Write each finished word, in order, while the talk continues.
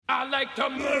I like to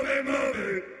move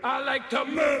it. I like to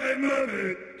move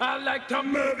it. I like to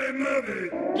move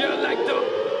it. You like to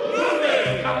move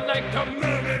it. I like to move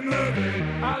it.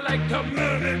 I like to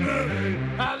move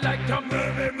it. I like to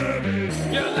move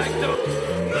it. You like to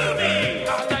move it.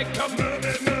 I like to move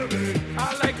it.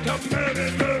 I like to move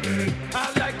it.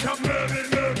 I like to move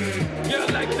it. You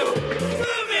like to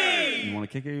move it. You want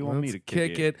to kick it? Or you want me to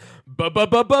kick it?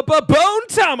 Bone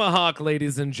Tomahawk,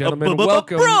 ladies and gentlemen.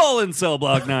 Welcome. Brawl in Cell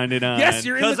Block 99. Yes,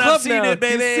 you're in the club I've seen now. it,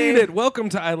 baby. You've seen it. Welcome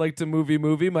to I Like to Movie.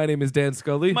 My name is Dan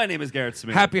Scully. My name is Garrett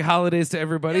Smith. Happy holidays to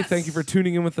everybody. Yes. Thank you for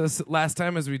tuning in with us last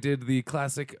time as we did the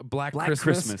classic Black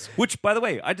Christmas. Which, by the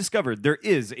way, I discovered there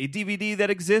is a DVD that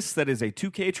exists that is a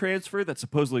 2K transfer that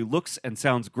supposedly looks and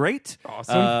sounds great.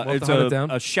 Awesome. We'll have It's to hunt it down.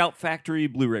 a Shout Factory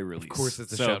Blu-ray release. Of course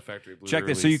it's a So Shout Factory Blu-ray check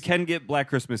this. So release. you can get Black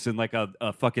Christmas in like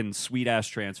a fucking sweet-ass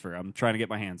transfer. I'm trying to get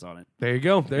my hands on it. There you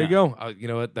go. There you go. You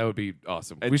know what? That would be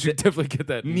awesome. We should definitely get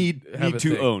that. and Need have a to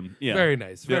thing. own. Yeah. Very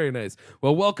nice. Very nice.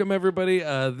 Well, welcome everybody.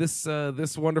 This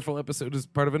wonderful episode is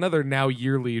part of another now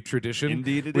yearly tradition.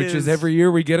 Indeed it which is. is every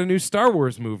year we get a new Star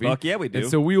Wars movie. Fuck yeah, we do. And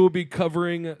so we will be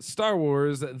covering Star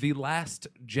Wars: The Last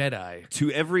Jedi.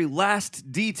 To every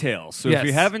last detail. So Yes. if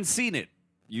you haven't seen it,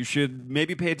 you should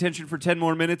maybe pay attention for 10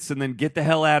 more minutes and then get the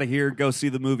hell out of here, go see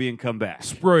the movie, and come back.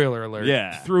 Spoiler alert.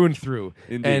 Yeah. Through and through.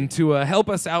 Indeed. And to help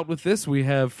us out with this, we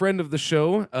have friend of the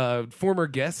show, former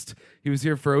guest. He was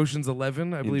here for Ocean's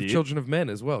 11, I believe Indeed. Children of Men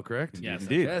as well, correct? Yes.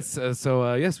 Indeed. Yes.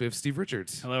 Yes, we have Steve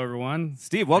Richards. Hello, everyone.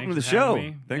 Steve, welcome Thanks to the for show.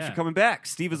 having me. Thanks Yeah. for coming back.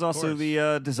 Steve is also course.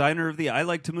 the designer of the I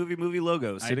Like to Movie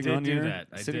logo, sitting did on do your that.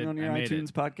 I sitting did. on your I made iTunes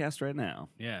it. podcast right now.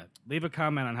 Yeah. Leave a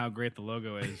comment on how great the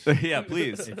logo is, Yeah,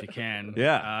 please. if you can.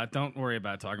 Yeah. Don't worry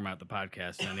about talking about the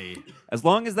podcast any. As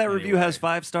long as that review has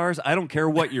 5 stars, I don't care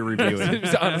what you're reviewing.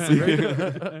 Honestly,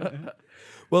 right?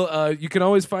 Well, you can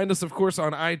always find us, of course,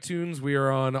 on iTunes. We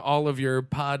are on all of your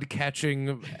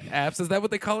pod-catching apps. Is that what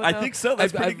they call it I now? think so.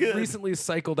 That's pretty I've good. recently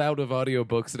cycled out of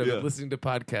audiobooks and I've Yeah. been listening to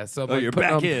podcasts. So I'm Oh, you're putting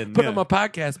back on, in, putting yeah. on my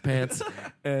podcast pants,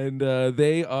 and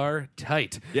they are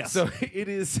tight. Yes. So it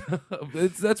is.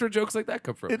 That's where jokes like that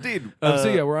come from. Indeed.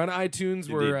 So yeah, we're on iTunes.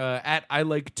 We're Indeed. at I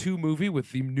Like 2 Movie with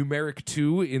the numeric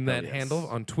 2 in that yes. handle,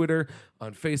 on Twitter,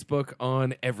 on Facebook,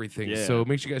 on everything. Yeah. So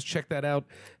make sure you guys check that out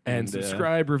and And,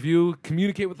 subscribe, review,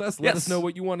 communicate with us. Let Yes. us know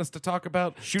what you want us to talk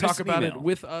about. Shoot talk us an about it email.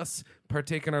 with us.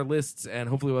 Partake in our lists, and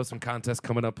hopefully we'll have some contests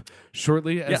coming up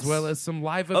shortly, as Yes. well as some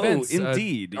live Oh, events.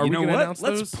 indeed. Are you we know gonna what? announce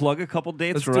Let's those? plug a couple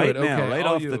dates Let's do right it. now, Okay, right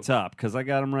all off you. the top, because I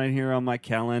got them right here on my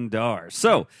calendar.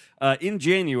 So, in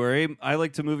January, I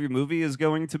Like to Movie is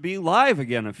going to be live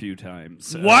again a few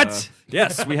times. What?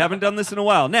 Yes, we haven't done this in a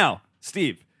while. Now,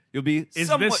 Steve, you'll be Is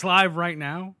somewhat... this live right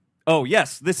now? Oh,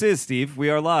 yes, this is, Steve. We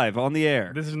are live on the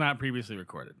air. This is not previously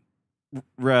recorded.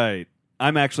 Right.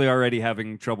 I'm actually already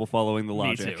having trouble following the Me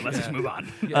logic. too. Let's just move on.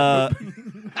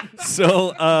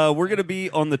 So we're going to be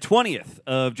on the 20th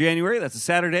of January. That's a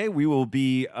Saturday. We will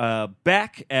be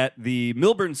back at the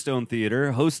Milburn Stone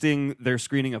Theater hosting their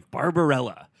screening of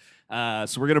Barbarella.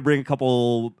 So we're going to bring a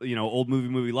couple, old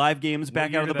movie live games back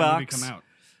What year out of the did that movie box. Come out?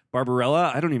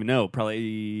 Barbarella, I don't even know.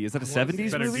 Probably, is that a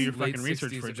 70s Better do movie? your fucking Late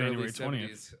research 60s for and January early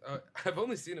 20th. 70s. I've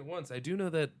only seen it once. I do know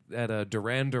that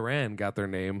Duran got their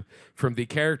name from the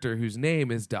character whose name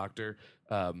is Dr.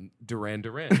 Duran.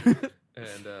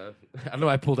 And I don't know,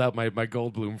 I pulled out my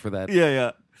Goldblum for that.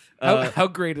 Yeah. How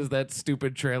great is that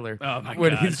stupid trailer? Oh, my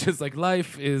when God. he's just like,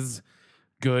 life is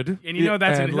good. And you know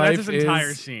that's and that's his life entire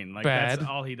is scene. Like bad. that's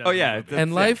all he does. Oh, in the yeah, movie.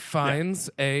 And That's life it. finds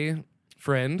a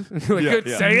friend. Like, Yeah,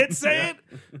 yeah. Say it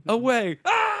away.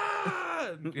 Ah!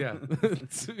 Yeah,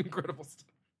 it's incredible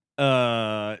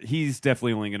stuff. He's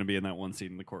definitely only going to be in that one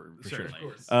scene in the courtroom for Certainly.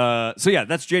 sure. So yeah,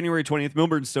 that's January 20th,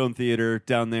 Milburn Stone Theater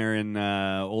down there in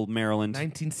Old Maryland.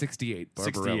 1968,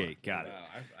 Barbarella. 68, got it.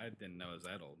 Wow, I didn't know it was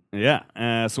that old.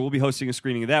 Yeah, so we'll be hosting a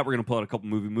screening of that. We're going to pull out a couple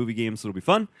movie games, so it'll be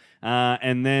fun.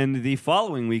 And then the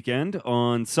following weekend,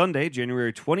 on Sunday,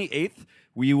 January 28th,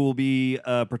 we will be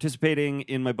participating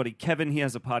in my buddy Kevin. He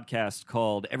has a podcast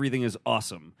called Everything is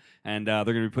Awesome. And they're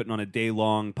going to be putting on a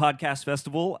day-long podcast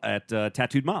festival at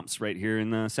Tattooed Moms right here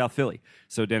in South Philly.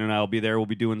 So Dan and I will be there. We'll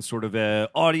be doing sort of a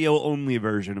audio-only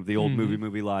version of the old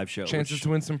movie live show. Chances which- to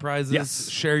win some prizes, Yes.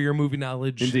 share your movie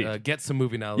knowledge, Indeed. get some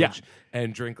movie knowledge, Yeah.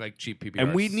 and drink like cheap PBRs.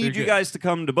 And we They're need you good. guys to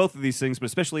come to both of these things, but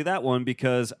especially that one,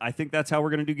 because I think that's how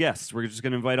we're going to do guests. We're just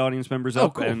going to invite audience members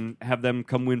up cool. and have them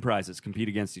come win prizes, compete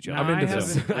against each other. I'm into I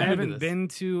this. haven't, I'm I into haven't this. been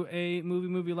to a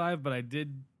movie live, but I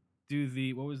did do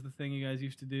the what was the thing you guys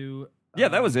used to do? Yeah,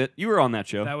 that was it. You were on that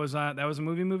show. That was a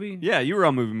movie. Yeah, you were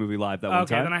on Movie Live that one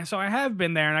Okay, time. then I have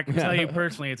been there, and I can tell you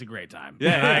personally, it's a great time.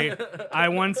 Yeah. And I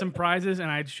won some prizes, and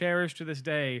I cherish to this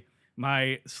day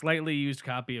my slightly used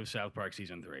copy of South Park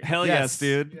season 3. Hell yes,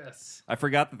 dude. Yes. I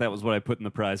forgot that was what I put in the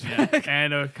prize bag.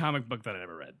 And a comic book that I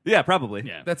never read. Yeah, probably.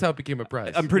 Yeah. That's how it became a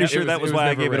prize. I'm pretty Yeah, sure it that was why I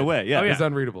never gave it read. away. Yeah. Oh, yeah. It's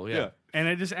unreadable. Yeah. Yeah. And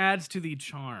it just adds to the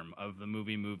charm of the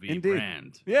movie Indeed.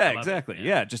 brand. I Yeah, love it. exactly.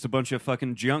 Yeah, just a bunch of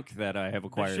fucking junk that I have The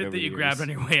acquired shit over that the you years. grabbed on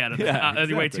your way out of Yeah, on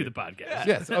your way to exactly. the podcast.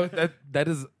 Yes. Oh, that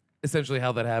is essentially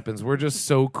how that happens. We're just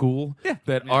so cool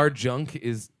that our junk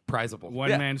is prizable. One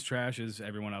Yeah. man's trash is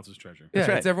everyone else's treasure. Yeah, right.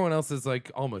 it's everyone else's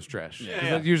like almost trash. 'Cause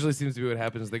Yeah. That usually seems to be what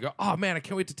happens. They go, "Oh man, I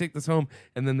can't wait to take this home,"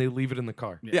 and then they leave it in the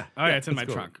car. Yeah. Oh, yeah, it's in my That's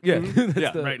cool. trunk. Yeah, that's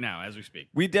Yeah. the- Right now, as we speak.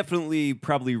 We definitely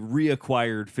probably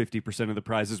reacquired 50% of the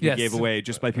prizes we Yes. gave away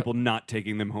just by people not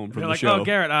taking them home from They're the like, show. "Oh,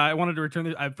 Garrett, I wanted to return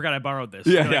this. I forgot I borrowed this."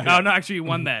 Yeah, You're like, yeah. "Oh no, actually, you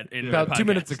won that in About the 2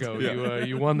 minutes podcast." ago,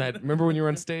 you won that. Remember when you were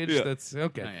on stage? Yeah. That's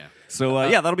okay. Oh, yeah. So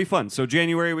yeah, that'll be fun. So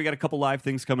January we got a couple live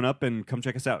things coming up, and come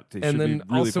check us out. It should And then be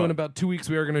really also fun. in about 2 weeks,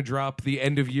 we are going to drop the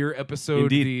end of year episode,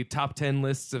 Indeed. the top 10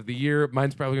 lists of the year.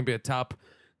 Mine's probably going to be a top,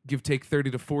 give take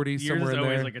 30 to 40 Yours somewhere is in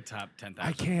always there. like a top 10,000.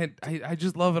 I can't. I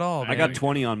just love it all. I man. got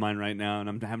 20 on mine right now, and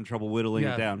I'm having trouble whittling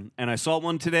Yeah. it down. And I saw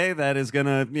one today that is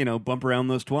gonna, bump around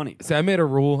those 20. See, I made a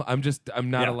rule. I'm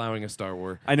not Yeah. allowing a Star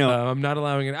Wars. I know. I'm not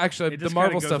allowing it. Actually, It the just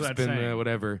Marvel kinda goes stuff's without been saying.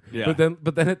 whatever. Yeah. But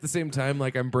then at the same time,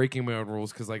 like I'm breaking my own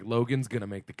rules because like Logan's gonna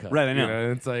make the cut. Right, I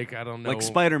know. It's like I don't know. Like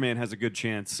Spider-Man has a good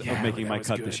chance Yeah, of making that my was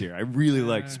cut good. this year. I really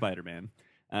liked Spider-Man.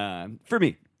 For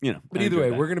me, But I either enjoyed way,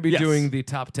 that. we're going to be Yes. doing the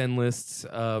top 10 lists.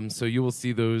 So you will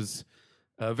see those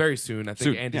very soon. I think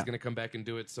Soon, Andy's yeah. going to come back and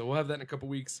do it. So we'll have that in a couple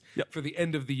weeks Yep. for the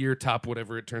end of the year top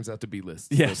whatever it turns out to be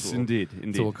list. Yes, That's what indeed.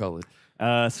 So we'll call it.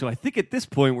 So I think at this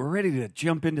point we're ready to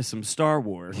jump into some Star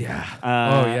Wars. Yeah.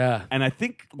 Uh, Oh, yeah. And I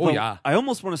think Oh, yeah. I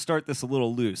almost want to start this a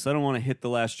little loose. I don't want to hit The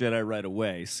Last Jedi right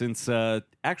away, since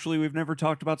actually we've never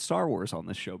talked about Star Wars on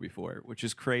this show before, which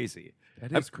is crazy.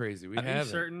 That is crazy. We Are you have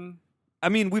certain? I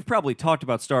mean, we've probably talked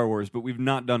about Star Wars, but we've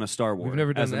not done a Star Wars. We've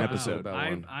never done as an an episode. about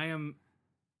one.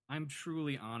 I'm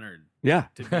truly honored Yeah,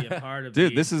 to be a part of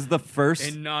dude, the this is the first.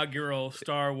 inaugural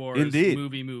Star Wars Indeed.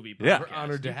 movie podcast. Yeah. We're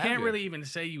honored to you have can't you. really even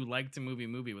say you liked a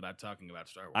movie without talking about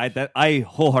Star Wars. I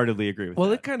wholeheartedly agree with Well,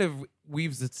 that. it kind of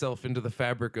weaves itself into the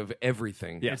fabric of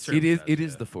everything. Yeah. It certainly it is. does, It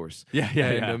is yeah. the Force. Yeah,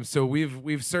 And so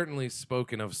we've certainly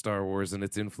spoken of Star Wars and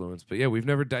its influence, but yeah, we've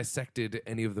never dissected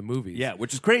any of the movies. Yeah,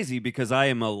 which is crazy because I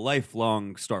am a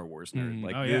lifelong Star Wars nerd.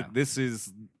 Like Oh, yeah. this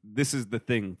is the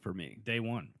thing for me. Day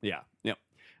one. Yeah, yep.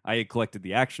 I had collected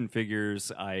the action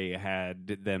figures. I had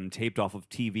them taped off of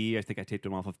TV. I think I taped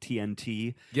them off of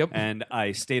TNT. Yep. And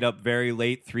I stayed up very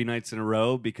late 3 nights in a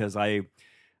row because I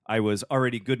was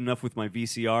already good enough with my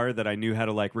VCR that I knew how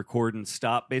to like record and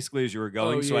stop basically as you were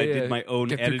going. Oh, so I yeah, did yeah. my own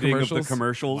Get through editing of the commercials?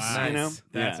 commercials. Wow. You know, Nice.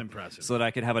 That's Yeah. impressive. So that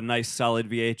I could have a nice solid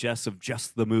VHS of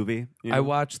just the movie. you I know?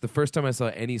 watched the first time I saw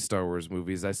any Star Wars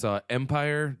movies. I saw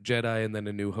Empire, Jedi, and then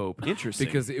A New Hope. Interesting.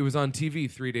 Because it was on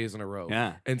TV 3 days in a row.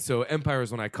 Yeah. And so Empire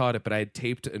was when I caught it, but I had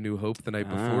taped A New Hope the night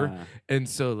before. Ah. And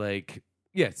so like.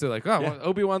 Yeah, so like, oh, Yeah. well,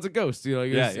 Obi-Wan's a ghost. It was,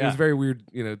 Yeah, it yeah. was very weird,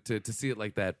 to see it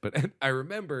like that. But I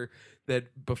remember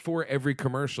that before every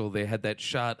commercial, they had that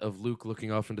shot of Luke looking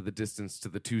off into the distance to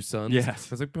the two suns. Yes.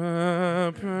 I was like,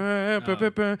 "Bah, bah, bah, bah,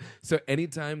 bah." So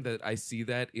anytime that I see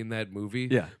that in that movie,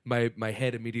 Yeah. my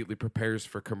head immediately prepares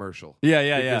for commercial. Yeah,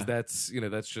 because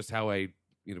that's just how I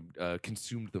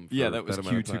consumed them. For Yeah, that was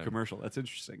amount of Q2 time. commercial. That's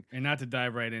interesting. And not to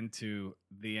dive right into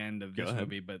the end of Go this ahead.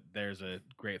 movie, but there's a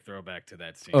great throwback to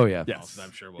that scene. Oh, yeah. Yes. Also,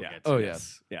 I'm sure we'll Yeah. get to. Oh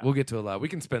Yes. yeah. Yeah. We'll get to a lot. We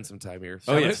can spend some time here.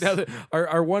 Oh, yes. Now that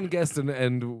our one guest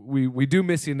and we do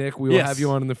miss you, Nick. We will Yes. have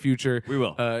you on in the future. We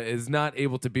will. Is not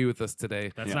able to be with us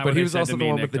today. That's Yeah. not But what he they was said also to the me,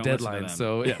 one Nick. with the Don't listen to deadline. them.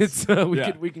 So Yes. it's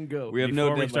Yeah. we can go. We have no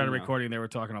Before we deadline started now. recording, they were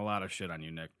talking a lot of shit on you,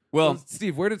 Nick. well, Well,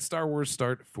 Steve, where did Star Wars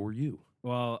start for you?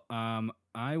 Well,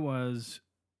 I was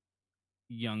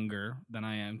younger than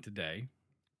I am today.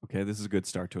 okay, this is a good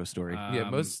start to a story. Yeah,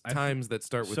 most I- times that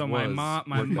start with so my was mom,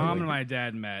 my work that mom way. and my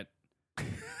dad met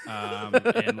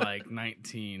in like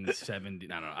 1970.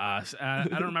 I don't know. I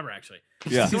don't remember actually.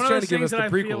 Yeah. It's He's one of trying those to give things us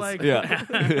that the I feel prequels. like.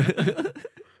 Yeah.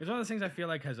 It's one of those things I feel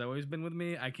like has always been with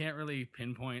me. I can't really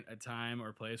pinpoint a time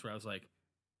or place where I was like,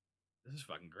 "This is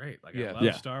fucking great." Like Yeah. I love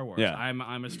Yeah. Star Wars. Yeah. I'm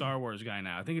a Star Wars guy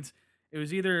now. I think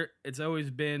it's always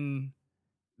been.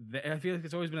 I feel like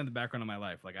it's always been in the background of my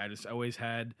life. Like I just always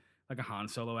had like a Han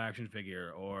Solo action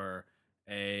figure or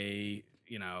a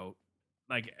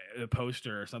like a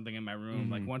poster or something in my room.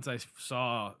 Like Mhm. once I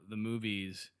saw the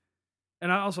movies,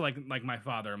 and I also like my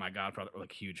father and my godfather were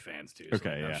like huge fans too. So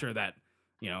Okay, I'm yeah. sure that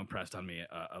impressed on me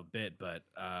a bit, but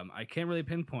I can't really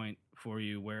pinpoint for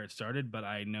you where it started, but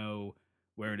I know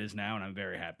where it is now, and I'm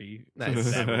very happy Nice.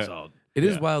 with that result. It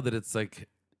is Yeah. wild that it's like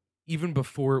even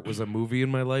before it was a movie in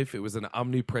my life, it was an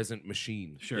omnipresent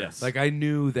machine. Sure. Yes. Like I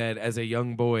knew that as a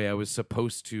young boy, I was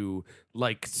supposed to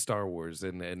like Star Wars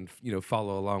and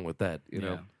follow along with that. You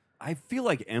know. I feel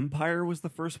like Empire was the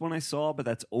first one I saw, but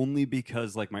that's only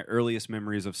because like my earliest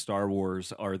memories of Star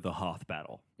Wars are the Hoth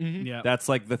battle. Yeah. That's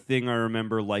like the thing I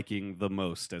remember liking the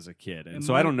most as a kid. And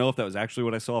so I my- don't know if that was actually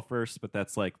what I saw first, but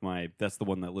that's like that's the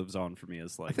one that lives on for me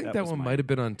as like I think that was one my- might have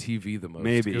been on TV the most.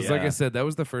 Maybe, because like yeah. I said, that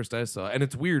was the first I saw, and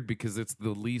it's weird because it's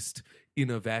the least in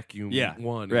a vacuum Yeah,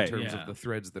 one right. in terms Yeah. of the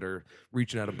threads that are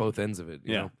reaching out of both ends of it.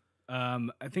 You Yeah.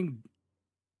 know? I think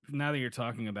now that you're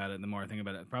talking about it, the more I think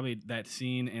about it, probably that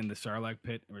scene in the Sarlacc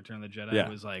pit in Return of the Jedi Yeah.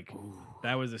 was like,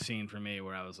 that was the scene for me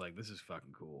where I was like, this is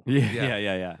fucking cool. Yeah, Yeah.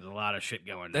 yeah. There's a lot of shit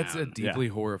going That's a down. deeply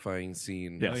horrifying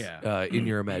scene. Yes. Oh, yeah. In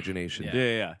your imagination. Yeah.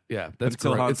 Yeah. Yeah, that's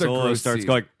Until Han it's a Solo gross starts scene.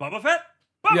 going, Boba Fett!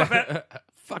 Boba Fett!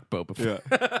 Fuck Boba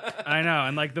Fett. I know,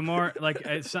 and like the more like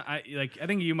I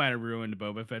think you might have ruined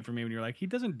Boba Fett for me when you're like, he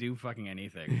doesn't do fucking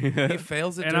anything. He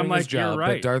fails at And doing I'm like, his job you're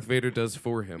right. that Darth Vader does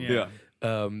for him. Yeah.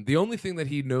 The only thing that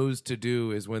he knows to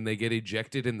do is when they get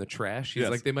ejected in the trash. He's Yes.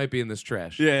 like, they might be in this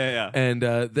trash. Yeah. And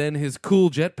then his cool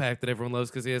jetpack that everyone loves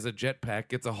because he has a jetpack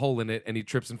gets a hole in it and he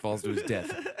trips and falls to his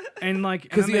death. And like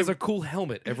Because and he then has a cool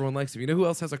helmet. Everyone likes him. You know who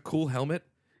else has a cool helmet?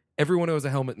 Everyone who has a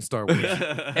helmet in Star Wars.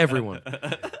 Everyone.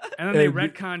 and then they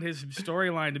retconned his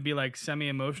storyline to be like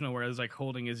semi-emotional, where it's like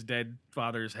holding his dead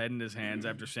father's head in his hands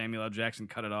after Samuel L. Jackson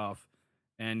cut it off.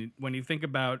 And when you think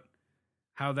about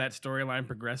how that storyline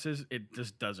progresses, it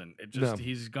just doesn't. It just No.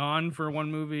 he's gone for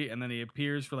one movie, and then he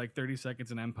appears for like 30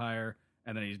 seconds in Empire,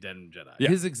 and then he's dead in Jedi. Yeah.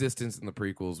 His existence in the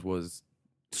prequels was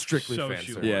strictly So fan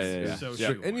shoehorned. service. Yeah. So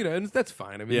Yeah. shoehorned. And and that's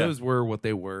fine. I mean, Yeah. those were what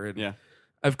they were. And Yeah.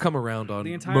 I've come around on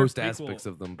The entire most prequel aspects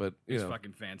of them, but It's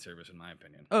fucking fan service, in my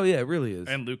opinion. oh yeah, it really is.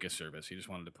 And Lucas service. He just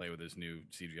wanted to play with his new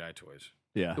CGI toys.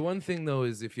 Yeah. The one thing though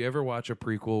is if you ever watch a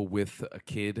prequel with a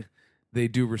kid, they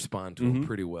do respond to them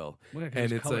pretty well. Well, yeah, 'cause And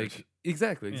it's it's colors. like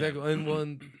exactly. And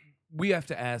one we have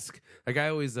to ask. Like I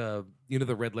always, the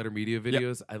Red Letter Media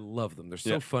videos. I love them. They're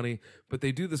so Yep. funny. But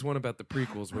they do this one about the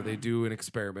prequels where they do an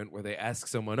experiment where they ask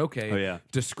someone, okay, Oh, yeah.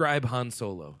 describe Han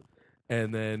Solo.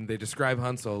 And then they describe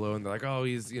Han Solo, and they're like, "Oh,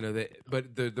 he's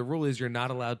But the rule is you're not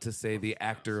allowed to say the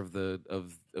actor of the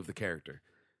character.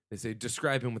 They say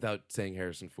describe him without saying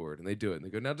Harrison Ford, and they do it. And they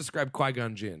go now describe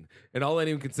Qui-Gon Jinn, and all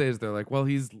anyone can say is they're like, "Well,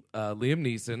 he's Liam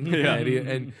Neeson."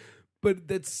 Yeah. But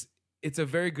it's a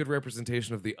very good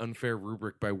representation of the unfair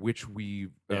rubric by which we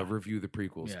review the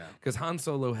prequels. Yeah. Because Han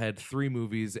Solo had 3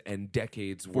 movies and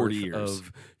decades 40 worth years.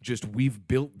 of just we've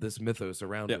built this mythos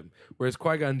around Yep. him. Whereas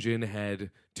Qui-Gon Jinn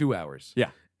had 2 hours. Yeah.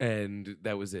 And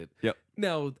that was it. Yep.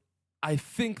 Now, I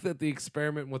think that the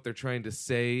experiment, what they're trying to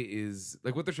say is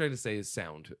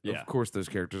sound. Yeah. Of course, those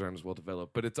characters aren't as well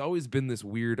developed, but it's always been this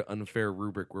weird, unfair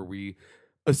rubric where we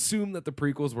assume that the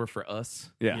prequels were for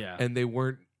us, Yeah. and they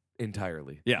weren't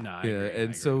entirely. Yeah. No, I Yeah, agree, I and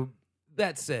agree. so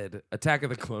that said, Attack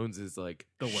of the Clones is like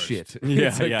The worst. shit. Yeah,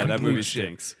 It's like that complete movie shit.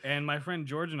 stinks. And my friend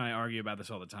George and I argue about this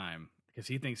all the time because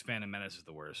he thinks Phantom Menace is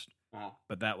the worst.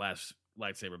 But that last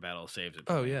lightsaber battle saves it.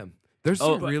 for Oh me. yeah, there's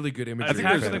Oh, some really good imagery. I think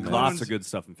Attack in of the there's Phantom Clones- lots of good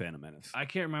stuff in Phantom Menace. I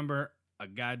can't remember a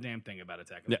goddamn thing about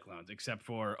Attack of Yeah. the Clones except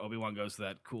for Obi-Wan goes to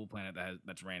that cool planet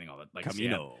that's raining all that, like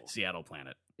Camino. Seattle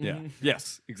planet. Yeah. Mhm.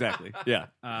 Yes, exactly. Yeah.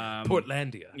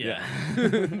 Portlandia. Yeah.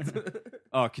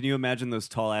 Oh, can you imagine those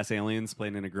tall ass aliens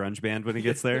playing in a grunge band when he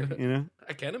gets there? You know?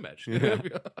 I can imagine. Yeah.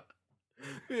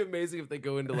 It'd be amazing if they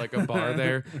go into like a bar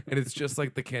there and it's just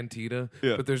like the cantina,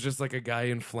 Yeah. but there's just like a guy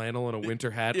in flannel and a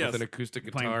winter hat Yes. with an acoustic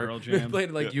Playing guitar, Pearl Jam.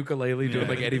 playing like ukulele, doing Yeah.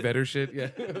 like Eddie Vedder shit. Yeah.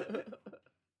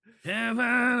 Yeah,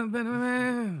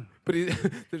 But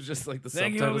there's just like the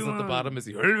Thank you, subtitles at the Obi-Wan. bottom is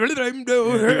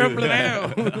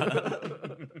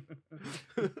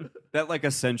That like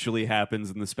essentially happens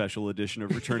in the special edition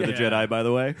of Return of the Yeah. Jedi, by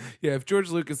the way. Yeah, if George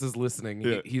Lucas is listening,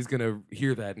 Yeah. he's gonna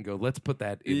hear that and go, "Let's put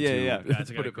that into." Yeah.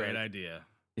 That's put a it great back. idea.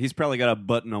 He's probably got a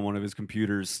button on one of his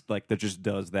computers like that just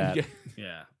does that. Yeah.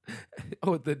 Yeah.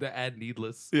 Oh, the add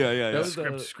needless. Yeah.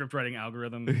 That was Script writing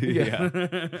algorithm. Yeah.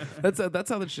 That's how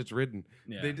that shit's written.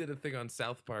 Yeah. They did a thing on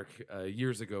South Park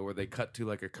years ago where they cut to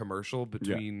like a commercial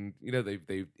between.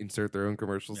 They insert their own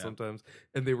commercials Yeah. sometimes,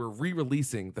 and they were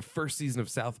re-releasing the first season of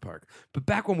South Park. But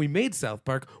back when we made South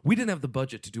Park, we didn't have the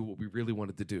budget to do what we really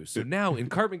wanted to do. So now in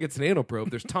Cartman Gets an Anal Probe,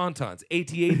 there's tauntauns,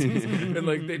 AT-ATs, and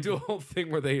like they do a whole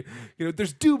thing where they,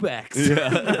 there's dewbacks.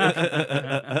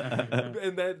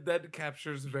 And that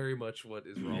captures very much what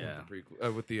is wrong Yeah.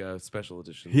 with the special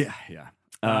editions. Yeah.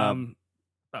 Oh,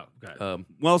 go ahead.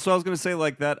 Well, so I was going to say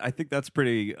like that. I think that's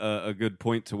pretty a good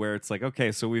point to where it's like,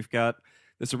 okay, so we've got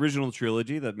this original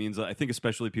trilogy that means I think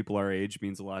especially people our age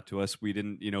means a lot to us. We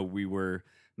didn't, we were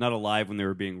not alive when they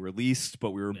were being released,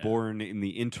 but we were Yeah. born in the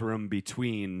interim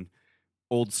between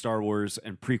old Star Wars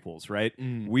and prequels, right?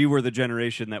 Mm. We were the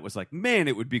generation that was like, man,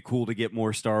 it would be cool to get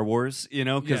more Star Wars, you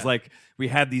know, because Yeah. like we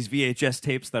had these VHS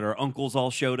tapes that our uncles all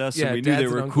showed us, Yeah, and we knew dads they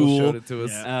and were uncles cool. showed it to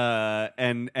us. Yeah.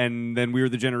 And then we were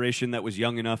the generation that was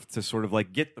young enough to sort of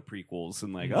like get the prequels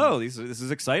and like, oh, this is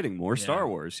exciting, more Yeah. Star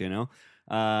Wars, you know.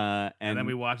 And then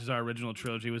we watched as our original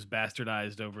trilogy was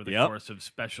bastardized over the Yep. course of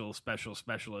special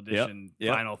edition,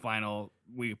 Yep. final.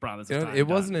 We promise. You know, time it done.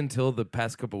 wasn't until the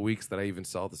past couple of weeks that I even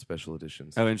saw the special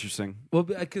editions. Oh, interesting. Well,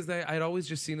 because I'd always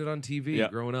just seen it on TV Yeah.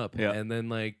 growing up, Yeah. and then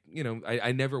like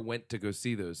I never went to go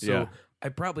see those. So Yeah. I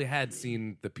probably had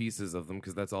seen the pieces of them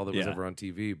because that's all that was Yeah. ever on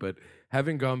TV. But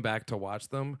having gone back to watch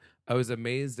them, I was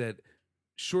amazed at.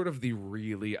 Short of the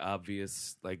really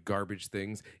obvious like garbage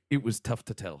things, it was tough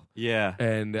to tell. Yeah.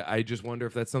 And I just wonder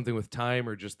if that's something with time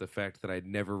or just the fact that I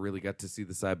never really got to see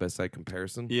the side by side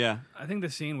comparison. Yeah. I think the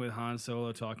scene with Han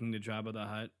Solo talking to Jabba the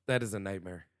Hutt. That is a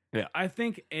nightmare. I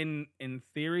think in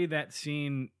theory that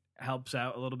scene helps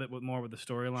out a little bit with the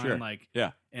storyline, Sure. like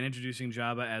Yeah. and introducing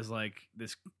Jabba as like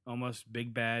this almost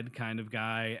big bad kind of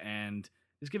guy, and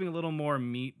just giving a little more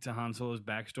meat to Han Solo's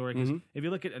backstory. Because Mhm. if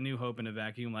you look at A New Hope in a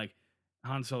vacuum, like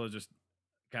Han Solo is just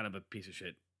kind of a piece of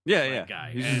shit. Yeah. Like Yeah.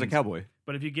 guy. He's just a And- cowboy.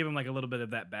 But if you give him like a little bit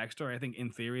of that backstory, I think in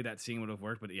theory that scene would have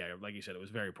worked. But yeah, like you said, it was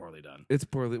very poorly done. It's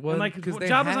poorly. Well, And like because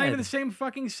Jabba's not even the same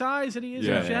fucking size that he is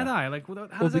in Yeah, Jedi. yeah. Like, how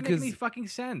does that make because any fucking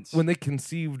sense? when they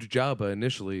conceived Jabba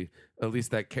initially, at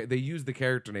least they used the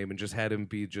character name and just had him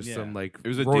be just Yeah. some like It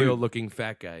was a royal dude. looking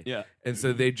fat guy. Yeah. And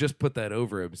so they just put that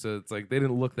over him. So it's like they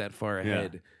didn't look that far Yeah.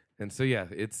 ahead. And so yeah,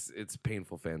 it's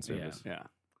painful fan service. Yeah.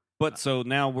 But so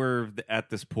now we're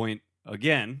at this point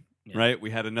again, Yeah. right?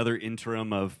 We had another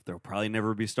interim of there'll probably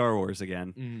never be Star Wars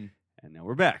again. Mm. And now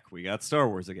we're back. We got Star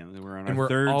Wars again. And we're on And our we're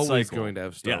third always cycle. going to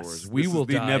have Star Yes, Wars. this We is will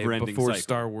the die never-ending before cycle.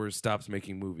 Star Wars stops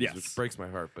making movies, Yes. which breaks my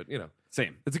heart. But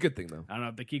Same. it's a good thing though. I don't know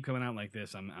if they keep coming out like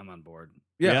this. I'm on board.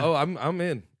 Yeah. Yeah. Oh, I'm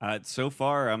in. So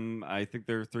far, I think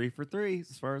they're 3 for 3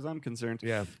 as far as I'm concerned.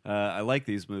 Yeah. I like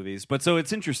these movies. But so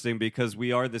it's interesting because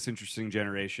we are this interesting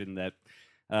generation that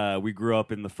we grew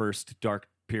up in the first dark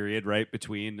period, right,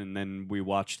 between, and then we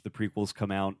watched the prequels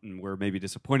come out and were maybe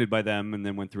disappointed by them, and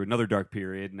then went through another dark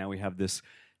period. Now we have this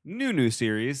new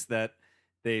series that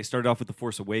they started off with The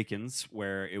Force Awakens,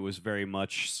 where it was very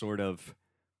much sort of,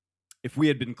 if we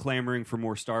had been clamoring for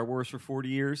more Star Wars for 40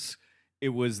 years, it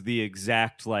was the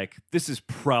exact, like, this is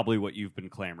probably what you've been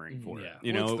clamoring for. Yeah.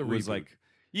 You Well, know, it's it the was reboot. like,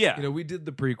 yeah. We did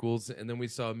the prequels, and then we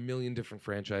saw a million different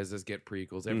franchises get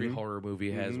prequels. Every Mhm. horror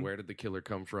movie has Mhm. Where Did the Killer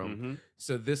Come From? Mhm.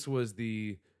 So this was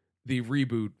the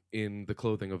reboot in the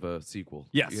clothing of a sequel.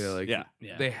 Yes. Yeah.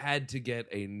 They had to get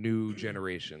a new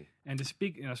generation. And to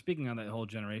speaking on that whole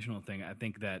generational thing, I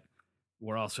think that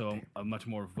we're also a much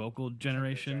more vocal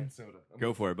generation.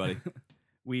 Go for it, buddy.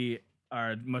 We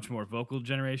are a much more vocal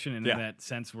generation, and Yeah. in that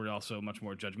sense, we're also a much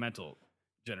more judgmental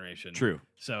generation. True.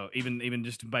 So even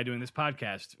just by doing this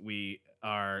podcast, we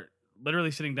are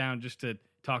literally sitting down just to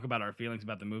talk about our feelings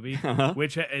about the movie, Uh-huh.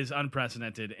 which is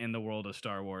unprecedented in the world of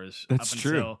Star Wars. That's up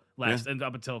true. Until and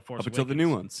up until Force Up until the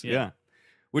new Awakens. ones. Yeah.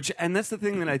 And that's the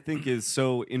thing that I think is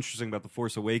so interesting about The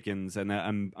Force Awakens, and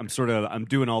I'm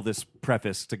doing all this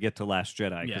preface to get to Last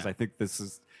Jedi because Yeah. I think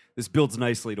this builds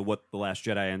nicely to what The Last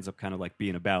Jedi ends up kind of like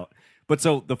being about. But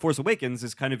so The Force Awakens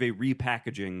is kind of a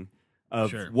repackaging of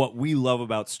Sure. what we love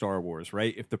about Star Wars,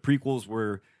 right? If the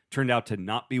prequels turned out to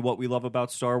not be what we love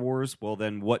about Star Wars, well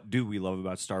then what do we love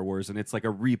about Star Wars? And it's like a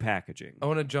repackaging. I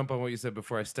want to jump on what you said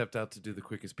before I stepped out to do the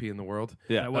quickest pee in the world.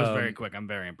 Yeah. That was Um, very quick. I'm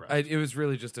very impressed. It was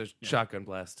really just a shotgun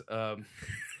blast.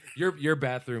 Your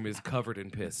bathroom is covered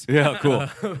in piss. Yeah, cool.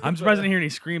 I'm surprised I didn't hear any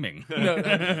screaming. No,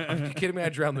 are you kidding me? I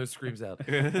drowned those screams out.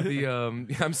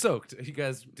 I'm soaked. You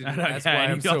guys didn't ask why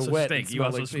and I'm you so also wet. stink. and You smell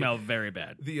also like pee. smell very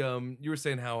bad. You were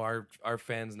saying how our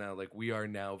fans now, like, we are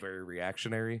now very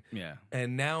reactionary. Yeah.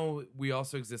 And now we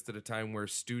also exist at a time where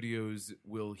studios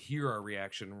will hear our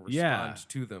reaction and respond Yeah.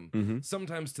 to them. Mhm.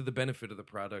 Sometimes to the benefit of the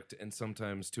product and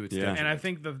sometimes to its Yeah. detriment. And I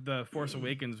think the Force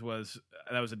Awakens was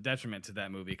a detriment to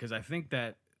that movie because I think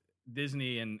that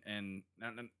Disney and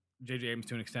J.J. Abrams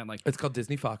to an extent, like it's called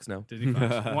Disney Fox now. Disney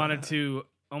Fox, wanted to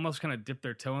almost kind of dip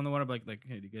their toe in the water, like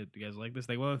hey, do you guys like this?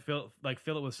 They want to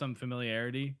fill it with some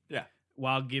familiarity, Yeah.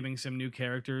 while giving some new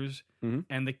characters, Mhm.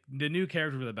 and the new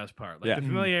characters were the best part. Like Yeah. the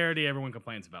familiarity, everyone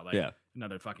complains about, like Yeah.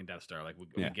 another fucking Death Star, like we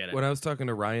Yeah. get it. When I was talking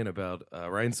to Ryan about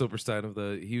Ryan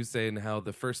Silverstein he was saying how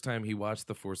the first time he watched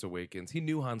The Force Awakens, he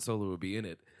knew Han Solo would be in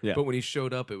it. Yeah. But when he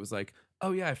showed up, it was like,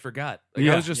 oh yeah, I forgot. Like,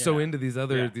 Yeah. I was just so Yeah. into these Yeah.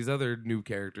 other new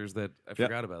characters that I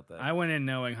forgot about that. I went in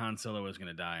knowing Han Solo was going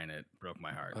to die, and it broke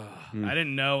my heart. Ugh. Mm. I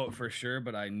didn't know for sure,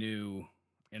 but I knew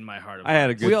in my heart of I had a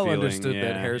hearts. good we all feeling, understood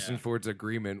that yeah. Harrison Yeah. Ford's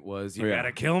agreement was, you Yeah.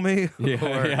 gotta kill me, Yeah,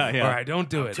 or, yeah. or I don't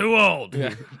do it. Too old.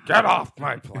 Yeah. Get off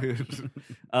my plane.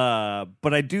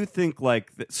 But I do think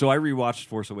like so I rewatched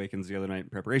Force Awakens the other night in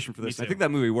preparation for Me this. I too. think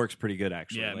that movie works pretty good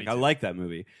actually. Yeah, me like I too. like that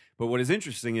movie. But what is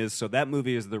interesting is so that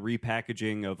movie is the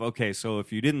repackaging of okay, so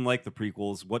if you didn't like the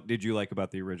prequels, what did you like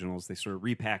about the originals? They sort of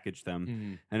repackaged them.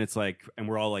 Mhm. And it's like and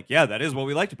we're all like, yeah, that is what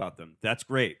we liked about them. That's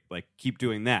great. Like keep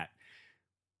doing that.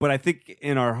 But I think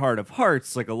in our heart of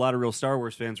hearts, like a lot of real Star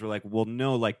Wars fans were like, well,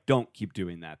 no, like don't keep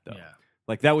doing that though. Yeah.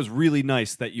 Like that was really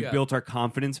nice that you Yeah. built our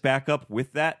confidence back up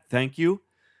with that. Thank you.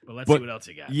 But let's But- see what else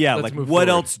you got. Yeah, Let's like move what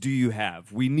forward. else do you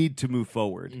have? We need to move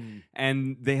forward. Mhm.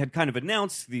 And they had kind of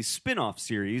announced these spin-off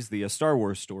series, the Star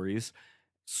Wars stories.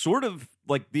 Sort of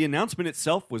like the announcement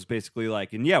itself was basically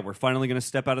like, and yeah, we're finally going to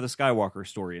step out of the Skywalker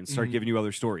story and start Mhm. giving you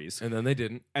other stories. And then they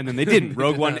didn't. And then they didn't. They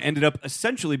Rogue did One not. ended up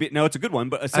essentially no, it's a good one,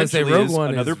 but I say essentially Rogue is One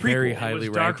another is very prequel. high- It highly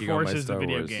was Dark ranking on my Forces, Star the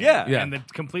video Wars. game. Yeah. Yeah. And the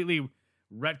completely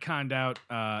retconned out,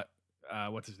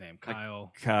 what's his name?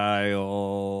 Kyle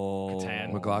Kyle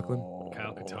Katarn. McLaughlin?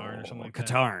 Kyle Katarn or something like that.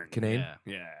 Katarn. Canane?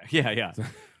 Yeah. Yeah.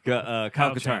 Kyle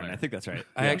Kyle Katarn. Chandler. I think that's right.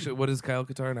 I Yeah. actually, what is Kyle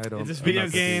Katarn? I don't. It's this I'm video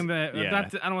not- game that Yeah. I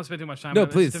don't want to spend too much time. No,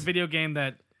 but please. It's a video game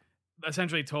that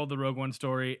essentially told the Rogue One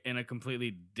story in a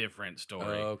completely different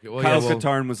story. Okay. Well, Kyle yeah, well,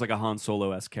 Katarn was like a Han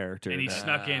Solo-esque character. And he that-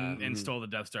 snuck in and Mhm. stole the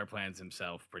Death Star plans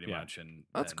himself, pretty Yeah. much. And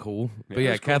that's then- cool. But Yeah, yeah,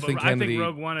 it was Cool, Kathleen but Kennedy. I think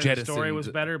Rogue One as a story jettisoned- was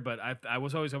better, but I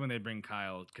was always hoping they'd bring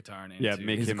Kyle Katarn into. Yeah,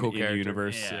 make He's a him cool in character.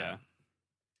 universe. Yeah. Yeah.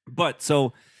 But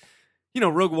so,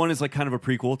 Rogue One is like kind of a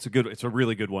prequel. It's a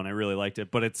really good one. I really liked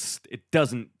it, but it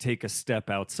doesn't take a step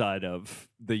outside of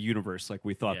the universe like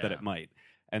we thought that Yeah. it might.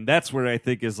 And that's where I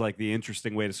think is like the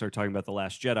interesting way to start talking about The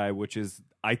Last Jedi, which is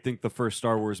I think the first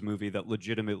Star Wars movie that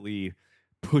legitimately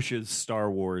pushes Star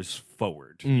Wars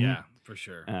forward. Mhm. Yeah, for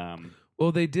sure.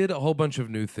 Well, they did a whole bunch of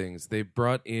new things. They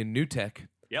brought in new tech.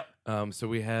 Yep. So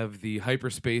we have the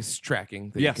hyperspace tracking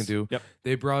that Yes. you can do. Yep.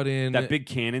 They brought in That big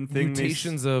cannon thing. they s-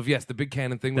 mutations of the big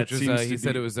cannon thing, That which is seems he to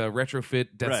said be- it was a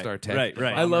retrofit Death Right, Star tech. right,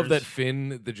 right. I love that Bombers.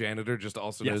 Finn, the janitor, just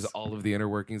also Yes. knows all of the inner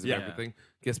workings of Yeah. everything.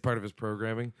 Guess part of his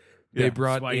programming. Yeah. They That's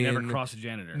brought That's why you never in cross a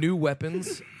janitor. new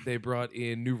weapons. They brought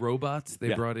in new robots. They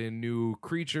Yeah. brought in new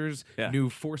creatures, Yeah. new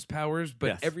force powers. But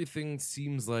Yes. everything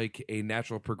seems like a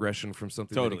natural progression from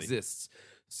something Totally. that exists.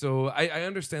 So I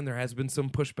understand there has been some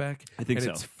pushback. I think and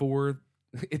so. It's for.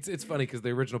 It's funny because the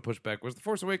original pushback was The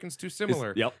Force Awakens too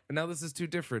similar. Yep. And now this is too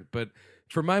different. But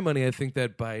for my money, I think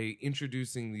that by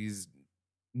introducing these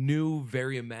new,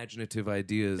 very imaginative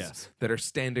ideas Yes. that are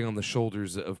standing on the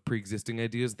shoulders of pre-existing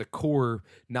ideas, the core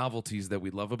novelties that we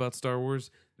love about Star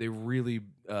Wars, they really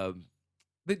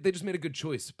they just made a good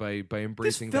choice by This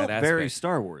embracing felt that aspect. very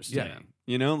Star Wars to Yeah. me.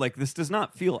 Like this does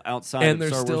not feel outside and of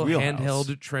there's Star still Wars wheelhouse.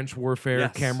 handheld trench warfare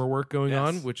Yes. camera work going Yes.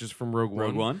 on, which is from Rogue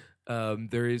Rogue One.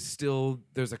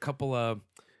 There's a couple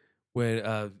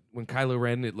when Kylo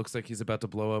Ren, it looks like he's about to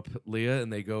blow up Leia,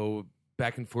 and they go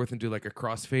back and forth and do like a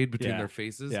crossfade between Yeah. their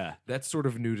faces. Yeah. That's sort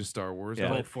of new to Star Wars. Yeah. the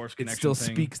but whole Force it connection still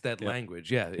thing. speaks that Yep.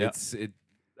 language. Yeah, Yep.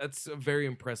 that's a very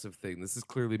impressive thing. This is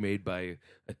clearly made by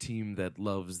a team that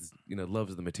loves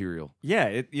the material. Yeah,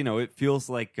 it feels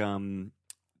like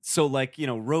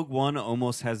Rogue One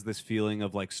almost has this feeling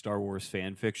of like Star Wars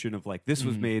fan fiction of like this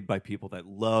was Mhm. made by people that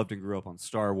loved and grew up on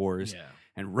Star Wars Yeah.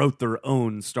 and wrote their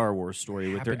own Star Wars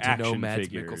story with their Happened to know action Mads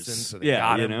figures. Mikkelsen, so they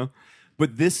yeah, got him.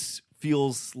 But this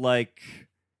feels like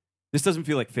this doesn't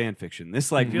feel like fan fiction.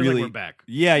 This like Feels really like we're back.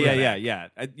 Yeah, We're yeah.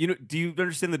 Do you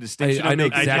understand the distinction? I I'm know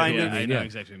making? exactly Kind what of? you I mean, know yeah.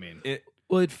 exactly what you mean.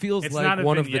 Well, it feels It's like not a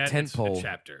one of the vignette, it's tentpole. a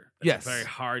chapter. It's Yes. a very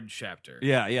hard chapter.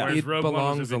 Yeah, yeah. Whereas It Rogue One was a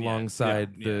belongs vignette.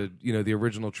 alongside Yeah. the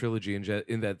original trilogy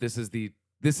in that this is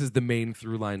the main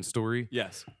through line story,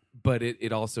 Yes. but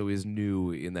it also is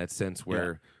new in that sense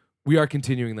where we are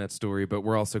continuing that story, but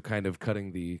we're also kind of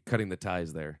cutting the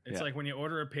ties there. It's Yeah. like when you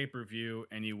order a pay-per-view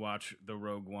and you watch the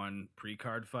Rogue One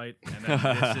pre-card fight, and then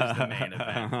this is the main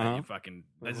event. That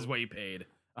this is what you paid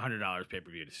 $100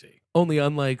 pay-per-view to see. Only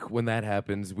unlike when that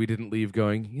happens, we didn't leave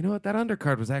going, you know what, that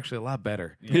undercard was actually a lot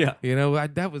better. Yeah. You know,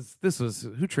 this was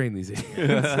who trained these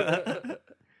idiots?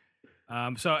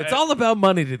 So It's all about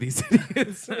money to these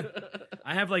idiots.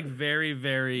 I have like very,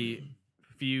 very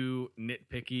few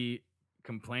nitpicky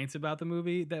complaints about the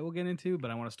movie that we'll get into,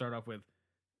 but I want to start off with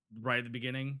right at the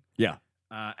beginning. Yeah.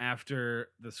 After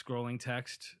the scrolling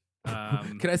text.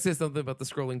 Can I say something about the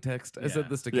scrolling text? I said Yeah.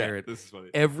 this to Yeah, Garrett. this is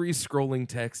funny. Every scrolling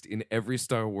text in every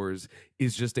Star Wars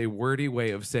is just a wordy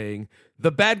way of saying,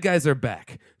 the bad guys are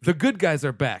back. The good guys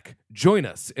are back. Join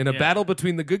us in a Yeah. battle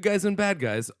between the good guys and bad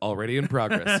guys already in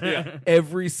progress. Yeah.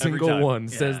 Every single time. one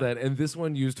says Yeah. that. And this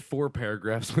one used 4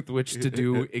 paragraphs with which to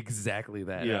do exactly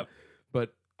that. Yeah.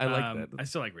 But I like that. I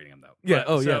still like reading them though. Yeah.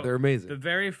 But, Yeah, so they're amazing. The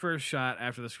very first shot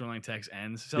after the scrolling text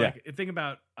ends. So Yeah. like think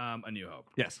about A New Hope.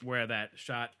 Yes. Where that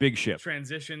shot Big ship.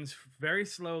 transitions very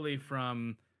slowly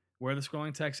from where the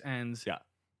scrolling text ends. Yeah.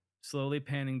 Slowly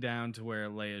panning down to where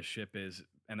Leia's ship is,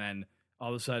 and then all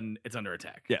of a sudden it's under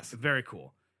attack. Yes. Very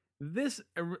cool. This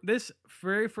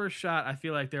very first shot, I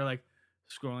feel like they're like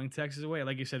scrolling text is away,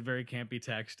 like you said, very campy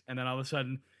text, and then all of a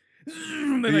sudden, they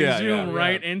like zoom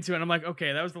right into it. And I'm like,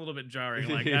 okay, that was a little bit jarring.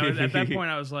 Like at that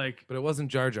point, I was like, But it wasn't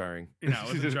jar-jarring. it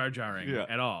wasn't jarring Yeah.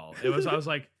 at all. I was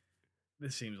like,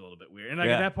 this seems a little bit weird. And like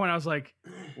at that point, I was like,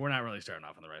 we're not really starting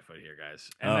off on the right foot here, guys.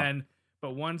 And then,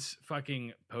 but once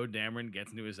fucking Poe Dameron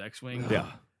gets into his X-wing, Yeah.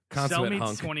 sell Consummate me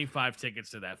hunk. 25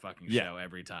 tickets to that fucking Yeah. show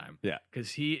every time. Yeah.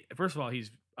 Because first of all,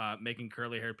 he's making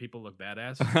curly haired people look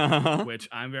badass, which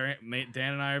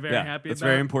Dan and I are very happy That's about.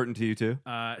 very important to you too.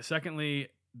 Secondly,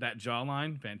 that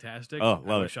jawline, fantastic. Oh, love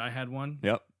I wish I had one.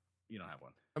 Yep. You don't have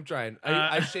one. I'm trying.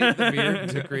 I shaved the beard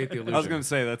to create the illusion. I was going to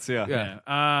say that's Yeah.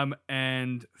 Yeah.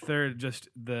 And third, just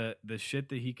the shit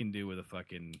that he can do with a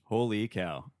fucking Holy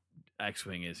cow.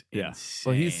 X-wing is Yeah. insane.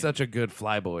 Well, he's such a good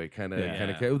flyboy kind of.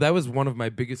 Yeah. That was one of my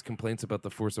biggest complaints about The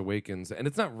Force Awakens, and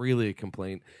it's not really a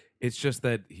complaint. It's just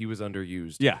that he was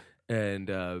underused. Yeah. And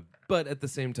but at the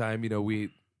same time,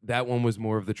 that one was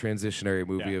more of the transitionary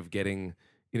movie Yeah. of getting,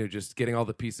 just getting all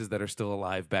the pieces that are still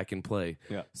alive back in play.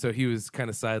 Yeah. So he was kind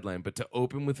of sidelined, but to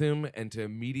open with him and to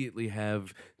immediately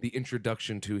have the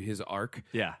introduction to his arc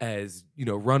Yeah. as,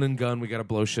 run and gun, we got to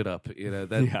blow shit up.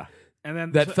 That Yeah. And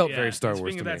then That felt very Star Speaking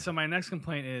Wars of to that, me. so my next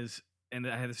complaint is, and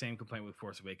I had the same complaint with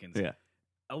Force Awakens. Yeah.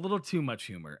 A little too much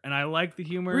humor, and I like the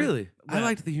humor. really, I Yeah.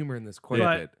 liked the humor in this quite a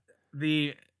But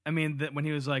bit. when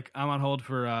he was like, "I'm on hold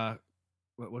for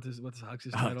what's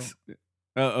Hux's title?"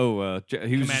 He was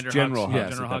Commander General Hux. Hux Yeah, at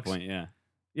General that Hux. point. Yeah.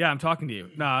 Yeah, I'm talking to you.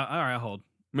 No, all right, I'll hold.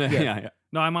 Yeah.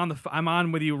 No, I'm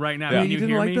on with you right now. Yeah. Can You you didn't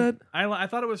hear like me? that? I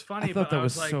thought it was funny. I thought but that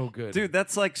was like, so good. Dude,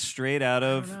 that's like straight out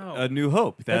of I don't know. A New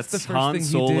Hope. That's That's, the first Han thing he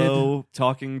Solo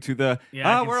talking to the.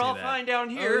 Yeah, I can we're see all that. fine down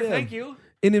here. Oh, yeah. Thank you.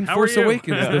 And in How Force are you?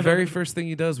 Awakens, Yeah. the very first thing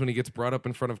he does when he gets brought up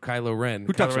in front of Kylo Ren,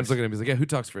 Who talks Kylo Ren's first? looking at him. He's like, "Yeah, who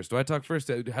talks first? Do I talk first?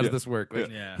 How does Yeah. this work?" Like,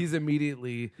 Yeah. He's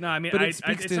immediately No, I mean, But it I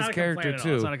speaks it's to his not a character, complaint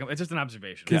at all. too. It's just an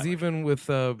observation. because Yeah. even with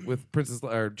Princess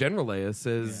or General Leia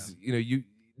says, you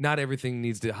not everything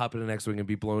needs to hop in an X-wing and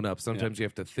be blown up. Sometimes you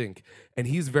have to think. And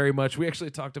he's very much. We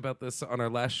actually talked about this on our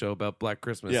last show about Black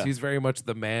Christmas. Yeah. He's very much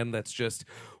the man that's just.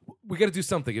 We got to do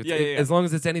something. Yeah. As long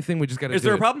as it's anything, we just got to. Is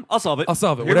there a problem? I'll solve it. I'll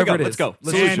solve it. Here we Whatever go. it Let's is. go.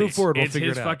 Let's And just move forward. We'll it's figure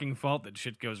his it out. fucking fault that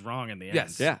shit goes wrong in the end.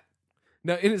 Yes. Yeah.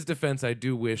 Now, in his defense, I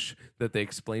do wish that they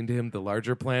explained to him the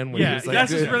larger plan. When Yeah, he was like,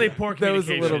 that's just really poor That was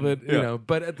a little communication. bit, Yeah.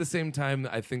 But at the same time,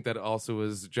 I think that also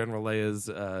was General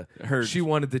Leia's. Her- She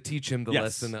wanted to teach him the Yes.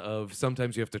 lesson of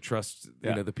sometimes you have to trust,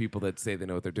 Yeah. the people that say they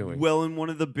know what they're doing. Well, and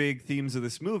one of the big themes of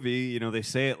this movie, they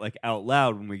say it like out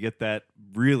loud when we get that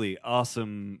really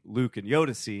awesome Luke and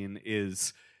Yoda scene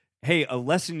is, hey, a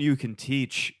lesson you can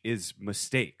teach is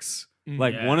mistakes.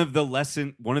 Like Yeah. one of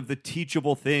the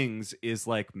teachable things is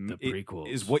like The it prequels.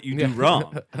 is what you do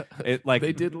wrong. It like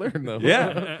They did learn though.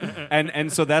 Yeah.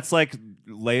 and so that's like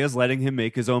Leia's letting him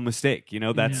make his own mistake.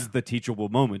 That's Yeah. the teachable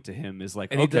moment to him is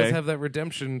like, And okay. he does have that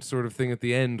redemption sort of thing at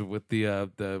the end with the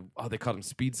they called them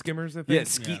speed skimmers, I think.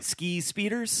 yeah, ski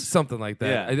speeders? Something like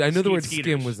that. Yeah. I know the word Skeeters.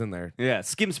 skim was in there. Yeah,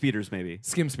 skim speeders maybe.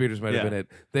 Skim speeders might have Yeah. been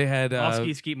it. They had All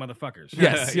ski skeet motherfuckers.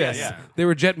 Yes, Yeah, yes. yeah. They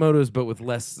were jet motos, but with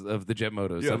less of the jet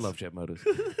motos. I Yes. love jet motos.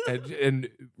 and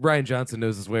Ryan Johnson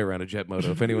knows his way around a jet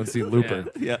moto. If anyone's seen Looper,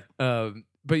 Yeah.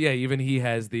 but yeah, even he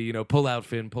has the pull out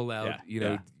fin, pull out.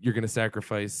 Yeah, You're going to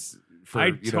sacrifice. For,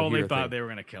 I totally hero thought thing. they were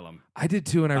gonna kill him. I did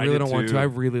too, and I I really did don't want too. to. I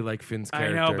really like Finn's I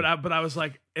character. know, but I was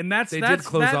like, and that's They that's, did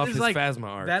close that off is his like, Phasma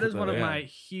arc, That is though, one of yeah. my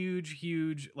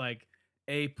huge like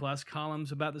A+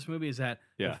 columns about this movie is that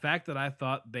Yeah. the fact that I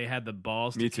thought they had the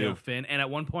balls Me to kill too. Finn and at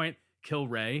one point kill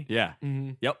Rey. Yeah.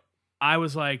 Mhm. Yep. I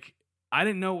was like, I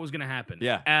didn't know what was going to happen.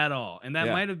 Yeah. At all. And that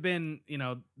Yeah. might have been,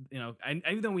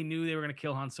 even though we knew they were going to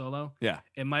kill Han Solo, Yeah.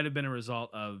 it might have been a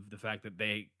result of the fact that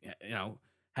they,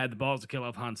 had the balls to kill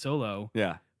off Han Solo.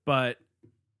 Yeah. But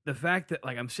the fact that,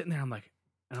 like, I'm sitting there, I'm looking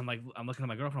at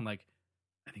my girlfriend, I'm like,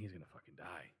 I think he's going to fucking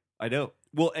die. I know.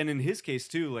 Well, and in his case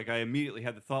too, like I immediately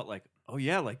had the thought, like, oh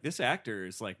yeah, like this actor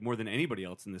is like more than anybody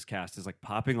else in this cast is like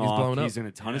popping He's off. blown up. He's in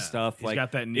a ton of Yeah. stuff. He's like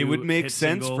got that it new would make hit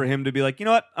sense single. for him to be like, you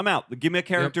know what, I'm out. Give me a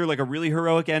character like a really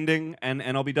heroic ending, and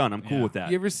I'll be done. I'm cool Yeah. with that.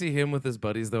 You ever see him with his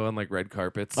buddies though on like red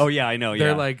carpets? Oh yeah, I know. They're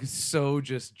Yeah, like so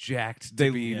just jacked to They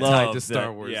be love tied to Star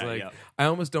that- Wars. yeah, like yeah. I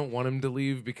almost don't want him to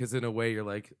leave because in a way you're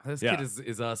like this Yeah. kid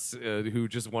is us who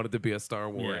just wanted to be a Star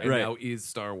War Yeah. and Right. now is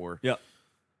Star War. yeah,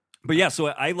 But yeah, so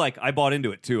I bought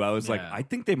into it too. I was like, Yeah. I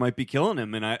think they might be killing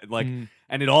him, and and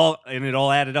it all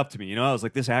added up to me. I was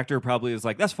like, this actor probably is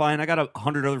like, that's fine. I got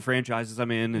 100 other franchises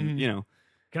I'm in, and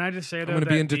Can I just say I'm though going to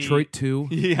be in that Detroit too.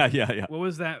 yeah. What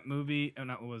was that movie? Oh,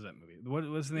 not what was that movie? What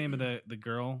was the name of the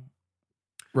girl?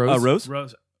 Rose?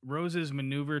 Rose. Rose's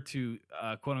maneuver to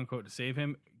quote unquote to save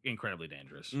him, incredibly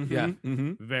dangerous, Yeah.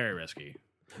 very risky.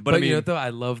 But I mean, you know, though, I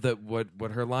love that what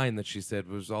her line that she said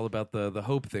was all about the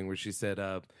hope thing, where she said,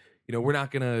 we're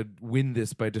not going to win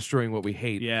this by destroying what we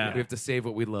hate. Yeah. We have to save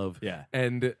what we love. Yeah.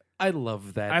 And I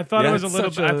love that. I thought it was a It's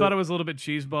little. such I thought it was a little bit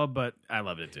cheeseball, but I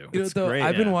loved it too. You know, It's though, great.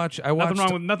 I've been Yeah. watching. I watched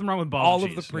Nothing wrong with balls all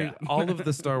and of the cheese. all of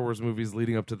the Star Wars movies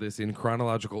leading up to this in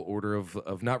chronological order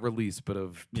of not release but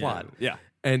of plot. yeah.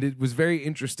 And it was very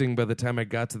interesting by the time I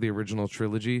got to the original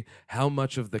trilogy how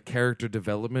much of the character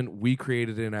development we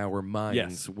created in our minds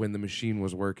Yes. when the machine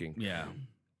was working. Yeah,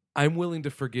 I'm willing to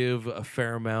forgive a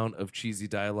fair amount of cheesy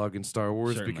dialogue in Star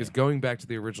Wars Certainly. because going back to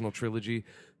the original trilogy,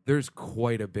 there's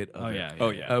quite a bit of Oh it. yeah. Oh,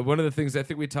 yeah. One of the things I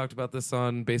think we talked about this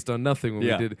on Based on Nothing when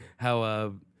Yeah. we did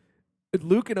how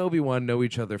Luke and Obi-Wan know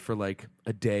each other for like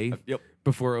a day Yep.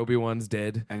 before Obi-Wan's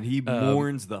dead. And he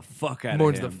mourns the fuck out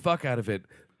Mourns of the him. fuck out of it.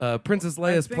 Princess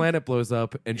Leia's think- planet blows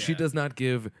up, and she Yeah. does not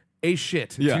give a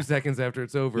shit Yeah. 2 seconds after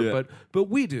it's over. Yeah. But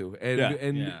we do, and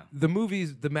Yeah. Yeah. the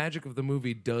movies, the magic of the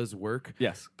movie does work.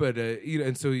 Yes. But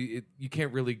and so you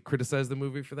can't really criticize the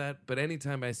movie for that. But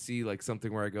anytime I see like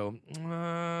something where I go,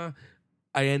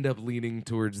 I end up leaning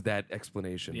towards that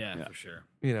explanation. Yeah, for sure.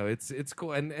 It's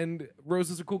cool, and Rose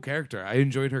is a cool character. I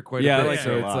enjoyed her quite Yeah, I a bit. like So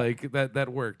her a it's lot. like that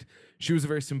worked. She was a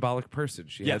very symbolic person.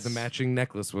 She Yes. had the matching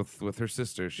necklace with her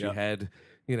sister. She Yep. had,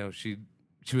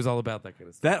 she was all about that kind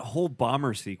of stuff. That whole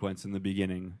bomber sequence in the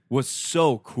beginning was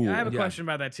so cool. I have a Yeah. question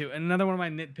about that too. And another one of my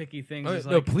nitpicky things Oh, is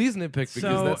no, like, please nitpick because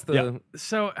so- that's the Yeah.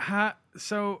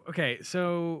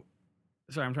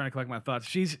 Sorry, I'm trying to collect my thoughts.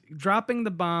 She's dropping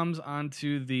the bombs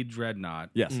onto the dreadnought,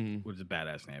 Yes. which is a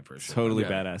badass name for sure. Totally Yeah.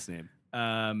 badass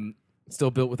name.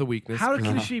 still built with a weakness. How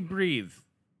can she breathe?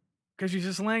 Because she's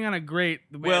just laying on a grate.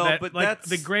 Well, but like that's-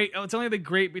 the grate. Oh, it's only the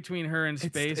grate between her and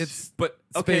It's- space. It's But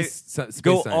okay, space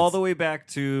go science. all the way back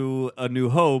to A New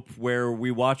Hope, where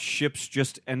we watch ships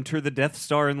just enter the Death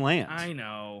Star and land. I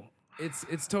know.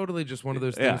 It's totally just one of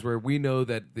those Yeah. things where we know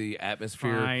that the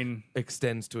atmosphere Fine.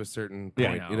 extends to a certain Yeah.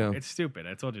 point. I You know, it's stupid.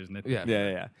 I told you, it's nitpicky.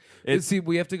 yeah. Yeah. See,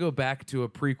 we have to go back to a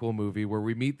prequel movie where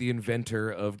we meet the inventor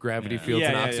of gravity Yeah. fields Yeah,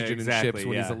 and yeah, oxygen exactly, in ships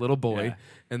when he's yeah. a little boy, Yeah.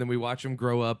 and then we watch him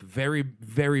grow up very,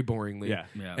 very boringly. Yeah.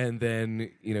 Yeah. And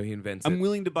then he invents I'm it.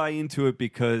 willing to buy into it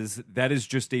because that is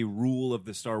just a rule of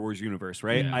the Star Wars universe,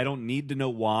 right? Yeah. I don't need to know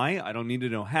why. I don't need to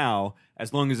know how,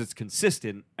 as long as it's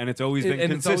consistent, and it's always been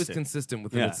and consistent. it's always consistent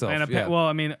within Yeah. itself. And yeah. well,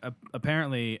 I mean,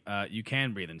 apparently you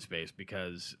can breathe in space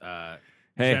because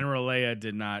Hey. General Leia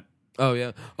did not. Oh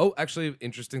yeah. Oh, actually,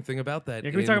 interesting thing about that. Yeah,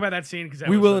 can we in- talk about that scene? Because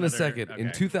We will in a second.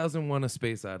 In 2001: A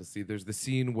Space Odyssey, there's the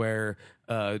scene where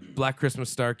Black Christmas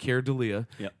star Keir Dullea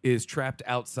Yep. is trapped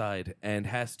outside and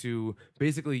has to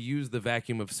basically use the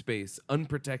vacuum of space,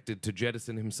 unprotected, to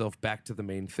jettison himself back to the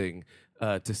main thing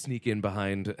to sneak in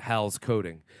behind Hal's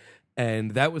coding.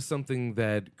 And that was something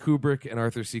that Kubrick and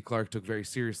Arthur C. Clarke took very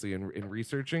seriously in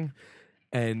researching.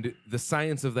 And the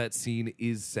science of that scene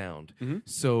is sound.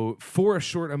 So, for a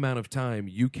short amount of time,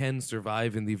 you can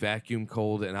survive in the vacuum,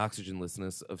 cold, and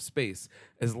oxygenlessness of space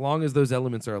as long as those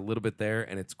elements are a little bit there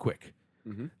and it's quick.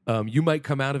 You might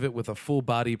come out of it with a full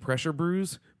body pressure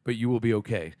bruise, but you will be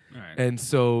okay. All right. And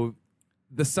so,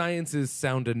 the science is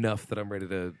sound enough that I'm ready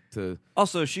to.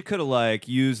 Also, she could have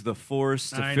used the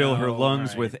Force to I fill her know, lungs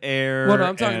right. with air. Well, no,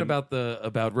 I'm talking and-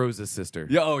 about Rose's sister.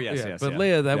 Yeah. Oh, yes, Yeah, yes. but yeah.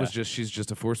 Leia, that Yeah. was she's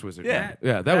just a Force wizard. Yeah.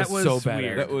 yeah, that That was so was bad.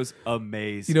 weird. That was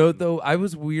amazing. You know, though, I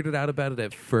was weirded out about it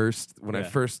at first when Yeah.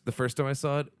 the first time I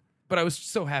saw it, but I was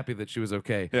so happy that she was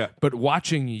okay. Yeah. But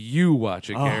watching you watch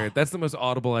it, Oh. Garrett, that's the most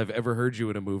audible I've ever heard you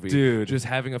in a movie, Dude. Just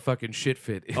having a fucking shit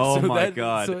fit. Oh my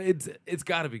God. So it's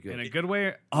got to be good. in a good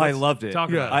way. Oh, I let's loved it. Talk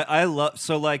Yeah. about it. I love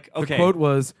okay. The quote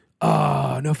was,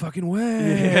 "Oh, no fucking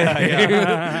way."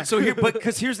 Yeah. So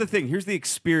because here's the thing. Here's the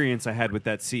experience I had with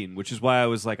that scene, which is why I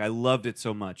was like, I loved it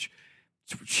so much.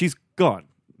 She's gone.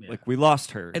 Yeah. Like we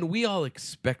lost her. And we all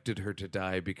expected her to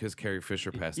die because Carrie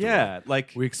Fisher passed away. yeah,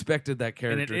 like We expected that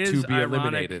And it character is to be ironic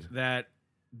eliminated. that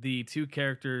the two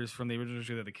characters from the original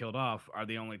show that they killed off are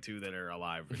the only two that are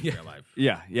alive in Yeah. real life.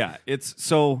 yeah. It's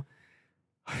so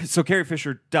Carrie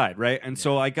Fisher died, right? And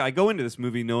so I go into this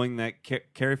movie knowing that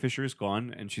Carrie Fisher is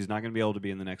gone and she's not going to be able to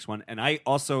be in the next one. And I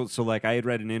also I had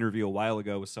read an interview a while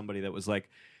ago with somebody that was like,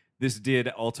 this did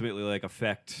ultimately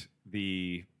affect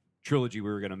the trilogy we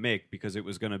were going to make because it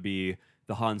was going to be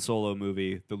the Han Solo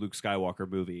movie, the Luke Skywalker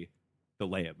movie, the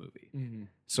Leia movie. Mm-hmm.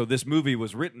 So this movie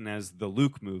was written as the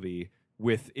Luke movie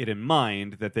with it in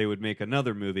mind that they would make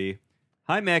another movie.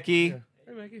 Hi, Mackie. Yeah.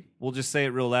 Hey, Maggie. We'll just say it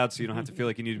real loud so you don't have to feel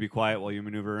like you need to be quiet while you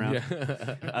maneuver around.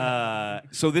 Yeah.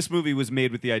 So this movie was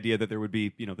made with the idea that there would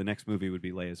be, the next movie would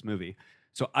be Leia's movie.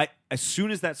 So as soon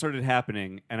as that started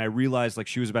happening, and I realized like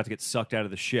she was about to get sucked out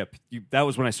of the ship, that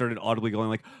was when I started audibly going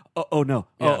like, oh no,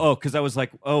 Yeah. because I was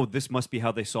like, oh, this must be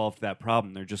how they solved that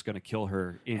problem. They're just going to kill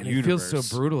her in And universe. it feels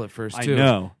so brutal at first I too.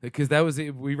 know. Because that was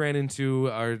we ran into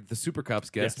the Super Cops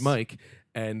guest Yes. Mike,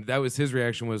 and that was his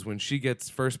reaction was when she gets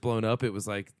first blown up. It was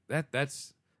like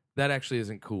that actually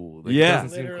isn't cool. Like, Yeah. it doesn't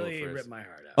seem cool Literally at first. ripped my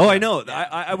heart out. Oh, I know.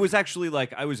 I was actually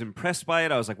like, I was impressed by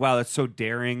it. I was like, wow, that's so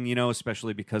daring,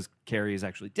 especially because Carrie is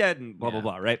actually dead and blah, blah, Yeah.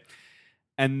 blah, right?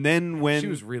 And then when... She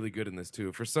was really good in this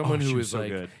too. For someone who she was was so like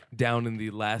good. down in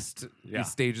the last Yeah.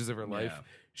 stages of her life, Yeah.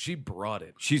 she brought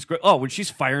it. She's great. Oh, when she's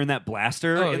firing that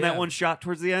blaster Oh, in yeah. that one shot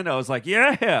towards the end, I was like,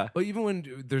 yeah. Well, even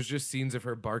when there's just scenes of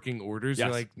her barking orders, you're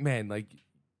Yes. like, man, like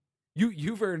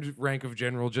you've earned rank of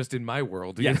general just in my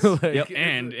world. You Yes. know? Like, Yep.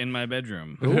 And in my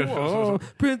bedroom. oh,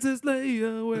 Princess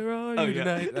Leia, where are you Oh, yeah.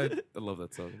 tonight? I love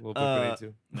that song. Little Pink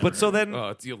too. But so then...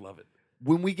 You'll love it.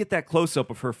 when we get that close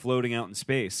up of her floating out in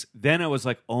space, then I was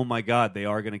like, oh my God, they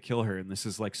are going to kill her. And this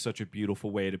is like such a beautiful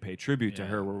way to pay tribute to Yeah.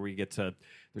 her, where we get to,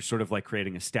 they're sort of like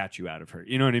creating a statue out of her.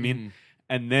 You know what I mean? Mhm.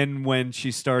 And then when she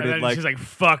And started then like, she's like,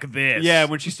 fuck this. yeah,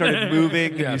 when she started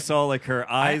moving Yeah. and you saw like her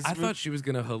eyes. I move- thought she was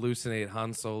going to hallucinate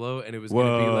Han Solo, and it was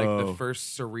going to be like the Whoa.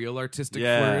 first surreal artistic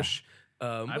Yeah. flourish.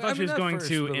 I thought she was not going first,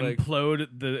 to but, like, implode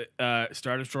the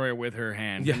Star Destroyer with her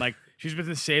hand. Yeah. And like she's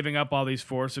been saving up all these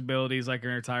force abilities like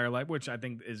her entire life, which I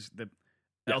think is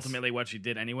ultimately what she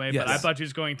did anyway. But I Yes. thought she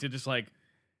was going to just like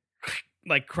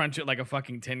crunch it like a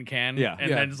fucking tin can. Yeah. And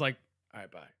Yeah. then just like, all right,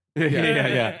 bye.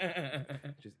 yeah.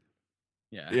 Just-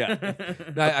 Yeah. Yeah.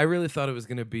 No, I really thought it was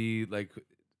going to be like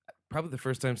probably the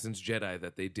first time since Jedi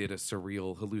that they did a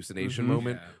surreal hallucination Mhm.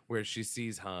 moment Yeah. where she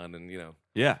sees Han and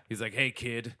Yeah. he's like, "Hey,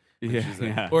 kid." And Yeah, she's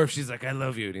like, yeah. Or if she's like, "I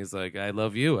love you," and he's like, "I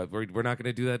love you." We're not going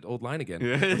to do that old line again.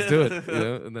 Let's do it. You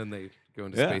know? And then they go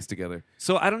into Yeah. space together.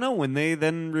 So I don't know, when they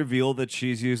then reveal that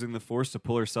she's using the Force to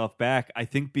pull herself back, I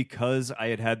think because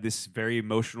I had this very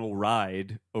emotional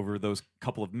ride over those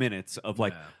couple of minutes of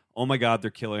like, Yeah. oh my God,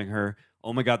 they're killing her.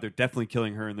 Oh my God, they're definitely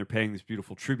killing her, and they're paying this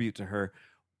beautiful tribute to her.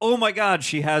 Oh my God,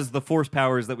 she has the Force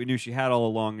powers that we knew she had all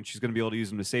along, and she's going to be able to use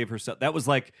them to save herself. That was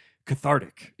like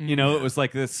cathartic. You know, it was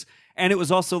like this. And it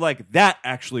was also like, that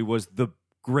actually was the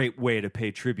great way to pay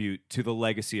tribute to the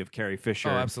legacy of Carrie Fisher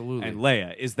Oh, absolutely. and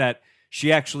Leia, is that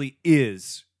she actually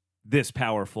is this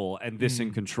powerful and this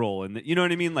in control. And you know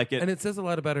what I mean? Like And it says a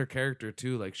lot about her character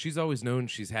too. Like she's always known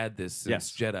she's had this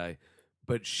since Jedi,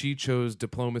 but she chose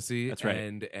diplomacy That's right.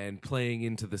 and playing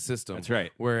into the system. That's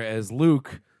right. Whereas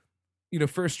Luke,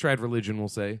 first tried religion, we'll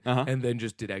say, Uh-huh. and then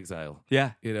just did exile.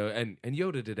 yeah. And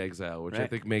Yoda did exile, which I Right.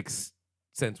 think makes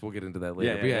sense. We'll get into that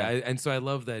later. Yeah, But yeah. and so I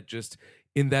love that just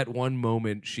in that one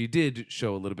moment she did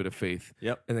show a little bit of faith.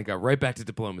 Yep. And then got right back to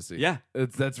diplomacy. Yeah.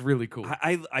 That's really cool.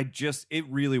 I just, it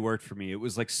really worked for me. It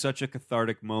was like such a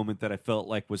cathartic moment that I felt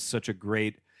like was such a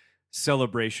great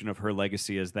celebration of her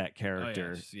legacy as that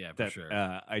character. yes. Yeah, for that,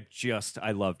 sure.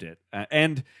 I loved it.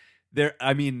 And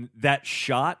that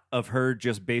shot of her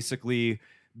just basically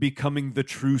becoming the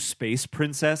true space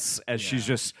princess as she's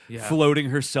just Yeah.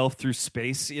 floating herself through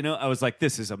space, I was like,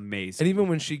 this is amazing. And even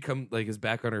when she is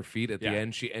back on her feet at Yeah. the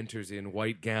end, she enters in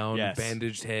white gown, Yes.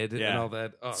 bandaged head, and Yeah. all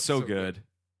that. Oh, so good.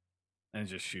 And it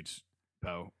just shoots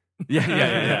Poe.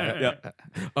 Yeah.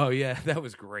 Oh yeah, that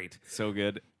was great. So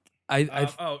good.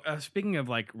 Speaking of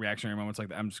like reactionary moments like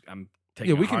that, I'm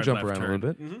taking Yeah, we a can hard jump left around a turn.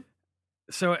 little bit.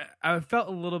 So I felt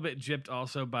a little bit gypped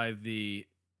also by the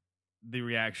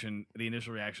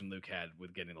initial reaction Luke had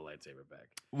with getting the lightsaber back.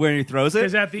 When he throws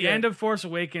Because it? at the end of Force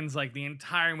Awakens, like the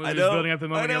entire movie I is know, building up to the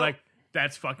moment I you're know. like,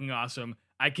 that's fucking awesome.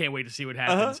 I can't wait to see what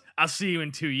happens. I'll see you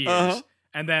in 2 years. Uh-huh.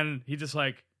 And then he just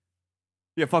like,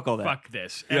 Yeah, fuck all that. fuck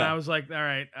this. And Yeah. I was like, all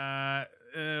right,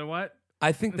 what?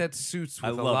 I think that suits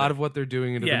I with a love lot it. of what they're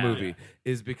doing into Yeah. the movie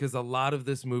is because a lot of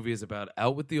this movie is about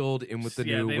out with the old, in with the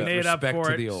Yeah, new, they with made up respect for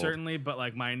to it, the old. certainly, but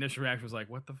like my initial reaction was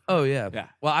like, what the fuck? Oh yeah. Yeah.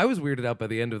 Well, I was weirded out by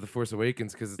the end of the Force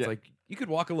Awakens because it's Yeah. like you could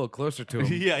walk a little closer to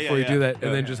him Yeah, before you do that, Yeah.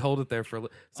 and then just hold it there for a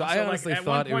little. So Also, I like, honestly at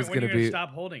thought one it was point, when going to are you be stop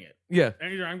holding it. yeah.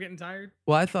 And either I'm getting tired.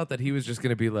 Well, I thought that he was just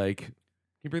going to be like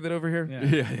you bring that over here?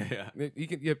 Yeah. You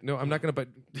can. Yep. No, I'm not gonna. But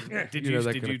Did know, you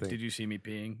that did kind you of thing. did you see me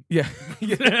peeing? Yeah.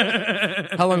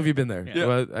 How long have you been there? Yeah.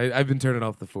 Well, I've been turning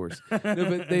off the force. No,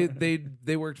 but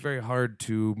they worked very hard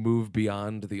to move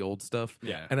beyond the old stuff.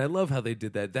 Yeah. And I love how they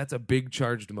did that. That's a big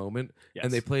charged moment, Yes.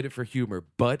 and they played it for humor,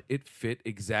 but it fit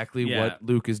exactly Yeah. what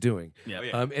Luke is doing. Yeah. Oh,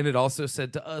 yeah. And it also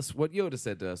said to us what Yoda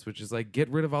said to us, which is like, get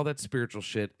rid of all that spiritual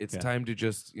shit. It's Yeah. time to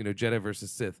just, Jedi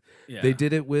versus Sith. Yeah. They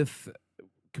did it with.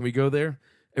 Can we go there?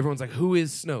 Everyone's like, who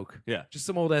is Snoke? Yeah. Just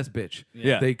some old ass bitch.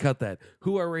 Yeah. They cut that.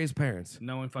 Who are Rey's parents?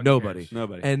 No one fucking Nobody. cares.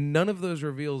 Nobody. And none of those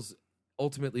reveals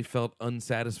ultimately felt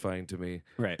unsatisfying to me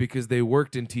Right. because they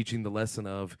worked in teaching the lesson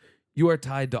of you are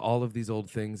tied to all of these old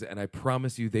things, and I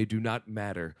promise you they do not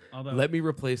matter. Although Let me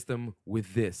replace them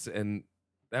with this, and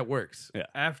that works. Yeah.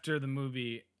 after the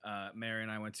movie, Mary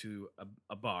and I went to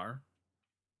a bar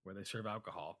where they serve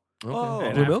alcohol. Oh.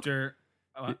 And Blue milk? after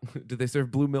Did they serve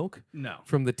blue milk no.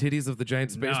 from the titties of the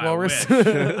giant space No, walrus? I wish.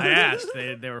 I asked.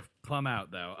 They were plumb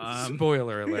out though.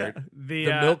 Spoiler alert. The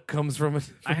The milk comes from a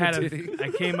I had titty. I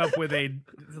came up with a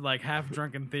like half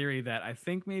drunken theory that I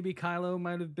think maybe Kylo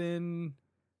might have been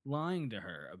lying to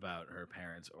her about her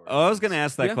parents. Or Oh, I was going to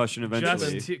ask that Yeah. question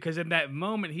eventually. just because in that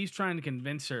moment he's trying to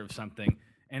convince her of something,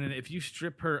 and if you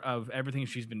strip her of everything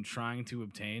she's been trying to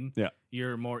obtain, Yeah.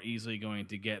 you're more easily going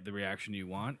to get the reaction you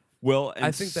want. Well, and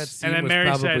I think that scene And then was Mary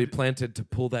probably said- planted to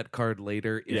pull that card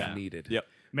later if Yeah. needed. Yep.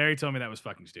 Mary told me that was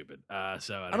fucking stupid.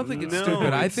 So I don't think it's No,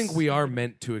 stupid. I it's- think we are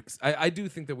meant to. I do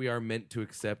think that we are meant to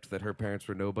accept that her parents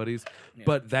were nobodies, Yeah.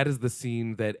 but that is the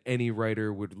scene that any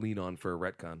writer would lean on for a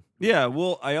retcon, Yeah,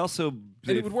 well, I also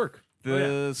and it would work.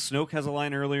 The Snoke has a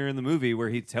line earlier in the movie where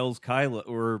he tells Kylo,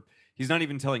 or he's not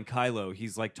even telling Kylo,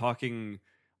 he's like talking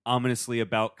ominously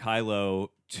about Kylo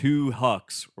to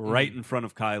Hux right in front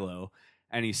of Kylo.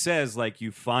 And he says, like, you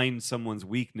find someone's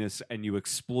weakness and you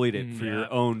exploit it for Yeah.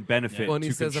 your own benefit Well, and to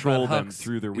he says control about them Hux,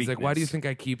 through their he's weakness. like, "Why do you think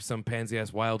I keep some pansy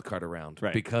ass wild card around?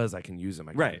 Right. Because I can use him.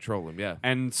 I can Right. control him. Yeah,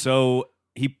 And so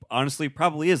he honestly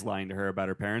probably is lying to her about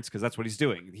her parents because that's what he's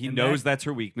doing. He And knows that- that's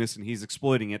her weakness and he's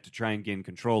exploiting it to try and gain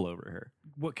control over her.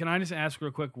 What can I just ask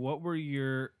real quick? What were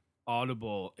your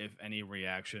audible, if any,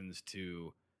 reactions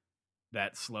to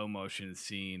that slow motion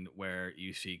scene where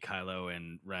you see Kylo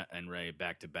and Rey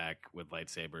back to back with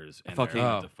lightsabers? And Fucking they're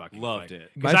about to fucking loved fight?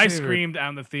 it. Because My I favorite- screamed out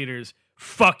in the theaters,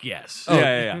 "Fuck yes!" Oh,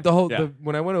 Yeah. The whole Yeah.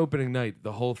 when I went opening night,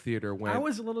 the whole theater went I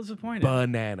was a little disappointed.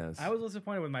 bananas. I was a little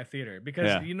disappointed with my theater because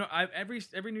Yeah.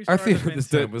 every new Our Star Wars theater I've been this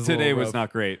to, time was a Today little was rough.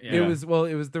 not great. Yeah. It was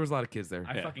there was a lot of kids there.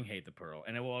 I Yeah. fucking hate the Pearl,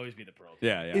 and it will always be the Pearl.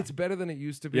 Yeah, yeah. It's better than it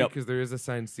used to be Yep. because there is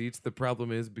assigned seats. The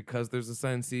problem is because there's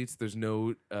assigned seats, there's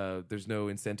no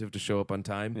incentive to show up on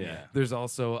time. Yeah. There's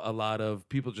also a lot of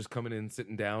people just coming in,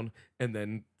 sitting down, and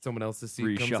then someone else's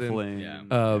seat comes in. reshuffling.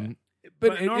 Yeah.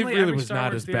 But But it normally really every was Star not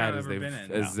Wars as theater bad I've as ever they've been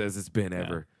in. as it's been Yeah.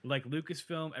 ever. Like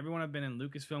Lucasfilm, everyone I've been in,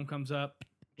 Lucasfilm comes up,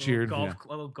 Cheered.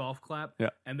 little golf clap, Yeah.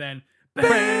 and then and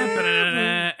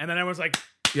then everyone's like,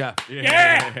 Yeah.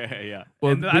 Yeah. Yeah.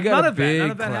 Well, and we none got a of that, big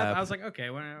none of that clap. happened. I was like, okay,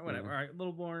 whatever, all right, a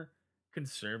little more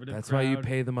conservative. That's why you crowd.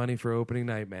 pay the money for opening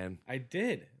night, man. I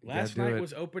did. gotta Last do night it.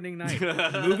 was opening night.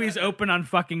 Movies open on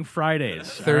fucking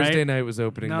Fridays. all Thursday right? night was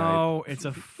opening night. No, it's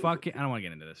a fucking. I don't want to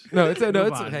get into this. No, it's a no.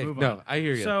 Move It's on, hey, move no. on. I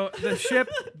hear you. So the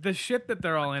ship that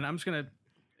they're all in. I'm just gonna.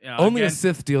 Only a again,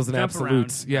 Sith deals in jump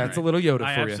absolutes. around. Yeah, All it's a right. little Yoda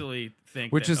I for you. absolutely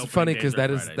think, Which that is opening funny days because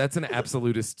are that's Fridays. an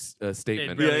absolutist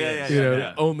statement. It really Yeah, is. yeah, You know,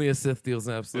 yeah. only a Sith deals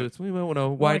in absolutes. We might want to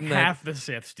Like widen that. half the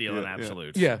Sith steal in Yeah, yeah.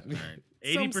 absolutes. Yeah.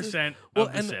 80%. Well,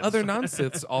 of the and Siths. other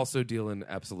non-Siths also deal in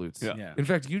absolutes. Yeah. Yeah. In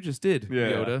fact, you just did,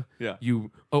 Yeah. Yoda. Yeah. You.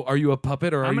 Oh, are you a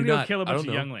puppet or are I'm you gonna go not? kill a I bunch don't of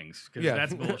know. younglings because Yeah.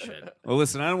 that's bullshit. Well,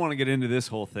 listen, I don't want to get into this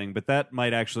whole thing, but that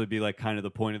might actually be like kind of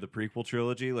the point of the prequel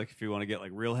trilogy. Like, if you want to get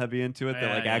like real heavy into it, that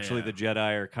Yeah, like yeah, actually yeah. the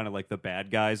Jedi are kind of like the bad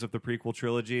guys of the prequel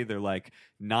trilogy. They're like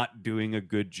not doing a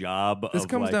good job. This of,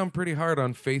 comes like, down pretty hard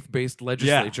on faith-based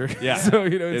legislature. yeah. So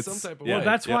in It's- some type of yeah. way. Well,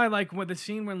 that's Yeah. why, like, when the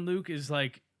scene when Luke is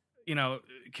like,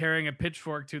 carrying a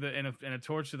pitchfork to and a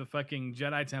torch to the fucking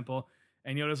Jedi temple,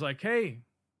 and Yoda's like, "Hey,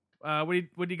 what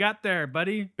do you got there,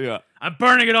 buddy? Yeah. I'm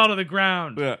burning it all to the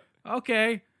ground." Yeah.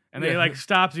 Okay, and then he Yeah. like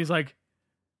stops. And he's like,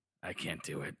 "I can't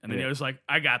do it." And then Yeah. Yoda's like,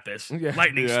 "I got this. Yeah.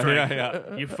 Lightning Yeah, strike.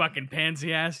 yeah. You fucking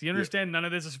pansy ass. You understand? None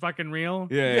of this is fucking real."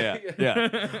 Yeah.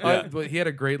 Yeah. Yeah. But he had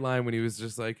a great line when he was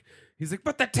just like, he's like,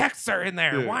 but the texts are in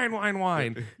there. Yeah.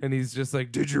 Wine. And he's just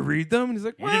like, did you read them? And he's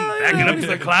like, You well, didn't back it up to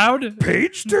the cloud.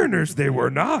 page turners, they were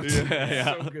not.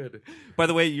 Yeah. So good. By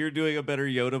the way, you're doing a better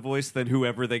Yoda voice than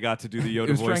whoever they got to do the Yoda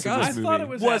was voice Frank in Oz. this I movie. thought it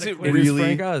was Was it adequate. It is really?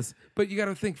 Frank Oz. But you got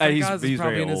to think, Frank he's- Oz is he's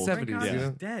probably very in his old. Frank 70s. Oz You is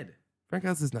know? dead. Frank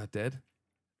Oz is not dead.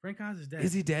 Frank Oz is dead.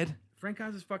 Is he dead? Frank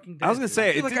Oz is fucking dead. I was gonna dude. say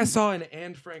I feel it like I didn't- saw an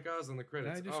and Frank Oz on the I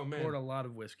credits. just Oh man, poured a lot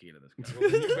of whiskey into this guy. well,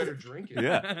 then you better drink it.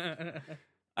 Yeah.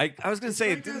 I was gonna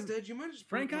say it Frank Oz didn't. dead. You might just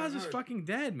Frank break my Oz is heart. fucking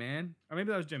dead, man. Or maybe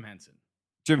that was Jim Henson.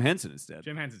 Jim Henson is dead.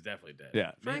 Jim Henson's definitely dead.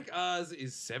 Yeah. Frank Oz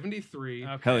is 73.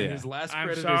 Okay. Hell And yeah. his last I'm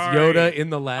credit sorry. is Yoda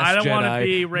in The Last I don't Jedi. wanna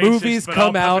be racist, Movies but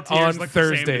come all out puppeteers on look the same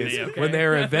to Thursdays me, okay? when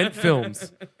they're event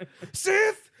films.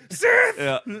 Sith!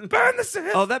 Yeah. Burn the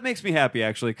Sith! Oh, that makes me happy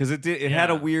actually because it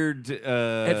had a Yeah. weird.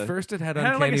 At first, it had It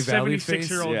had like Uncanny a Valley face,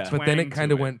 76-year-old Yeah. but then it twang kind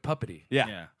to of went puppety. Yeah.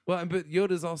 Yeah. Well, but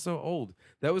Yoda's also old.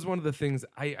 That was one of the things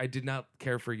I did not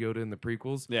care for Yoda in the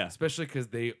prequels. Yeah. Especially because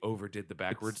they overdid the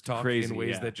backwards It's talk crazy, in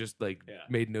ways yeah. that just like Yeah.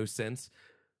 made no sense.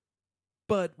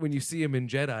 But when you see him in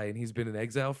Jedi and he's been in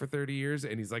exile for 30 years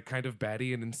and he's like kind of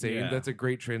batty and insane, Yeah. that's a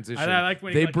great transition. I like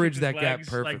when they he, like, bridged kicked that his gap legs,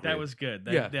 perfectly. Like that was good.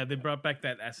 Yeah. They brought back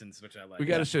that essence, which I like. we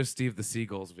got to show Steve the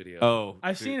Seagull's video. Oh,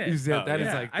 I've seen it. He's- that is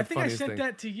Yeah. like the I think I funniest sent thing.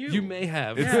 that to you. You may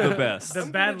have. It's Yeah. the best. The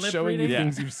I'm bad good at lip showing reading. you Yeah.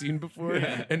 things you've seen before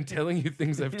and telling you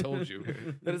things I've told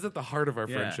you. That is at the heart of our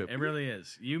Yeah, friendship. it really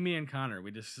is. You, me, and Connor,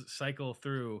 we just cycle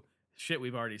through shit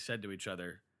we've already said to each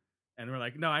other, and we're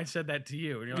like, "No, I said that to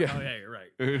you," and you're like, Yeah. "Oh yeah, you're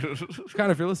right."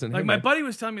 Connor, if you're listening, Like hey, my man. buddy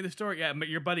was telling me the story. Yeah, but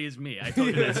your buddy is me. I told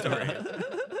you that story.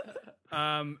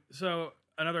 So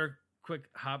another quick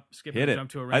hop, skip, Hit and it. jump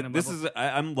to a random. level.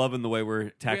 I'm loving the way we're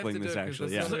tackling to do this. it 'cause Actually,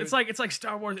 that's yeah. something- It's like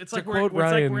Star Wars. It's To like quote we're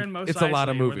Ryan, in Mos it's a lot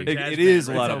of Eisley, we're movie. the It jazz is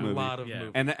band, a right? lot It's of a movie. lot of Yeah.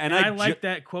 movie. And I ju- like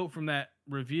that quote from that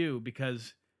review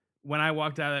because when I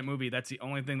walked out of that movie, that's the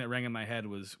only thing that rang in my head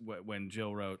was when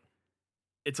Jill wrote,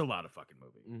 "It's a lot of fucking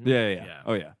movie." Mhm. Yeah. Yeah.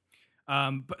 Oh yeah.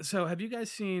 But so have you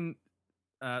guys seen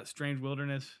Strange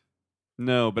Wilderness?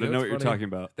 No, but You I know know what's what you're funny? talking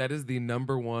about. That is the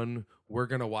number one. We're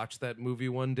gonna watch that movie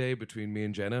one day between me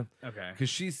and Jenna Okay, because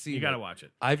she's seen. you got to it. watch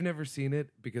it. I've never seen it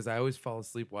because I always fall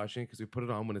asleep watching it because we put it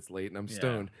on when it's late and I'm Yeah.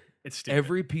 stoned. It's stupid.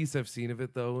 Every piece I've seen of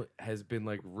it though has been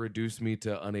like reduced me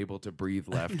to unable to breathe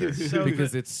laughter So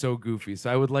because it's so goofy.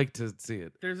 So I would like to see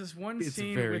it. There's this one It's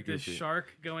scene very with this goofy.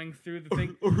 shark going through the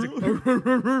thing. It's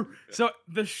like, so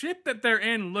the ship that they're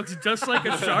in looks just like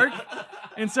a shark.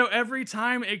 And so every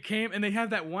time it came, and they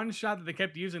have that one shot that they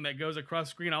kept using that goes across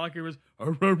screen, all I could was,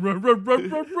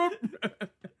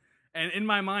 and in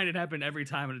my mind, it happened every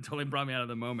time, and it totally brought me out of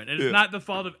the moment. And it's not the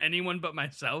fault of anyone but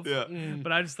myself. Yeah.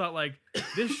 But I just thought, like,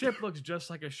 this ship looks just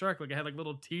like a shark. Like, it had, like,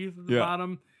 little teeth at the Yeah.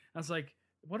 bottom. I was like,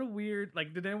 what a weird,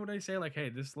 like, did anybody say, like, hey,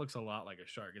 this looks a lot like a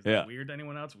shark? Is Yeah. that weird to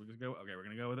anyone else? We just go, okay, we're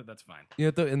going to go with it. That's fine. You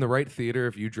know, though, in the right theater,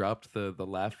 if you dropped the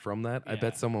laugh from that, I Yeah.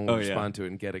 bet someone would Oh, yeah. respond to it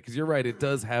and get it. Because you're right, it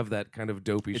does have that kind of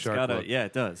dopey It's shark got look. yeah,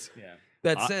 it does. Yeah.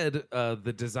 That said,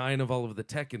 the design of all of the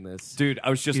tech in this Dude,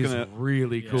 I was just is gonna.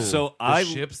 really Yeah. cool. So the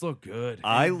ships look good.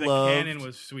 I the loved. cannon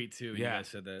was sweet, too. You Yeah. guys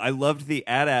said that. I loved the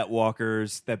AT-AT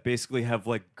walkers that basically have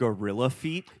like gorilla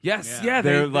feet. yes, Yeah. yeah,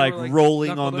 They're they like were,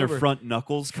 rolling on knuckled their over. front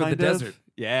knuckles, For the kind of. desert.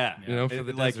 Yeah, You know, for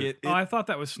the like desert. Oh, I thought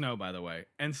that was snow, by the way.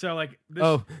 And so, like, this,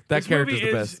 Oh, that this character's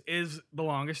movie the is, best. is the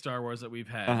longest Star Wars that we've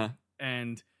had. Uh-huh.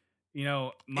 And, you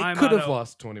know, my It could have motto-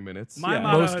 lost 20 minutes. My Yeah.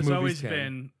 motto Most has movies always can.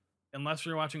 been, unless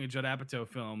you're watching a Judd Apatow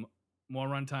film, more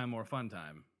runtime, more fun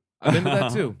time. I'm into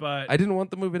that too. But I didn't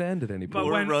want the movie to end at any But point.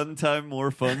 more when- run time,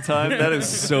 more fun time. That is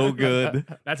so good.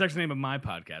 that's actually the name of my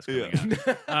podcast coming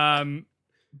out.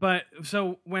 But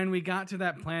so when we got to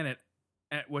that planet,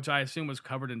 which I assume was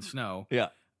covered in snow, Yeah,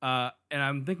 and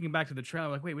I'm thinking back to the trailer,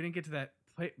 like, wait, we didn't get to that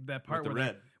part With the where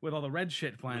red. with all the red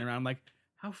shit flying around. I'm like,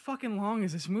 how fucking long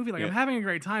is this movie? Like, Yeah. I'm having a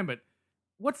great time, but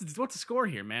what's the score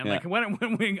here, man? Yeah. Like,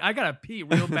 when we, I gotta pee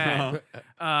real bad.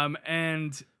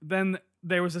 And then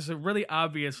there was this really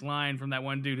obvious line from that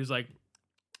one dude who's like,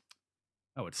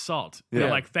 "Oh, it's salt." And Yeah.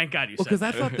 I'm like, thank God you Well, said because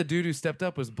that. I thought the dude who stepped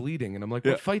up was bleeding, and I'm like,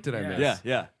 Yeah. what fight did I Yeah. miss?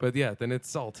 yeah. But yeah, then it's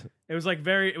salt. It was like a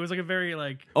very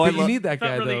like. Oh, But you love- need that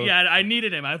felt guy really, though. yeah, I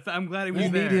needed him. I'm glad he was You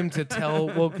there. need him to tell.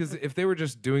 Well, because if they were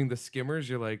just doing the skimmers,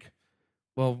 you're like,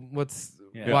 well,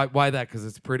 Yeah. why that? Because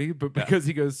it's pretty, but because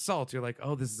he goes salt, you're like,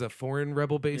 oh, this is a foreign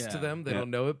rebel base to Yeah. them. They Yeah.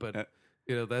 don't know it, but Yeah.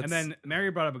 you know that's. And then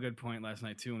Mary brought up a good point last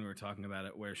night too when we were talking about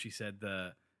it, where she said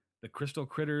the crystal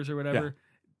critters or whatever.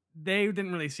 They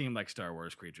didn't really seem like Star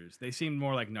Wars creatures. They seemed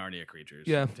more like Narnia creatures.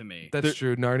 Yeah, to me. that's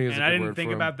true. Narnia is And a I good didn't word think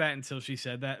for 'em. about that until she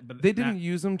said that. But They didn't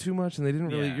use them too much, and they didn't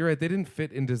really. Yeah. You're right. They didn't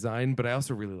fit in design, but I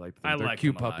also really liked them. I They're like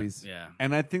cute them a lot. puppies. Yeah.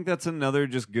 And I think that's another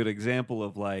just good example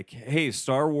of like, hey,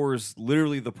 Star Wars.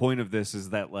 Literally, the point of this is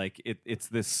that like it's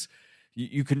this.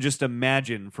 You can just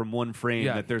imagine from one frame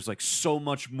Yeah. that there's like so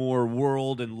much more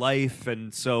world and life,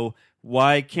 and so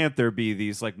why can't there be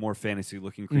these like more fantasy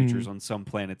looking creatures on some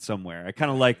planet somewhere? I kind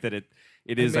of like that it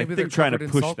And is. I maybe they're think trying to covered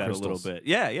in push salt that a little crystals. bit.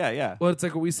 Yeah. Well, it's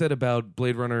like what we said about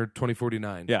Blade Runner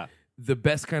 2049. Yeah. the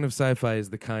best kind of sci-fi is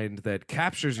the kind that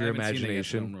captures your I haven't seen it yet,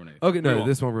 so imagination. don't ruin it. Okay, no, won't.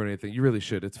 this won't ruin anything. You really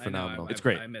should. It's I know, phenomenal. It's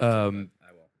great. I missed it, but I will.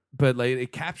 But like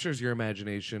it captures your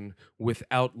imagination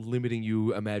without limiting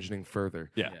you imagining further.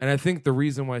 Yeah. And I think the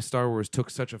reason why Star Wars took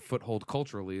such a foothold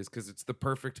culturally is because it's the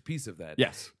perfect piece of that.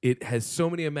 Yes. It has so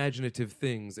many imaginative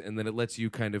things, and then it lets you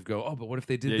kind of go, oh, but what if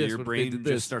they did this? Your What if brain they did just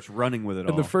this? starts running with it And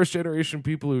all. the first generation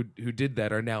people who did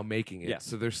that are now making it. Yeah.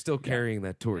 So they're still carrying that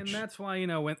And torch. that's why,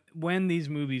 when these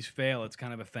movies fail, it's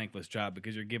kind of a thankless job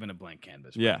because you're given a blank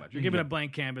canvas. Pretty Yeah. much. You're given a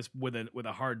blank canvas with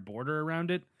a hard border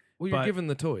around it. Well, you're but- given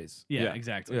the toys. Yeah, Yeah.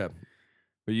 exactly. Yeah.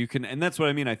 But you can, and that's what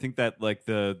I mean. I think that like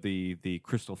the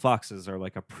Crystal Foxes are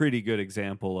like a pretty good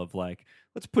example of like,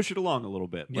 let's push it along a little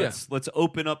bit. Yeah. Let's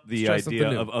open up the Let's try idea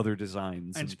something new. of other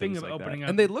designs. And And speaking things of like opening that. up,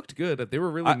 And they looked good. They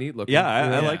were really neat looking. yeah,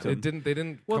 I liked them. They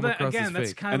didn't well, come that, across again, as that's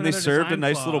fake. kind and of they another served a design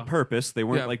nice flaw. little purpose. They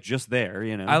weren't Yeah. like just there,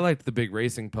 you know. I liked the big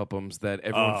racing puppums that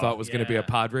everyone Oh, thought was going to be a yeah.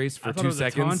 pod race for I thought 2 it was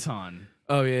seconds. A tauntaun.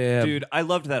 Oh yeah, Dude, I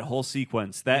loved that whole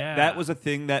sequence. That Yeah. was a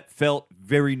thing that felt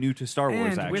very new to Star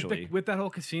Wars. And Actually, with that whole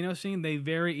casino scene, they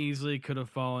very easily could have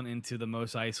fallen into the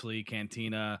Mos Eisley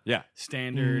Cantina yeah.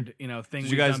 standard, thing Did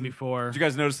we've you guys done before. Did you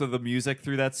guys notice that the music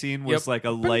through that scene was Yep. like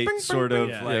a light bing, sort bing, of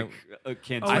bing. like a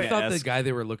cantina? I thought the guy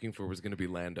they were looking for was going to be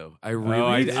Lando. I really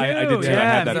I did. did too. I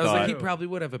Yeah, had that I was thought. like, he probably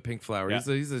would have a pink flower. Yeah.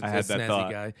 He's a I had that snazzy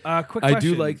thought. guy. Quick I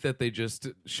question. do like that they just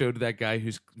showed that guy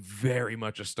who's very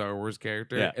much a Star Wars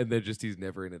character, Yeah. and then he's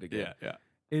never in it again. yeah.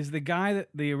 Is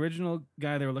the original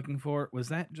guy they were looking for, was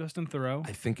that Justin Theroux?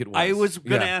 I think it was. I was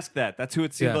gonna Yeah. ask that. That's who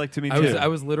it seemed Yeah. like to me I too.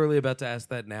 was literally about to ask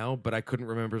that now, but I couldn't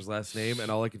remember his last name, and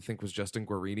all I could think was Justin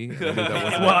Guarini. And I knew that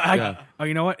wasn't Well, it. Yeah. oh,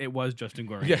 you know what? It was Justin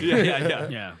Guarini. Yeah. yeah.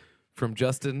 Yeah. From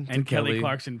Justin And to Kelly Kelly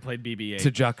Clarkson played BB-8.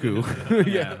 to Jakku.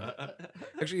 Yeah.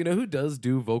 Actually, you know who does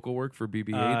do vocal work for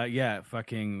BB-8? Yeah,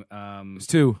 fucking There's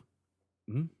two.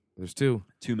 Mhm. There's two.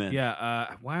 Two men.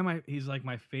 yeah, why am I he's like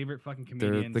my favorite fucking They're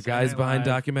comedian. the Saturday guys Night behind Live.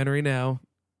 Documentary Now.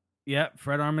 Yeah,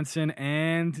 Fred Armisen,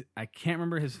 and I can't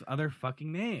remember his other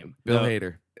fucking name. Bill No.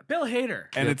 Hader. Bill Hader.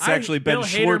 And it's I actually Ben Bill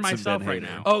Schwartz Hader and myself Ben right Hader.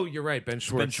 now. Oh, you're right. Ben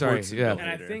Schwartz. Schwartz Sorry. and Yeah. Bill And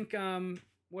I Hader. think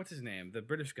what's his name? The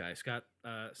British guy,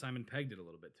 Simon Pegg did a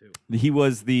little bit too. He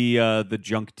was the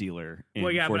junk dealer in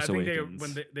Well, yeah, Force but I think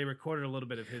Awakens. they recorded a little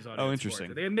bit of his audio. Oh,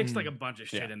 interesting. They mixed like a bunch of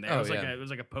shit Yeah. in there. Oh, it was yeah. it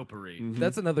was like a potpourri. Mhm.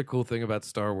 That's another cool thing about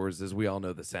Star Wars is we all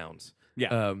know the sounds.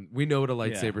 Yeah. We know what a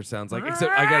lightsaber sounds like.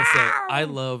 Except I gotta say, I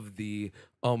love the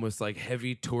almost like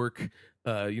heavy torque,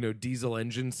 diesel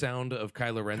engine sound of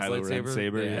Kylo Ren's Kylo Ren's lightsaber.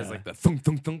 saber, It has yeah. like the thunk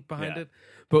thunk thunk behind Yeah. it.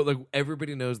 But like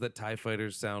everybody knows that TIE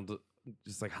fighters sound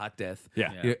just like hot death.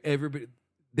 Yeah. Yeah. You know, everybody.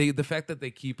 The fact that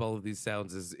they keep all of these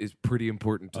sounds is pretty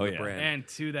important to Oh, the yeah. brand. And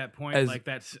to that point, As- like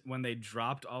that's when they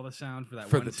dropped all the sound for that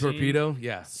For one the scene, torpedo,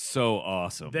 yeah. So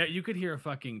awesome. that you could hear a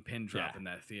fucking pin drop Yeah. in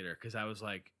that theater because I was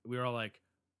like, we were all like,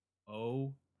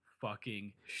 oh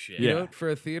fucking shit. You Yeah. know, for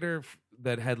a theater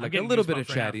that had I'm like a getting little bit of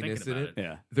goosebumps right now chattiness thinking in about it,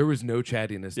 yeah. there was no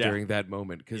chattiness Yeah. during that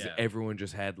moment because Yeah. everyone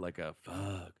just had like a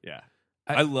fuck. Yeah.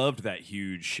 I- I loved that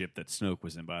huge ship that Snoke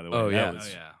was in, by the way. Oh, That yeah. was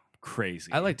Oh yeah.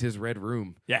 crazy. I liked his red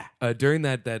room Yeah. during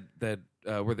that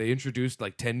where they introduced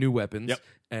like 10 new weapons Yep.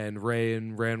 and Rey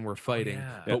and Ren were fighting.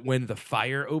 yeah. But when the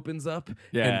fire opens up and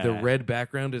the Yeah. red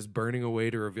background is burning away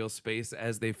to reveal space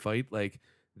as they fight, like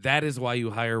that is why you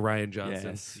hire Ryan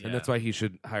Johnson, Yes. and that's why he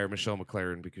should hire Michelle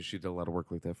McLaren because she did a lot of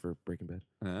work like that for Breaking Bad.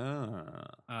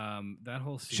 That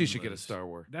whole scene. She should get a was- Star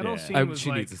Wars. That whole Yeah. scene was She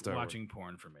like needs a Star Wars. watching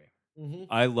porn for me.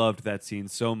 I loved that scene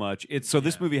so much. It's so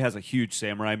this Yeah. movie has a huge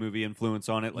samurai movie influence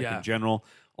on it, like Yeah. in general.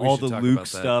 We All should the talk Luke about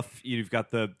that. stuff. You've got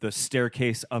the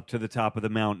staircase up to the top of the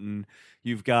mountain.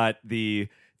 You've got the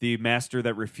master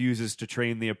that refuses to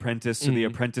train the apprentice, so the Mhm.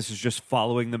 apprentice is just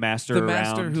following the master The around.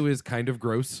 master who is kind of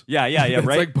gross. yeah, It's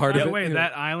right. like part By of the it. way, Yeah.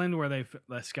 that island where the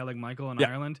Skellig Michael in Yeah.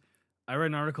 Ireland, I read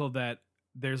an article that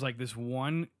there's like this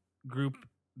one group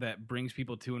that brings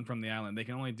people to and from the island. They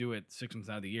can only do it 6 months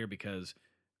out of the year because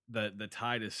the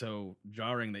tide is so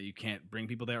jarring that you can't bring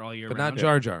people there all year but round. not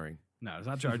jar jarring. No, it's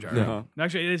not jar jarring. No.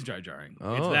 Actually, it is jar jarring.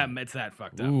 Oh. It's that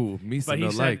fucked up. Ooh, Misa But he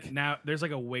no said like. now there's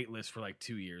like a wait list for like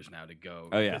 2 years now to go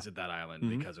Oh, yeah. visit that island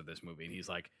Mhm. because of this movie. And he's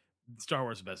like, Star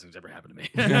Wars is the best thing's ever happened to me.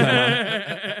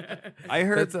 I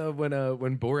heard That's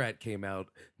when Borat came out,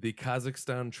 the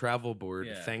Kazakhstan travel board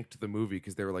Yeah. thanked the movie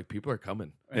because they were like, people are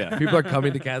coming. Yeah. People are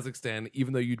coming to Kazakhstan,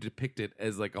 even though you depict it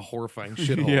as like a horrifying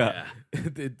shithole. Yeah.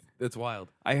 That's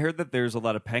wild. I heard that there's a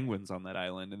lot of penguins on that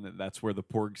island, and that's where the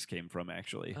porgs came from.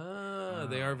 Actually, Ah,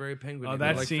 they are very penguin. Oh, they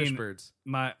that like scene- fish birds.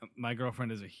 my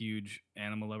girlfriend is a huge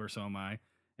animal lover, so am I.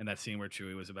 And that scene where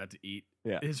Chewie was about to eat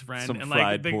yeah, his friend, Some and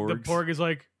fried like the porgs. porg is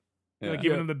like, Yeah.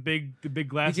 giving Yeah. him the big He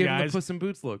glassy gave him the eyes. Puss in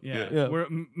Boots look. Yeah, Yeah. Where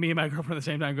me and my girlfriend at the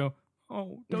same time go,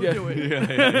 oh, don't Yeah. do it.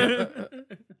 Yeah,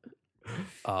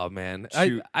 Oh man,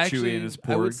 Chew- I actually Chewie and his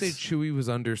I would say porgs. Chewie was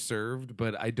underserved,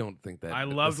 but I don't think that. I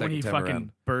the loved when he second time fucking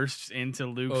around. bursts into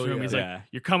Luke's Oh, room. yeah. He's Yeah. like,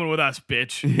 "You're coming with us,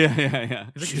 bitch." Yeah.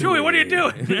 He's like, "Chewie, what are you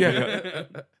doing?" Yeah.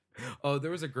 Oh, there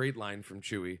was a great line from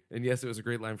Chewie, and yes, it was a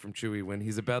great line from Chewie when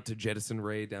he's about to jettison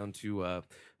Rey down to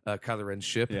Kylo Ren's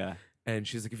ship. Yeah. And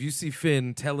she's like, "If you see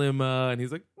Finn, tell him." And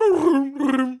he's like,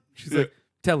 "She's like,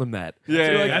 tell him that." Yeah, So you're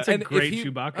yeah, like, yeah. That's a and if great he-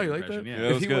 Chewbacca Oh, you like impression, that? yeah. Yeah, it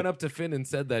If was he good. went up to Finn and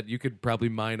said that, you could probably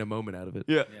mine a moment out of it.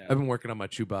 Yeah. I've been working on my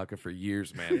Chewbacca for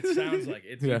years, man. It sounds like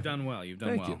it's. Yeah. You've done well. You've done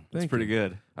Thank well. you. That's Thank pretty you.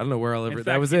 good. I don't know where I'll ever. In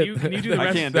That fact, was can it. you- can you do the I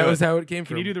rest- can't that do was it. how it came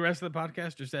Can from. you do the rest of the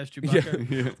podcast just as Yeah.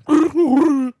 Chewbacca?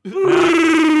 Yeah.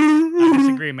 I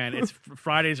disagree, man. It's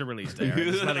Friday's a release day. All right,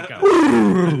 just let it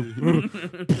go.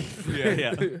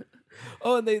 Yeah.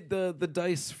 Oh, and the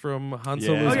dice from Han Yeah.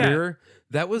 Solo's Oh, yeah. mirror.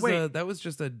 That was Wait. that was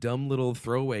just a dumb little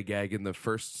throwaway gag in the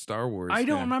first Star Wars. I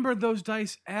don't Yeah. remember those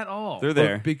dice at all. They're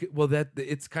there. Well, that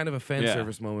it's kind of a fan Yeah.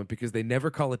 service moment because they never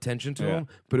call attention to Yeah. them.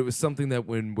 But it was something that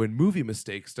when movie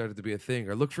mistakes started to be a thing,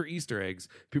 or look for Easter eggs,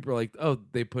 people are like, "Oh,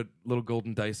 they put little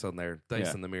golden dice on there, dice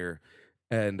Yeah. in the mirror."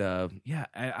 And Yeah,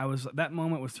 I was. That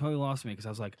moment was totally lost to me because I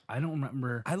was like, I don't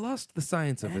remember. I lost the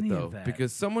science of it Any of though that.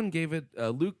 because someone gave it.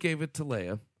 Luke gave it to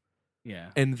Leia,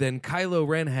 Yeah, and then Kylo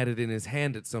Ren had it in his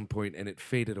hand at some point, and it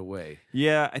faded away.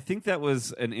 Yeah, I think that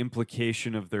was an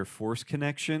implication of their force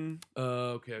connection,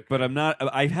 Okay. but I'm not.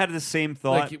 I had the same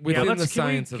thought. Like, within yeah. the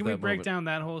science can of we that break moment. down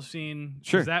that whole scene? 'Cause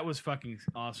Sure. that was fucking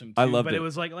awesome. Too. I loved but it. it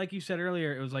was like you said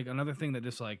earlier, it was like another thing that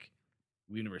just like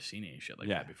we've never seen any shit like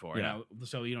Yeah, that before. yeah. And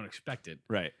so you don't expect it,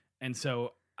 Right. and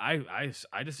so I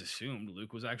just assumed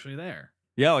Luke was actually there.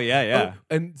 Yeah. Oh, yeah. Oh,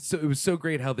 and so it was so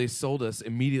great how they sold us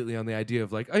immediately on the idea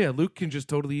of like, oh yeah, Luke can just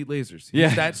totally eat lasers. He's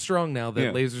Yeah. that strong now that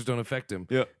Yeah. lasers don't affect him.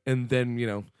 Yeah. And then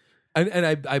and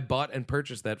I bought and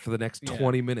purchased that for the next Yeah.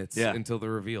 20 minutes Yeah. until the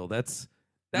reveal. That's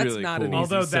Really not cool. an easy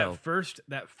Although sell.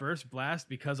 that first blast,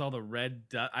 because all the red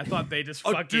dust, I thought they just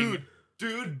Oh, fucking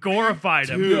dude, glorified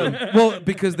him. well,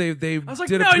 because they I was like,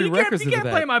 did no, a you prerequisite can't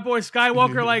of play that. my boy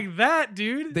Skywalker like that,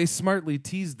 dude. They smartly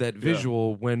teased that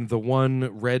visual when the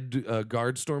one red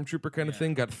guard stormtrooper kind of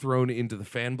thing got thrown into the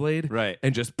fan blade, Right.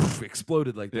 and just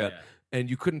exploded like that. Yeah. And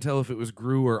you couldn't tell if it was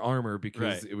Gru or armor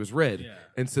because Right. it was red. Yeah.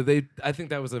 And so I think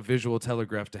that was a visual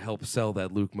telegraph to help sell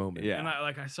that Luke moment. Yeah. And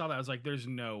I saw that, I was like, there's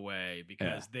no way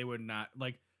because they would not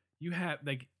like. You have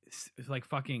like it's like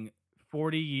fucking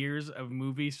 40 years of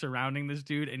movies surrounding this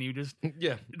dude, and you just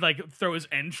Yeah. like throw his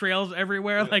entrails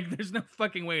everywhere. Like, there's no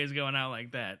fucking way he's going out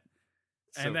like that.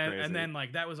 So and crazy. then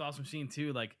like that was awesome scene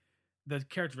too. Like the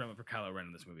character development for Kylo Ren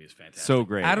in this movie is fantastic. So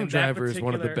great. Adam And that Driver is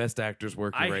one of the particular- best actors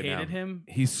working I right now. hated him.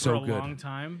 He's so for a good. long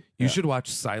time. You Yeah. should watch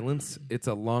Silence. It's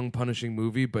a long, punishing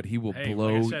movie, but he will Hey,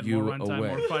 blow like I said, you more runtime, away.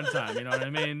 more fun time. You know what I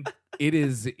mean? It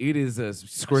is a Scorsese.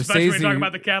 Especially when you're talking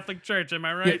about the Catholic Church. Am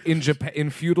I right? in Japan, in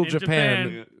feudal In Japan,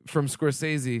 Japan. from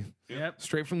Scorsese, Yep.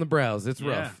 straight from the brows. It's Yeah.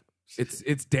 rough.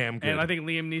 It's damn good. And I think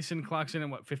Liam Neeson clocks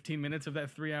in 15 minutes of that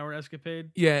 3-hour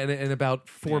escapade. yeah, and about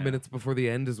 4 Yeah. minutes before the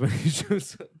end is when he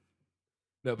shows up.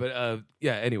 No, but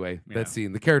yeah. Anyway, Yeah. that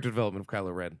scene, the character development of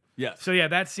Kylo Ren. Yes. So yeah,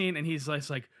 that scene, and he's like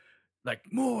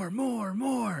more,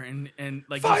 and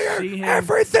like you see him,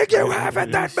 everything you have in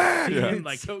you that man. see Yeah. him,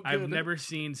 like So I've good. never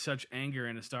seen such anger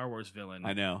in a Star Wars villain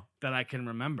I know. that I can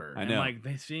remember. I And know. like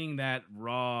seeing that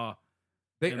raw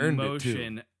They earned it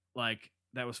emotion, too. like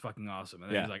that was fucking awesome. And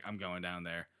then Yeah. he's like, I'm going down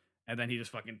there, and then he just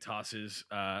fucking tosses.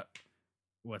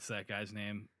 What's that guy's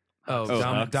name? Oh, Oh,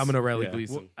 Hux. Domino Riley Yeah.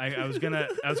 Gleason. I was gonna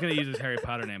use his Harry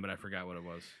Potter name, but I forgot what it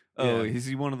was. Oh, Yeah. is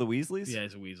he one of the Weasleys? Yeah,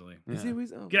 he's a Weasley. Is Yeah. he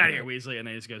Weasley? Oh, Get out of yeah. here, Weasley! And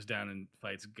then he just goes down and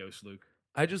fights Ghost Luke.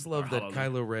 I just love Or that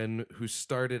Hollow Kylo Ren, who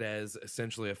started as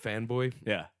essentially a fanboy,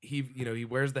 Yeah. he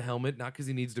wears the helmet not because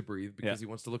he needs to breathe, because Yeah. he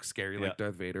wants to look scary Yeah. like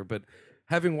Darth Vader. But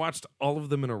having watched all of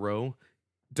them in a row,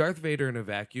 Darth Vader in a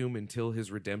vacuum until his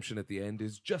redemption at the end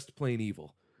is just plain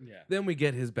evil. Yeah. Then we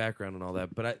get his background and all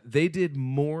that, but they did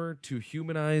more to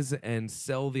humanize and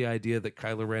sell the idea that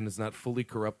Kylo Ren is not fully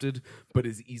corrupted, but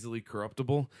is easily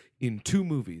corruptible in 2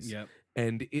 movies. Yep.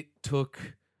 And it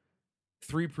took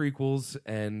 3 prequels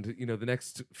and the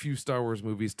next few Star Wars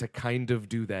movies to kind of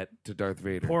do that to Darth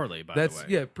Vader. Poorly, by That's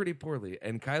the way. pretty poorly.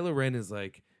 And Kylo Ren is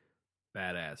like,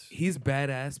 Badass. he's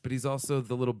badass, but he's also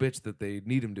the little bitch that they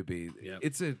need him to be. Yep.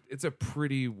 It's a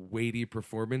pretty weighty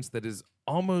performance that is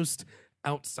almost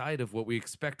outside of what we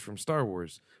expect from Star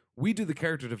Wars. We do the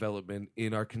character development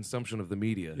in our consumption of the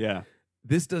media. Yeah.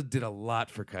 This did a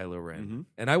lot for Kylo Ren. Mhm.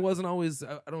 And I wasn't always,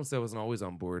 I don't say I wasn't always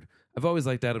on board. I've always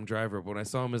liked Adam Driver, but when I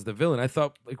saw him as the villain, I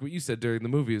thought, like what you said during the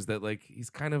movie, is that like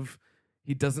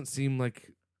he doesn't seem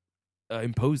like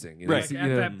imposing. Right. Like,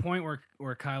 at that point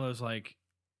where Kylo's like,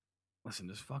 listen,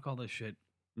 just fuck all this shit.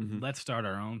 let's start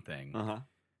our own thing. Uh huh.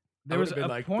 There was a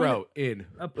point. bro, in.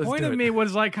 A Let's point do of it. me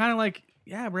was like kind of like,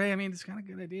 yeah, Ray. I mean, it's kind of a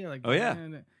good idea. Like, Oh, yeah.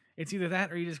 it's either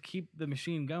that or you just keep the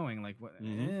machine going. Like,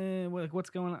 Mhm.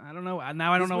 what's going on? I don't know.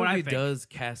 Now I don't know what I This think. movie does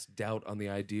cast doubt on the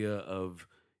idea of,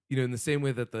 in the same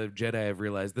way that the Jedi have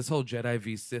realized this whole Jedi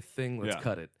v Sith thing. Let's Yeah.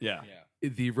 cut it. Yeah.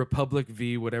 The Republic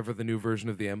v whatever the new version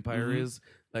of the Empire Mhm. is.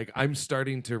 Like, I'm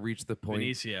starting to reach the point,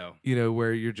 Benicio.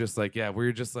 where you're just like,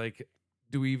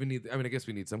 do we even need? I mean, I guess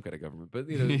we need some kind of government, but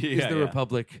is Yeah, the yeah.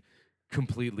 Republic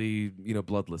completely,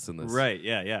 bloodless in this? Right.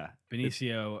 Yeah. Yeah.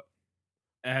 Benicio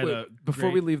had Wait, a before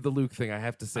great- we leave the Luke thing, I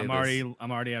have to say I'm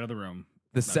already out of the room.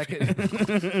 the No,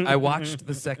 second I watched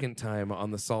the second time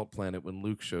on the Salt Planet when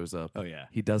Luke shows up. Oh yeah.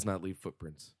 He does not leave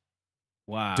footprints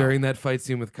Wow. during that fight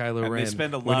scene with Kylo And Ren. they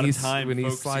spend a when lot of he's- time when he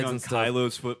focusing slides on and stuff.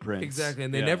 Kylo's footprints. Exactly,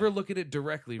 and they Yeah. never look at it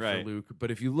directly Right. for Luke.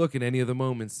 But if you look at any of the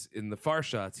moments in the far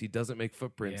shots, he doesn't make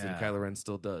footprints, and Yeah. Kylo Ren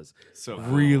still does. So cool.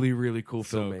 Really, really cool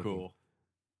so filmmaking. cool,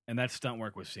 and that stunt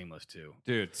work was seamless too.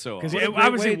 dude. So Because awesome. What a great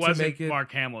obviously way it to wasn't make it-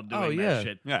 Mark Hamill doing Oh, that yeah.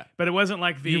 shit. yeah. But it wasn't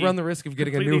like the You run the risk of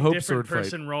getting a completely New Hope different sword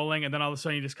person rolling, and then all of a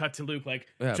sudden you just cut to Luke like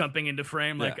Yeah. jumping into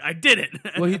frame, like Yeah. I did it.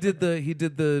 Well, he did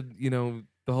the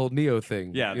the whole Neo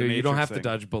thing. Yeah, the you don't Matrix have to thing.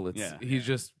 dodge bullets. Yeah. He's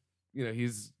just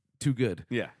he's too good.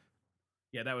 Yeah.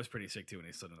 Yeah, that was pretty sick too when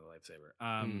he slid into the lightsaber.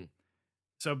 Mm.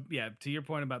 So yeah, to your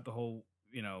point about the whole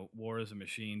war as a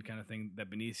machine kind of thing, that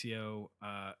Benicio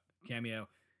cameo,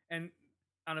 and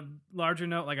on a larger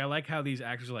note, like I like how these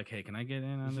actors are like, hey, can I get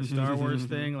in on the Star Wars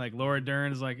thing? Like Laura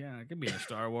Dern is like, yeah, I could be in a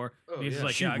Star Wars. Oh, He's yeah.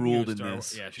 like, She yeah, I can do ruled a in Star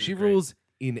this. Wars. Yeah, She great. rules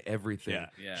in everything. Yeah.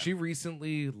 Yeah. She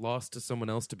recently lost to someone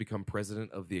else to become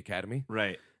president of the Academy.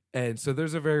 Right. And so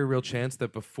there's a very real chance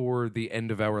that before the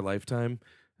end of our lifetime,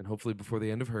 and hopefully before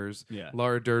the end of hers, Yeah.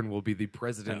 Laura Dern will be the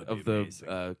president That would of be the amazing.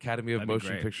 Academy of That'd be Motion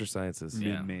great. Picture Sciences. Yeah.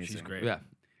 Yeah, Amazing. she's great. Yeah.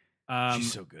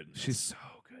 She's so good. in this. She's so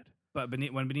good. But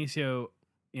when Benicio,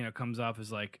 comes off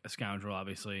as like a scoundrel,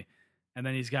 obviously, and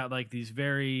then he's got like these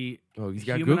very Oh, he's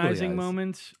got googly humanizing eyes.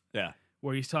 moments Yeah.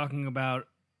 where he's talking about,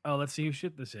 oh, let's see whose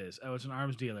ship this is. Oh, it's an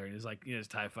arms dealer. And he's like, his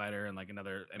TIE fighter and like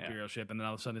another Imperial ship. And then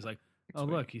all of a sudden he's like, oh,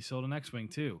 X-Wing. look, he sold an X-Wing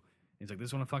too. He's like, this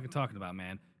is what I'm fucking talking about,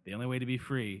 man. The only way to be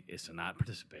free is to not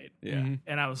participate. Yeah. Mhm.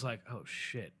 And I was like, oh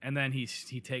shit. And then he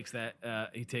takes that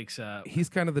He's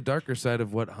kind of the darker side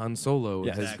of what Han Solo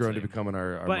Yes. has grown to Exactly. become in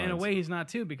our but in a minds. way he's not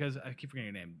too, because I keep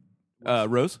forgetting your name.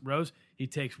 Rose. Rose. He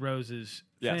takes Rose's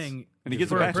Yes. thing And he gives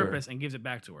for it back a to her. purpose and gives it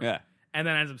back to her. Yeah. And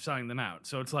then ends up selling them out.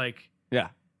 So it's like, Yeah.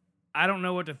 I don't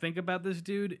know what to think about this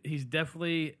dude. He's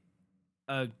definitely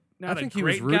not I think a he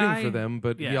was great rooting guy. for them,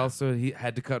 but he Yeah. also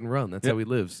had to cut and run. That's Yep. how he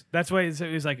lives. That's why he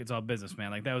was like, it's all business,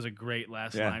 man. Like that was a great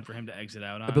last Yeah. line for him to exit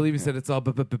out on. I believe he said it's all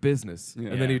business. Yeah.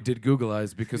 And then Yeah. he did Google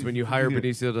Eyes because when you hire Yeah.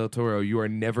 Benicio del Toro, you are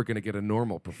never going to get a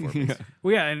normal performance.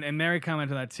 Well, yeah, and Mary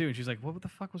commented on that too, and she's like, "What the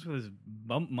fuck was with his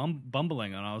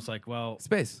bumbling?" And I was like, "Well,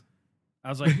 Space. I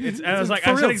was like, it's, I was like, For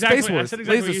I real, said exactly, Space I Wars, said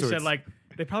exactly laser what you swords. said. Like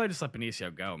they probably just let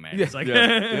Benicio go, man. Yeah. It's like,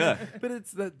 Yeah. But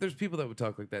it's that there's people that would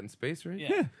talk like that in space, right?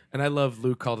 Yeah. And I love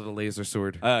Luke called it a laser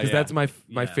sword because Yeah. that's my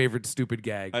Yeah. favorite stupid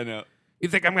gag. I know. You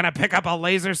think I'm going to pick up a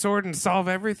laser sword and solve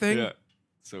everything? Yeah.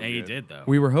 So and he good. did though.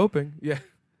 We were hoping. Yeah.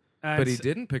 But he it's-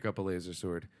 didn't pick up a laser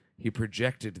sword. He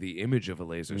projected the image of a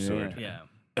laser Yeah. sword. Yeah.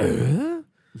 Uh?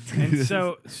 And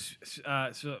so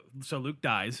Luke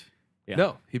dies. Yeah.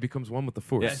 No, he becomes one with the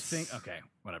Force. I think. Okay,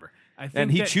 whatever. I think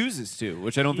And he that- chooses to,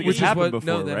 which I don't think Which has is happened what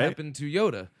before, that right? happened to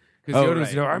Yoda. Because Oh,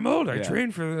 Yoda's, right. I'm old, I Yeah.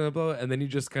 trained for blah, blah, and then he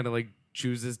just kind of like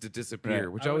chooses to disappear,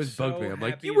 Right. which I was always bugged so me. I'm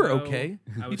like, happy, you were though. okay.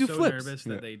 I You was do so flips. nervous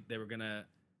Yeah. that they were gonna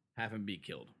have him be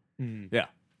killed. Yeah.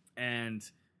 And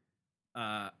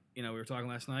we were talking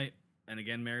last night, and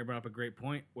again, Mary brought up a great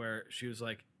point where she was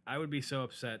like, "I would be so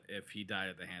upset if he died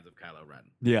at the hands of Kylo Ren.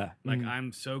 Yeah. Like, Mhm.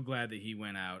 I'm so glad that he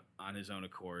went out on his own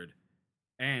accord."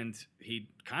 And he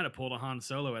kind of pulled a Han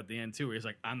Solo at the end too, where he's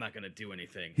like, "I'm not gonna do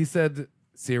anything." He said,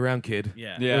 see you around, kid.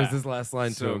 Yeah. Yeah. It was his last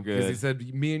line So to him. Because he good.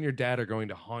 said, me and your dad are going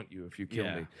to haunt you if you kill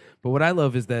Yeah. me. But what I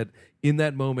love is that in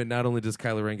that moment, not only does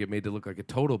Kylo Ren get made to look like a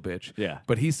total bitch, Yeah.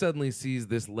 but he suddenly sees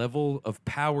this level of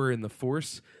power in the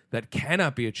Force that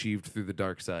cannot be achieved through the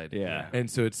dark side. Yeah.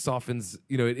 And so it softens,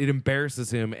 it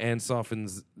embarrasses him and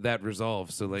softens that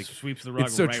resolve. So like Sweeps the rug.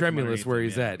 it's so right from tremulous underneath where him,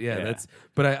 he's yeah. at. Yeah, Yeah. that's.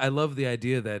 But I love the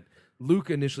idea that Luke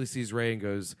initially sees Rey and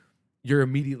goes, "You're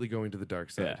immediately going to the dark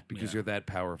side Yeah. because Yeah. you're that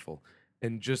powerful."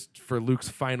 And just for Luke's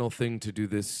final thing to do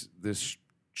this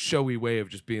showy way of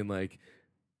just being like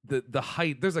the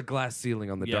height. There's a glass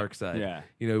ceiling on the Yeah. dark side. Yeah.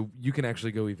 You can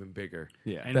actually go even bigger.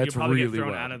 Yeah. And That's you'll probably really get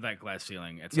thrown well. out of that glass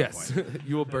ceiling at some Yes, point.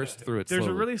 you will burst through it. There's a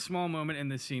slowly. really small moment in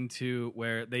this scene too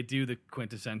where they do the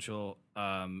quintessential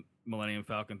Millennium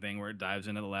Falcon thing where it dives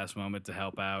into the last moment to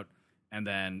help out, and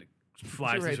then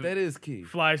flies. You're right. through That is key.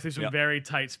 flies through some Yep. very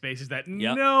tight spaces that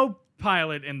Yep. no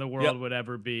pilot in the world Yep. would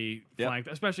ever be Yep. flying,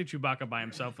 especially Chewbacca by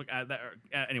himself.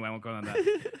 Anyway, I won't go on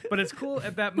that. But it's cool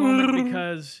at that moment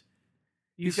because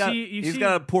He's got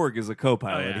a Porg as a Oh,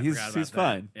 co-pilot. yeah, I he's forgot about he's that.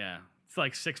 fine. Yeah, it's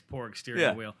like 6 porgs steering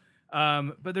Yeah. the wheel.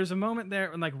 But there's a moment there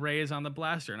when like Rey is on the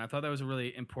blaster, and I thought that was a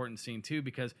really important scene too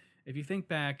because if you think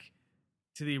back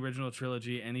to the original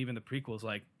trilogy and even the prequels,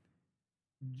 like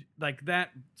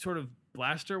that sort of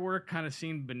blaster work kind of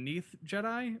seemed beneath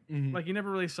Jedi. Mhm. Like you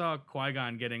never really saw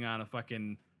Qui-Gon getting on a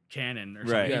fucking cannon or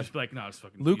something. Right. You Yeah. just be like, no, it's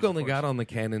fucking. Luke use the only Force. got on the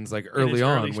cannons like In early his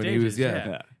on early when he was stages,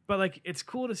 Yeah. But like, it's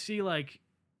cool to see like.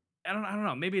 I don't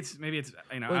know. Maybe it's Well,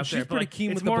 out she's there. But, pretty like,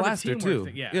 keen it's with the more of a blaster, teamwork too.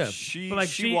 thing. Yeah. Yeah. She But like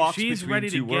she walks she's between ready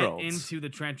to two get worlds. into the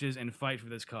trenches and fight for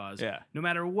this cause. Yeah. No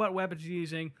matter what weapon she's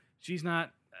using, she's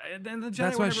not. Then the Jedi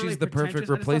That's were why never she's really the perfect pretentious. I just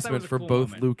thought that replacement was a for cool both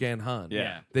moment. Luke and Han.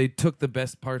 Yeah. They took the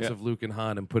best parts Yeah. of Luke and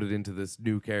Han and put it into this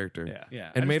new character. Yeah. Yeah. I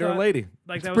And just made her a thought, lady.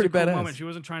 Like It's that was a pretty cool badass. moment. She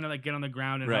wasn't trying to like get on the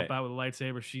ground and Right. help out with a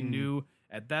lightsaber. She Mhm. knew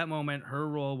at that moment her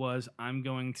role was I'm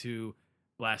going to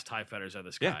blast TIE fighters out of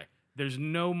the sky. Yeah. There's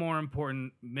no more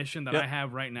important mission that Yep. I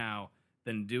have right now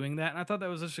than doing that. And I thought that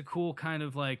was just a cool kind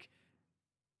of like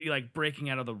breaking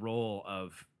out of the role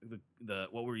of the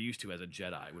what we're used to as a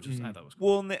Jedi, which is I thought was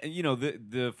cool. Well, and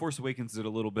the Force Awakens did a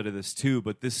little bit of this too,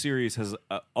 but this series has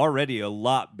already a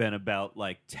lot been about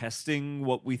like testing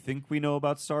what we think we know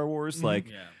about Star Wars. Like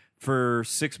Yeah. for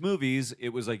 6 movies, it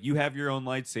was like you have your own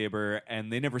lightsaber,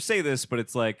 and they never say this, but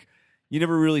it's like you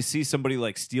never really see somebody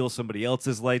like steal somebody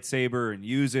else's lightsaber and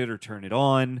use it or turn it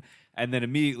on. And then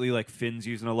immediately, like Finn's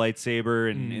using a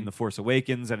lightsaber in The Force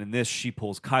Awakens, and in this, she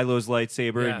pulls Kylo's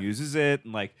lightsaber Yeah. and uses it,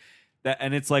 and like that.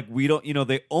 And it's like we don't, they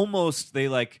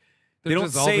They're don't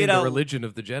dissolving say it the out. religion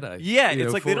of the Jedi. Yeah, you it's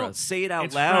know, like they for don't us. say it out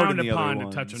It's loud in frowned the upon other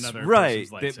to touch ones. another right?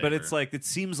 person's But it's lightsaber. like it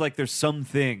seems like there's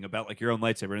something about like your own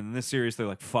lightsaber, and in this series, they're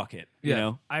like, "Fuck it," you Yeah.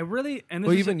 know? I really and this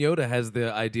Well, is even Yoda has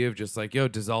the idea of just like, yo,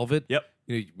 dissolve it. Yep.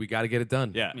 We got to get it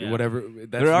done. Yeah. Yeah. Whatever.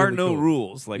 That's There are really no cool.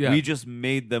 rules. Like Yeah. we just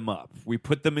made them up. We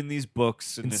put them in these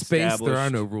books and In space, there are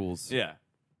established- no rules. Yeah.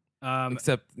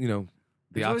 Except, the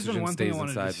There's always been oxygen one thing I stays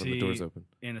wanted to inside when the doors see open.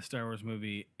 in a Star Wars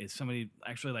movie is somebody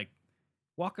actually like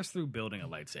walk us through building a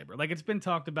lightsaber. Like it's been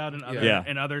talked about in other Yeah.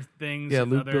 in other things. Yeah, in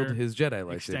Luke other built his Jedi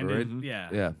lightsaber, extended, right? yeah,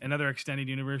 Yeah. and other extended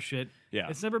universe shit. Yeah.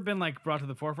 It's never been like brought to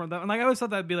the forefront. And like I always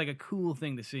thought that'd be like a cool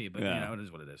thing to see, but Yeah. it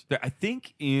is what it is. I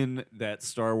think in that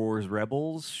Star Wars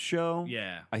Rebels show,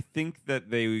 Yeah, I think that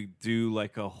they do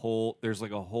like a whole. There's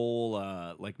like a whole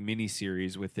like mini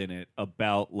series within it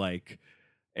about like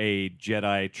a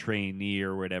Jedi trainee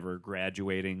or whatever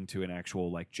graduating to an actual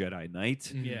like Jedi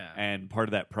Knight. yeah. And part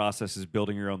of that process is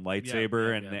building your own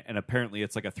lightsaber, yeah. and apparently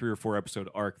it's like a 3 or 4 episode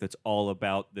arc that's all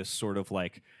about this sort of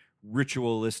like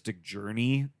ritualistic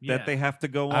journey Yeah. that they have to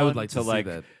go on I would like to see like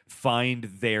that. find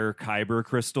their kyber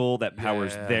crystal that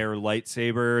powers Yeah. their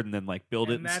lightsaber and then like build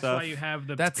it And and that's stuff. why you have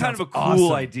the That's kind of a sounds cool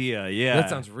awesome. idea. Yeah, That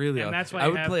sounds really And awesome. that's why I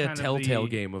you would have play a kind of Telltale the-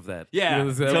 game of that. Yeah,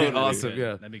 That'd be totally. really awesome. Good.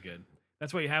 Yeah. That'd be good.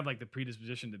 That's why you have like the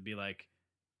predisposition to be like,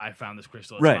 I found this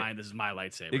crystal. It's Right. mine. This is my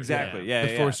lightsaber. exactly. Yeah,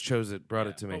 The yeah, Force chose it, brought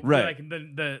it to me. But, Right. Like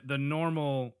the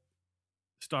normal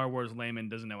Star Wars layman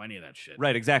doesn't know any of that shit.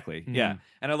 Right, exactly. Mhm. Yeah.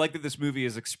 And I like that this movie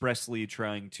is expressly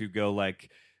trying to go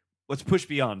like let's push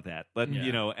beyond that.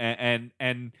 Yeah.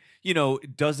 And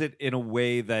does it in a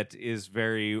way that is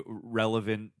very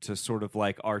relevant to sort of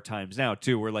like our times now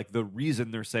too, where like the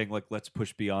reason they're saying like let's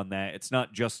push beyond that, it's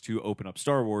not just to open up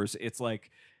Star Wars, it's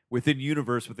like within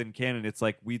universe, within canon, it's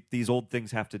like these old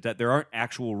things have to there aren't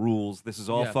actual rules. This is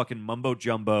all Yeah. fucking mumbo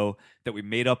jumbo that we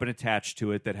made up and attached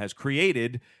to it that has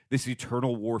created this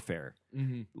eternal warfare.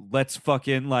 Mm-hmm. Let's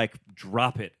fucking like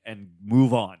drop it and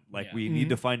move on. Like Yeah. we need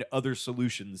to find other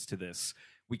solutions to this.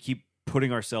 We keep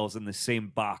putting ourselves in the same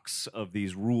box of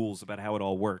these rules about how it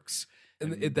all works.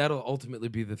 And that'll ultimately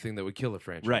be the thing that would kill a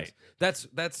franchise. Right.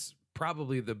 That's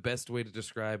probably the best way to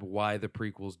describe why the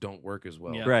prequels don't work as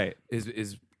well. Yeah. Right.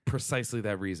 Is precisely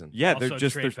that reason. Yeah, Also, they're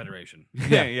just Trade they're, Federation.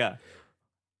 yeah.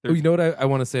 Oh, you know what I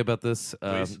want to say about this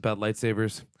Please. about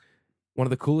lightsabers? One of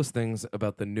the coolest things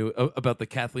about the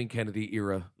Kathleen Kennedy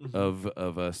era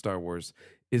of Star Wars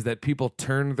is that people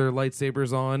turn their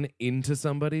lightsabers on into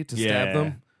somebody to stab Yeah.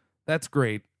 them. That's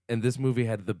great. And this movie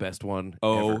had the best one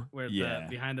Oh, ever. Where yeah. the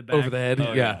behind the back. Over the head. Oh,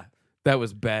 yeah. yeah. That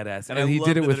was badass. And And, I he love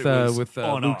did it that with it was Luke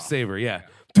on-off. Saber. Yeah.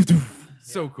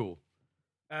 So cool.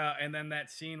 And then that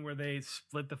scene where they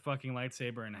split the fucking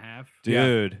lightsaber in half.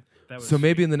 Dude. That was So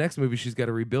maybe sweet. in the next movie she's got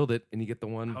to rebuild it, and you get the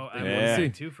one. Oh, I you want wanna Yeah.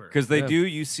 to see. see twofer. Because they Yeah. do,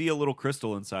 you see a little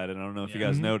crystal inside it. I don't know if you Yeah.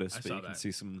 guys Mhm. noticed, I but saw you can that.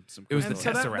 see some It was And the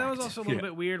so that Tesseract. was also a little Yeah.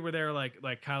 bit weird where they're like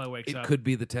Kylo wakes It up. could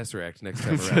be the Tesseract next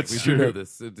time around. That's We should true. know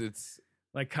this. It's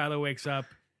Like Kylo wakes up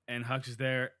and Hux is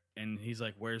there, and he's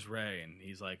like, "Where's Rey?" And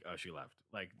he's like, "Oh, she left."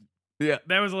 Like, Yeah.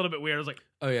 that was a little bit weird. I was like,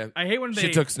 Oh yeah, I hate when they she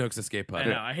took Snoke's escape I pod.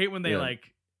 know. I hate when they Yeah.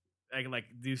 like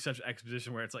do such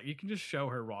exposition where it's like you can just show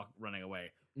her running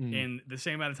away in the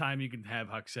same amount of time you can have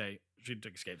Hux say she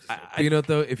took escapes. But you know what,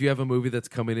 though, if you have a movie that's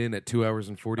coming in at 2 hours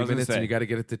and 40 I was gonna minutes and say. you got to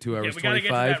get it to 2 hours we gotta get to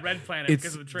 25, that red planet it's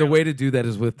because of the the trailer. way to do that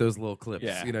is with those little clips.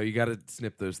 Yeah. You know, you got to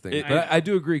snip those things. It- But I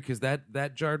do agree because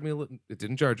that jarred me. A little. It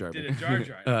didn't jar Did me. it Jar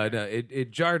Jar? No,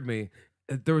 it jarred me.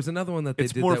 There was another one that they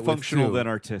It's did more that functional with too. than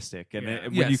artistic, and Yeah.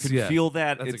 when you Yes, can yeah. feel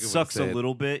that, That's a it good way to sucks say a it.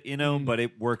 little bit, you know, but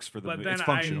it works for the But movie. then It's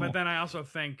functional. I also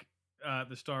thank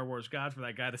the Star Wars God for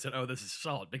that guy that said, "Oh, this is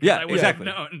salt," because Yeah, I would exactly.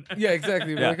 have known. Yeah,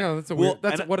 exactly. Yeah. Like, oh, that's a Well, weird.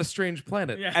 That's and- what a strange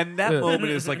planet. Yeah. And that Yeah. moment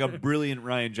is like a brilliant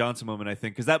Ryan Johnson moment, I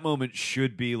think, because that moment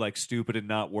should be like stupid and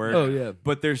not work. Oh, yeah.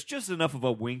 But there's just enough of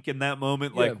a wink in that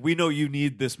moment. Like, Yeah. we know you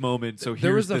need this moment, so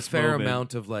There here's was a this fair moment.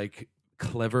 amount of like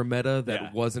clever meta that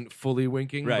Yeah. wasn't fully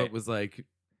winking, Right. but was like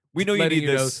We know you letting need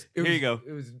know- this. it Here was- you go.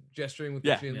 It was gesturing with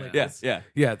Yeah, the chin like yeah, this. yeah.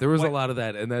 Yeah, there was Why- a lot of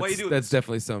that, and why you that's doing that's this?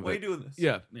 definitely some of Why are it. you doing this?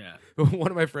 Yeah. Yeah.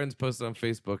 One of my friends posted on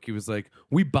Facebook. He was like,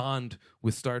 "We bond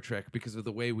with Star Trek because of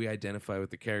the way we identify with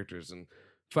the characters." And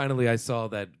finally, I saw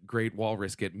that great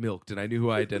walrus get milked, and I knew who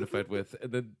I identified with.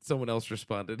 And then someone else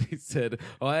responded. He said,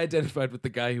 "Oh, I identified with the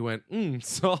guy who went,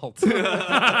 salt."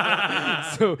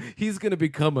 So he's gonna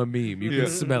become a meme. You Yeah.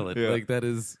 can smell it. Yeah. Like that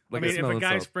is like I mean, a if smell a of guy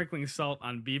salt. sprinkling salt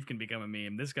on beef can become a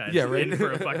meme, this guy's Yeah, right. in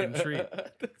for a fucking treat.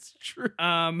 That's true.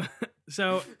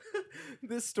 So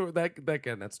This that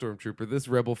guy, that stormtrooper, this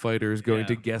rebel fighter is going Yeah.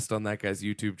 to guest on that guy's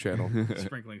YouTube channel.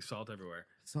 sprinkling salt everywhere.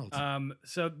 Salt.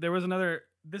 So there was another.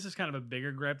 This is kind of a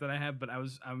bigger gripe that I have, but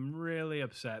I'm really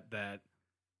upset that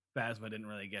Phasma didn't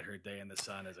really get her day in the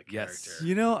sun as a Yes. character.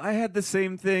 You know, I had the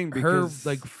same thing Her because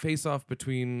like face off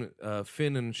between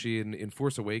Finn and she in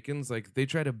Force Awakens, like they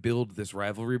try to build this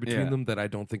rivalry between Yeah. them that I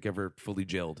don't think ever fully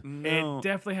gelled. no. It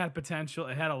definitely had potential.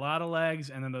 It had a lot of legs,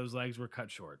 and then those legs were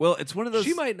cut short. Well, it's one of those.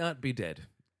 She might not be dead.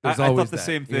 I There's thought always the that,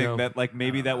 same you thing know? that like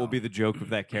maybe I don't that will know. be the joke of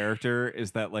that character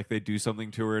is that like they do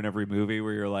something to her in every movie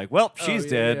where you're like, well, she's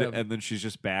yeah, dead, yeah. and then she's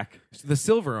just back. the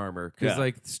silver armor, because Yeah.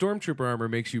 like stormtrooper armor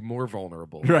makes you more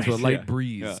vulnerable Right, to a light yeah,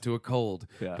 breeze, yeah. to a cold.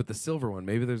 Yeah. But the silver one,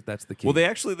 maybe that's the key. Well,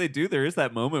 they do. There is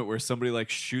that moment where somebody like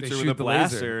shoots They her shoot with a the laser.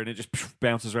 blaster, and it just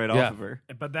bounces right Yeah. off of her.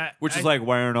 but that, Which is I- like,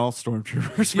 why aren't all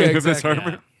stormtroopers Yeah, made of this exactly.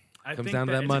 armor? yeah. I Comes think down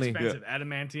to that it's money. Expensive.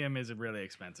 Adamantium is really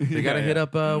expensive. they got to Yeah, hit yeah.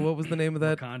 up. What was the name of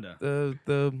that?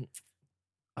 Wakanda.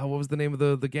 What was the name of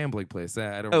the gambling place?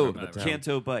 I don't Oh, remember the town.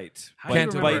 Canto Bite. How do you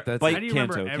Canto remember- Bite, that's Bite how do you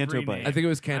remember Canto. every Canto Bite. name? I think it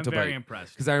was I'm Canto very Bite.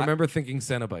 impressed. Because I remember thinking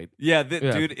Cenobite. Yeah,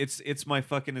 Yeah. dude, it's my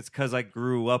fucking. It's because I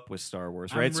grew up with Star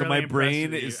Wars, I'm right? so really my impressed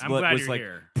brain with you. is I'm glad was you're like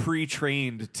here.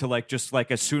 pre-trained to like just like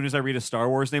as soon as I read a Star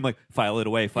Wars name, like file it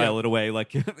away,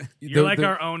 like You're like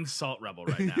our own salt rebel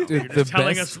right now. Dude, You're the just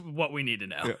telling best- us what we need to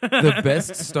know. the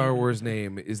best Star Wars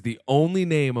name is the only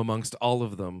name amongst all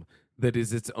of them that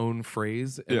is its own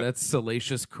phrase, and Yeah. that's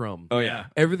Salacious Crumb. Oh yeah.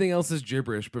 Everything else is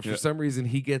gibberish, but for Yeah. some reason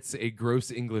he gets a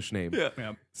gross English name. Yeah.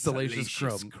 Yeah. Salacious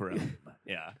Crumb.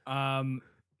 Yeah.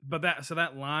 But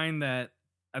that line that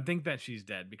I think that she's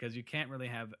dead because you can't really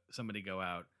have somebody go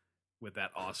out with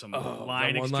that awesome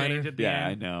line that one-liner? exchange at the Yeah,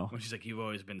 I end. know. When she's like, "You've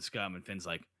always been scum," and Finn's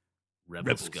like, "Rebel,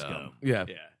 Rebel scum." scum. Yeah.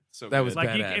 Yeah. So That was good. Like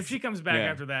Badass. if she comes back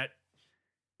Yeah. after that,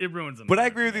 it ruins them. But I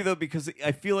agree with you though because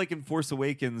I feel like in Force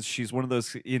Awakens she's one of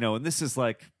those, and this is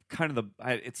like kind of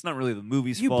it's not really the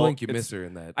movie's You fault. blink, you It's- miss her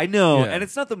in that. I know, Yeah. and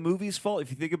it's not the movie's fault. If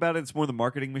you think about it, it's more the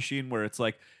marketing machine where it's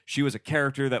like she was a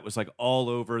character that was like all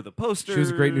over the posters. She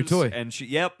was a great new toy. and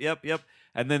yep.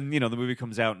 And then the movie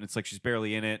comes out and it's like she's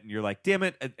barely in it, and you're like, damn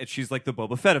it! And she's like the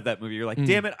Boba Fett of that movie. You're like, Mm.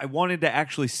 damn it! I wanted to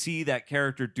actually see that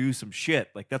character do some shit.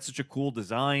 Like that's such a cool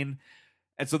design.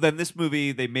 And so then this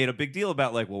movie, they made a big deal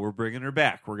about like, well, we're bringing her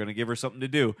back. We're going to give her something to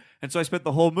do. And so I spent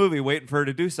the whole movie waiting for her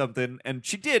to do something, and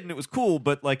she did, and it was cool.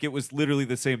 But like, it was literally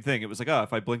the same thing. It was like, oh,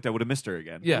 if I blinked, I would have missed her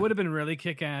again. Yeah. It would have been really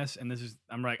kick ass, and this is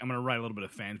I'm going to write a little bit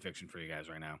of fan fiction for you guys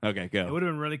right now. Okay, It go. would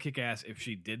have been really kick ass if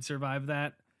she did survive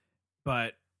that,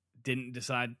 but didn't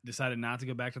decided not to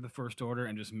go back to the First Order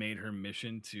and just made her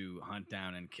mission to hunt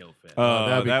down and kill Finn. Oh,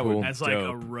 that'd be that cool. would As like a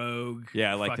dope. rogue,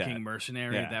 Yeah, I like fucking that.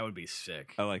 mercenary, Yeah. that would be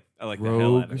sick. I like the hell out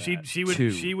Rogue. of that. She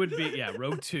would be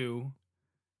Rogue 2,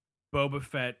 Boba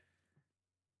Fett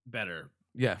better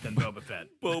Yeah. than Boba Fett.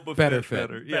 Boba Better Fett.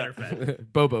 Fett. Better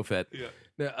Fett. Bobo Fett. Yeah.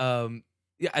 Now,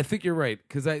 yeah, I think you're right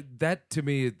because that to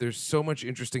me, there's so much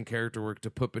interesting character work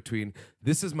to put between.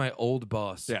 This is my old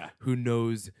boss, Yeah. who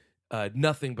knows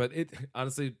nothing but it.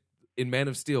 Honestly, in Man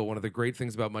of Steel, one of the great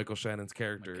things about Michael Shannon's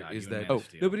character God, is you and that Man of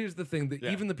Steel. no, but here's the thing that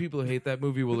even the people who hate that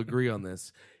movie will agree on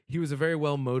this. He was a very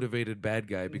well motivated bad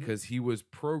guy because he was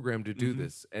programmed to do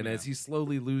this, and as he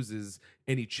slowly loses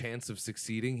any chance of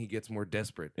succeeding, he gets more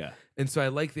desperate. Yeah. And so I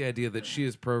like the idea that she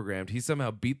is programmed. He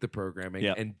somehow beat the programming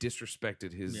Yeah. and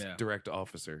disrespected his Yeah. direct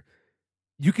officer.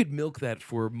 You could milk that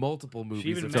for multiple movies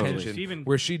even of mentioned- tension she even-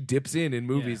 where she dips in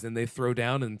movies and they throw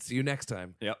down and see you next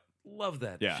time. Yep. Love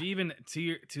that. Yeah. She even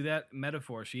to that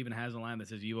metaphor, she even has a line that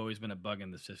says, "You've always been a bug in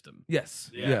the system."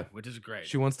 Yes. Yeah. which is great.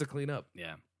 She wants to clean up.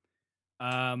 Yeah.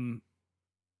 I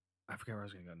forget where I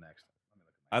was going to go next. Let me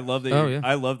look at my I love that. Oh, you're- yeah.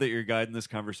 I love that your guide in this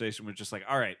conversation was just like,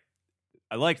 all right,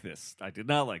 I like this. I did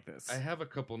not like this. I have a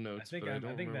couple notes. I think but I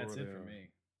don't think remember that's where it they for are. me.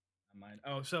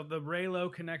 Oh, so the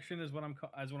Raylo connection is what I'm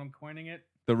coining it.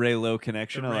 The Ray Low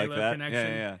connection. The I like Raylo that. connection.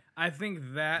 Yeah. I think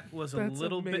that was That's a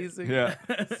little amazing. Yeah.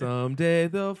 Someday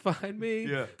they'll find me.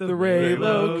 Yeah. The Raylo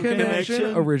Raylo Connection.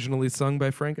 Connection, originally sung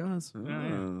by Frank Oz.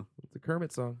 Oh. It's a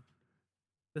Kermit song.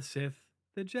 the Sith,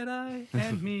 the Jedi,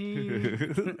 and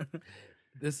me.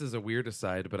 This is a weird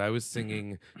aside, but I was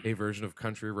singing a version of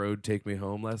Country Road Take Me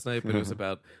Home last night, but it was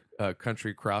about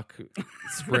country crock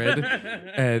spread,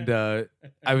 and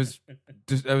I was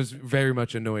very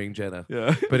much annoying Jenna.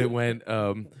 Yeah. But it went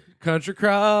country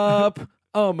crop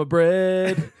on my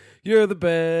bread, you're the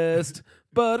best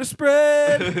butter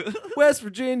spread, West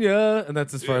Virginia, and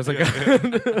that's as far as I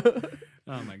got.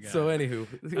 Oh my god. So anywho,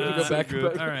 we go back.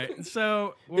 good. All right.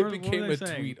 So It what became was a I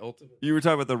saying? tweet ultimately. You were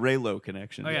talking about the Ray Low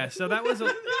connection. Oh yeah. So that was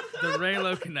the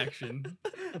Raylo connection.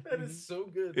 That is so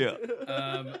good.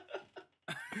 Yeah.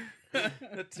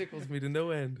 That tickles me to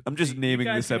no end. I'm just naming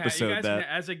You guys this can have- you episode guys can that.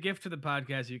 as a gift to the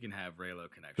podcast, you can have Raylo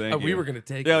connection. Thank We you. were gonna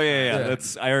take Oh it. yeah.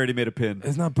 That's. I already made a pin.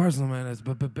 It's not personal, man. It's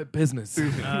business.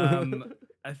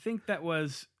 I think that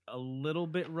was a little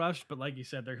bit rushed, but like you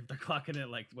said, they're clocking it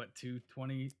like what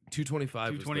 2:20.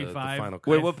 225 was the 225. final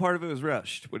cut. Wait, what part of it was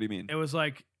rushed? What do you mean? It was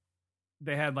like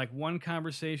they had like one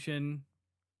conversation,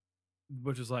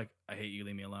 which was like, "I hate you,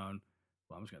 leave me alone."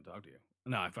 Well, I'm just gonna talk to you.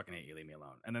 No, I fucking hate you, leave me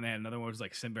alone. And then they had another one that was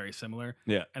like very similar.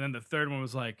 Yeah. And then the third one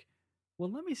was like,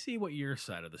 "Well, let me see what your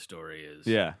side of the story is."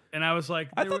 Yeah. And I was like,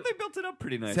 I there thought were- they built it up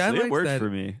pretty nicely. See, I It liked worked that. for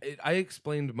me. I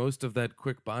explained most of that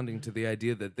quick bonding to the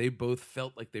idea that they both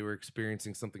felt like they were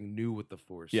experiencing something new with the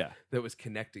Force. Yeah. That was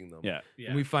connecting them. Yeah. yeah,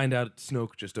 And we find out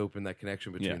Snoke just opened that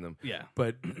connection between Yeah. them. yeah.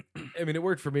 But I mean, it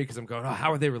worked for me because I'm going, "Oh,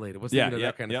 how are they related? What's Yeah, the,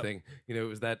 yep, that kind yep. of thing?" You know, it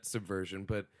was that subversion.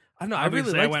 But I don't know. I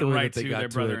Obviously, really liked went the way right that they to got their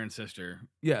to brother it. and sister.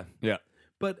 Yeah. Yeah.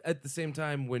 But at the same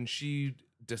time, when she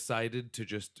decided to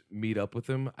just meet up with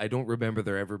him, I don't remember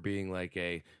there ever being like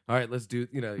all right, let's do,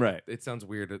 Right. It sounds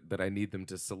weird that I need them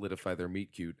to solidify their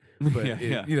meet cute, but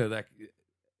Yeah. that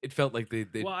it felt like they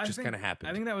I just think- kind of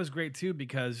happened. I think that was great too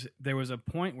because there was a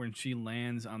point when she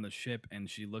lands on the ship and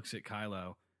she looks at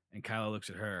Kylo and Kylo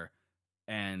looks at her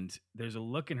and there's a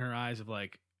look in her eyes of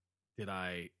like, did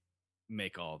I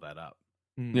make all that up?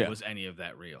 Mm. Yeah. Was any of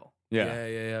that real? Yeah.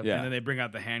 yeah. Yeah. And then they bring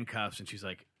out the handcuffs and she's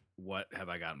like, what have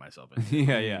I gotten myself into?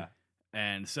 Yeah.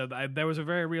 And so there was a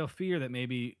very real fear that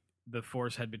maybe the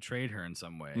Force had betrayed her in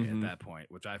some way Mhm. at that point,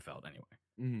 which I felt anyway.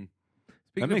 Mm-hmm. That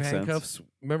Speaking of makes sense. handcuffs,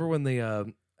 remember when they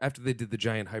after they did the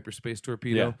giant hyperspace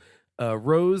torpedo,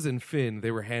 Rose and Finn,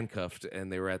 they were handcuffed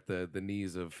and they were at the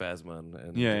knees of Phasma and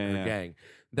her Yeah. gang.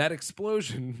 That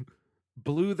explosion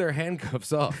blew their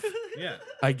handcuffs off. Yeah.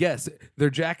 I guess their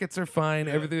jackets are fine.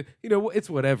 Everything, it's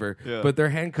whatever. Yeah. But their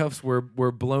handcuffs were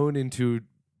blown into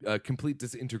complete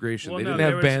disintegration. They didn't there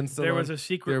have was, bands. Still there on. was a They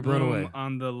secret were blown room away.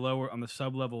 on the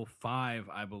sub level 5,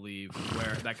 I believe,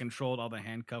 where that controlled all the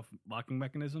handcuff locking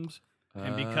mechanisms.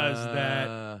 And because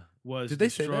that was Did they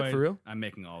say that destroyed- for real? I'm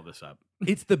making all this up.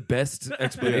 It's the best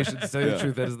explanation. To tell you the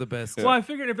truth, that is the best. Well, I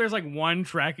figured if there's like one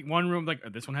room, like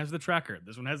this one has the tracker,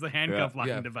 this one has the handcuff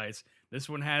locking Yeah. device, this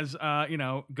one has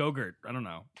Go-Gurt. I don't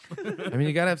know. I mean,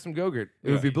 you gotta have some Go-Gurt. It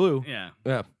would be blue. Yeah.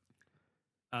 Yeah.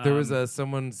 There was Um,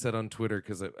 someone said on Twitter,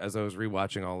 because as I was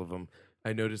rewatching all of them,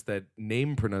 I noticed that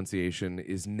name pronunciation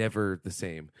is never the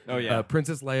same. Oh, yeah.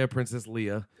 Princess Leia, Princess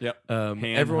Leia. Yep.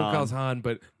 Everyone Han. calls Han,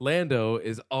 but Lando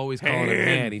is always calling him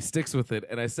Han. Han. He sticks with it.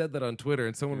 And I said that on Twitter,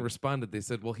 and someone responded. They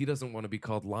said, "Well, he doesn't want to be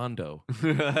called Londo."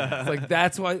 It's like,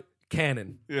 that's why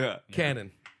canon. Yeah.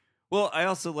 Canon. Well, I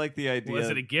also like the idea. is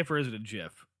it a GIF or is it a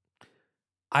GIF?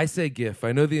 I say GIF.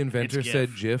 I know the inventor It's said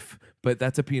GIF. GIF, but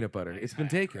that's a peanut butter. It's been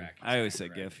taken. Correct. I always say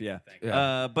GIF, yeah. Thank you.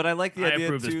 Yeah. But I like the I idea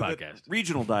approve this too that podcast.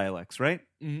 regional dialects, right?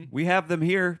 Mhm. We have them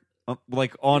here,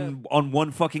 like on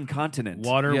one fucking continent.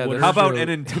 Water, Yeah, water. there's How about True. an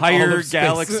All entire of space.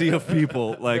 galaxy of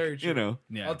people? Like Very true.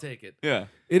 Yeah. I'll take it. yeah,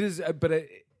 It is, but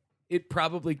it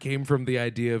probably came from the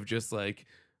idea of just like,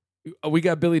 We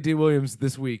got Billy D. Williams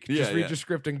this week. Yeah, Just read yeah. your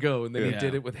script and go. And then he Yeah.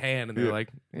 did it with Han, and they're Yeah. like,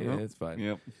 Well, it's fine.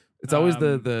 Yep. It's always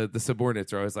the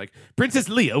subordinates are always like, Princess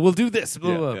Leia will do this,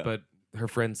 blah, Yeah, blah, yeah. but her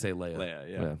friends say Leia. Leia,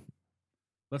 yeah.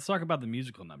 Let's talk about the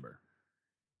musical number.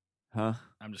 Huh?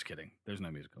 I'm just kidding. There's no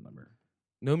musical number.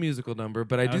 No musical number,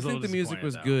 but I I do was a think the little music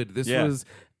was disappointed, good. This Yeah. was,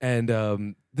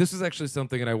 and this was actually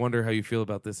something, and I wonder how you feel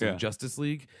about this Yeah. in Justice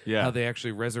League. Yeah. How they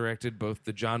actually resurrected both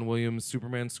the John Williams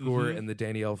Superman score Mhm. and the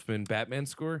Danny Elfman Batman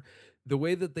score. The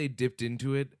way that they dipped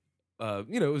into it,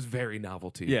 it was very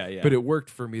novelty. Yeah, yeah. But it worked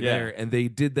for me Yeah. there, and they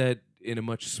did that in a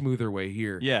much smoother way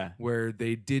here. Yeah. Where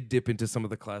they did dip into some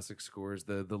of the classic scores,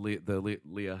 the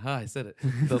Leia, I said it,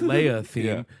 the Leia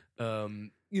theme.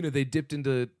 They dipped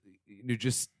into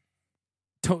just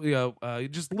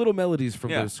little melodies from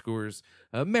Yeah. those scores,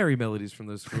 merry melodies from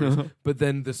those scores. But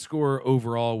then the score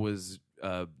overall was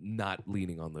not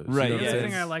leaning on those. Right, You know what The I'm other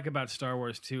saying? thing I like about Star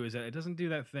Wars too is that it doesn't do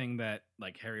that thing that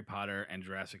like Harry Potter and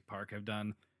Jurassic Park have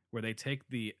done, where they take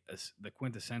the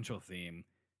quintessential theme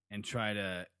and try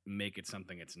to make it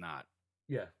something it's not.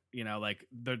 Yeah. Like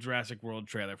the Jurassic World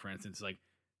trailer, for instance, like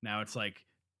now it's like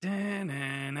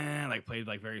 "Da-na-na," like played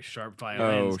like very sharp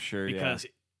violins. Oh, sure, yeah. because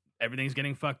everything's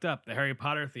getting fucked up. The Harry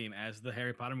Potter theme, as the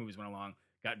Harry Potter movies went along,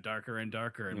 got darker and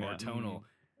darker and more Yeah. tonal.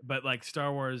 But like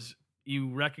Star Wars, you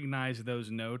recognize those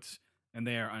notes, and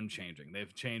they are unchanging.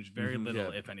 They've changed very Mhm.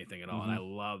 little, Yeah. if anything at all. And I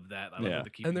love that. I love Yeah. that they're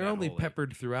keeping And they're that only holy.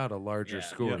 peppered throughout a larger Yeah.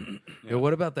 score. Yeah.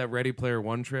 What about that Ready Player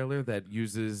One trailer that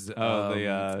uses?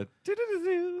 The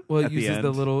Well, at it the uses the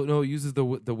end. little it uses the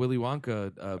Willy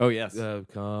Wonka. Oh, yes.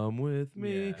 Come with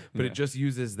me, Yeah. but Yeah. it just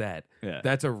uses that. Yeah.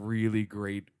 That's a really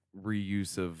great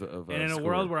reuse of. And in a score.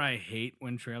 world where I hate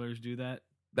when trailers do that,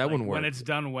 that like, one worked. when it's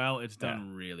done well, it's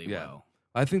done really Yeah. well.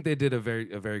 I think they did a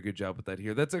very good job with that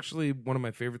here. That's actually one of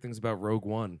my favorite things about Rogue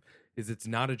One is it's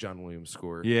not a John Williams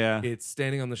score. Yeah. It's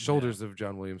standing on the shoulders of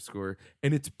John Williams' score,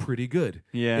 and it's pretty good.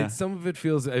 Yeah. Some of it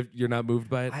feels you're not moved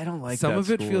by it. I don't like Some that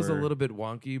of it feels a score. little bit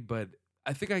wonky, but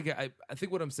I think I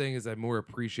think what I'm saying is I more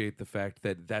appreciate the fact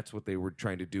that that's what they were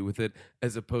trying to do with it,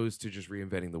 as opposed to just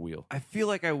reinventing the wheel. I feel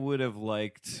like I would have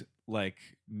liked like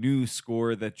new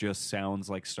score that just sounds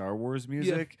like Star Wars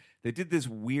music. They did this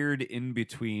weird in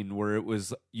between where it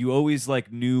was you always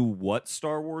like knew what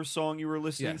Star Wars song you were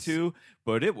listening Yes. to,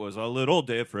 but it was a little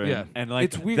different. Yeah. And like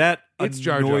It's weird. that It's annoyed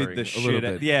jar-jarring the a shit. little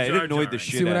Out, bit. yeah, it annoyed the Jar-jarring.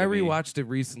 shit. See, when out I of me. rewatched it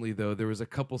recently, though, there was a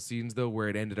couple scenes though where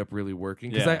it ended up really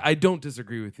working because Yeah. I don't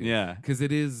disagree with you. Yeah. because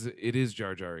it is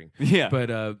jar jarring. Yeah. But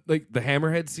like the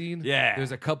Hammerhead scene, Yeah.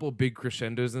 there's a couple big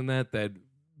crescendos in that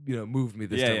moved me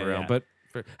this Yeah, time yeah, around. yeah. But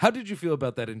how did you feel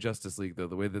about that in Justice League though?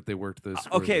 The way that they worked those.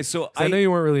 scores okay, in? so 'Cause I know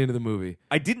you weren't really into the movie.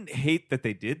 I didn't hate that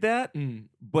they did that, Mm.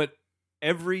 but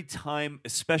every time,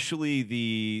 especially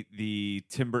the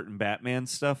Tim Burton Batman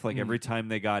stuff, like Mm. every time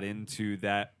they got into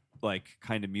that like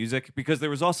kind of music, because there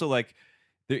was also like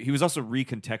he was also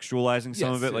recontextualizing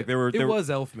some of Yes, it. Like yeah. there were It was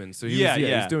Elfman, so he Yeah, was, he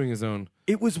yeah. was doing his own.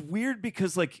 it was weird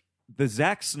because like the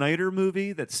Zack Snyder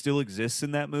movie that still exists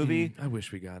in that movie I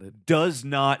wish we got it. does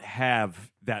not have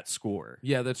that score.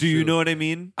 Yeah, that's Do you true. know what I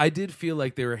mean? I did feel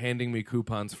like they were handing me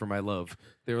coupons for my love.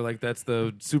 They were like, "That's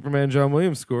the Superman John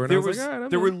Williams score," and There I was was like, "All right, I'm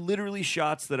there were in." literally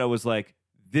shots that I was like,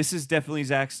 this is definitely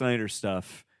Zack Snyder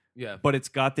stuff. yeah, But it's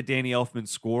got the Danny Elfman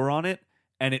score on it,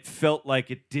 and it felt like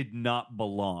it did not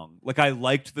belong. Like I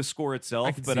liked the score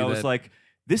itself, can but see I was that. like,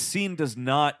 this scene does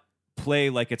not play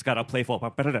like it's got a playful.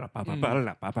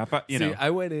 You know, See, I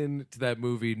went into that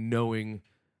movie knowing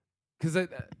because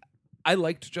I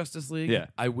liked Justice League. Yeah.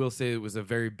 I will say it was a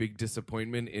very big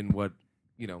disappointment in what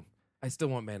I still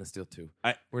want Man of Steel 2.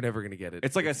 We're never gonna get it.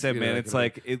 it's like I said, man. It's gonna-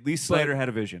 like at least But Snyder had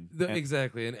a vision. And-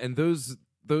 exactly, and those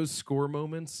score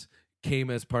moments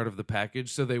came as part of the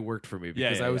package, so they worked for me Yeah,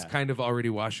 because yeah, I was yeah. kind of already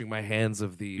washing my hands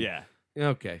of the yeah,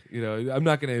 okay, I'm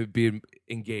not gonna be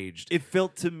engaged. it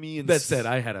felt to me. And That said,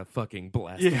 I had a fucking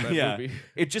blast in that movie.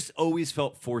 It just always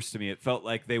felt forced to me. It felt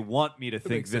like they want me to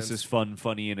think makes this sense. is fun,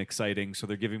 funny, and exciting, so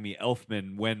they're giving me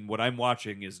Elfman when what I'm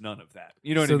watching is none of that.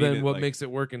 You know what So I mean? then, what Like- makes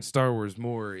it work in Star Wars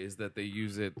more is that they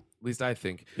use it. At least I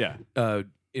think. yeah,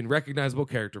 In recognizable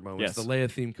character moments, Yes. the Leia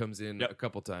theme comes in Yep. a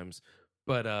couple times,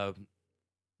 but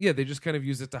yeah, they just kind of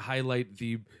use it to highlight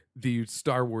the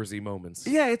Star Warsy moments.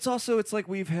 yeah. It's like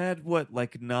we've had what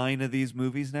like 9 of these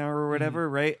movies now or whatever,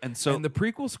 right? And so and the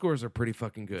prequel scores are pretty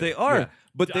fucking good. they are, Yeah.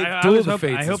 but they I Duel always of the hope,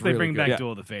 Fates I is hope they really bring good. back Yeah.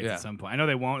 Duel of the Fates Yeah. at some point. I know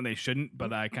they won't and they shouldn't,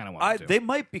 but I kind of want them to. they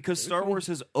might because Star Wars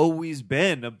has always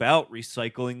been about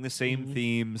recycling the same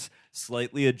themes,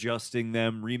 slightly adjusting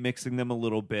them, remixing them a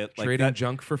little bit, like trading that.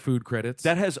 junk for food credits.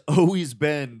 That has always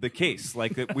been the case.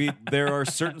 Like that there are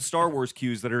certain Star Wars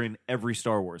cues that are in every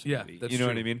Star Wars movie. Yeah, that's you know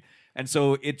what true. I mean? And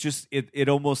so it just it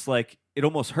almost like it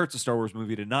almost hurts a Star Wars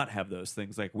movie to not have those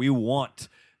things. Like, we want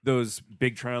those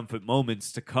big triumphant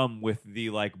moments to come with the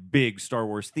like big Star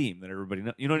Wars theme that everybody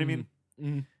know. You know what I mean?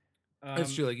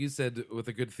 That's true. Like you said, with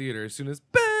a good theater, as soon as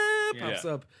pops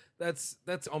up, that's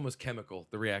almost chemical.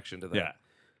 The reaction to that.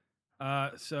 Yeah.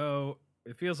 So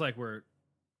it feels like we're,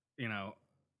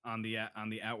 on the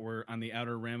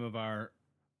outer rim of our,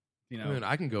 I mean,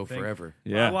 I can go thing. forever.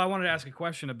 Yeah. Well, I wanted to ask a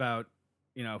question about,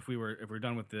 if we're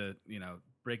done with the,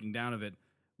 breaking down of it,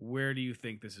 where do you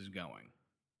think this is going?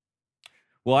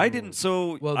 Well, I didn't.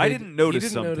 So Well, I didn't notice He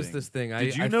didn't something. notice this thing.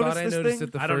 Did you I notice thought I this noticed thing?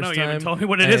 it the I first don't know. time. You haven't told me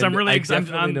what it is. I'm and really I excited.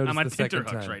 definitely I'm noticed on the second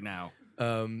tenterhooks time. right now.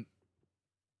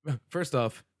 First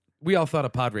off, we all thought a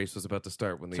pod race was about to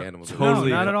start when the animals. were totally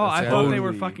No, not at all. I That's thought how- they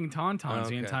were Totally. fucking tauntauns the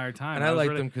Okay. entire time. And I was liked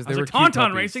really- them 'cause I they was were like, cute tauntaun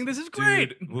puppies. racing. This is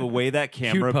great. The way that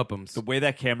camera, Cute puppums. the way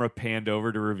that camera panned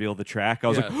over to reveal the track, I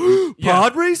was Yeah. like, Yeah.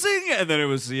 pod racing, and then it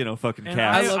was fucking And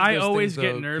cats. love I those always things, get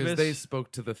though, 'cause nervous. They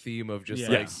spoke to the theme of just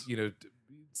Yes.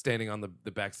 standing on the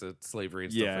backs of slavery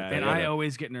and stuff Yeah, like that. And yeah. I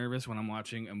always get nervous when I'm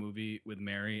watching a movie with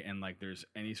Mary and like there's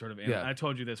any sort of. Yeah. I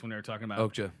told you this when they were talking about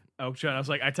Okja. Okja. I was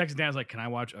like, I texted Dan. I was like, "Can I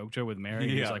watch Okja with Mary?"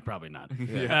 And He's Yeah. like, "Probably not."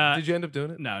 Yeah. Uh, Did you end up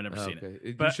doing it? No, I've never Oh, seen okay. it.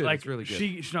 You But should. like, It's really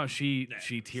good.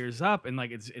 she tears up and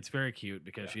like it's very cute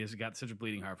because she has got such a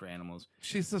bleeding heart for animals.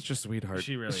 She's such a sweetheart.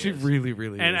 She really She is. really,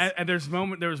 really And is.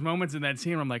 there was moments in that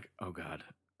scene where I'm like, "Oh God,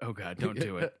 don't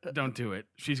do it, don't do it."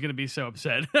 She's gonna be so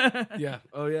upset. Yeah.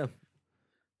 Oh yeah.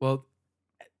 Well,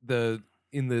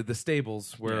 in the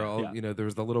stables where there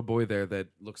was the little boy there that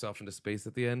looks off into space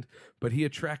at the end, but he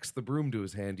attracts the broom to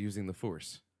his hand using the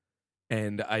Force.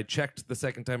 And I checked the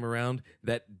second time around.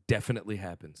 That definitely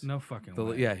happens. No fucking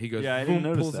way. Yeah, he goes. Yeah, I didn't boom,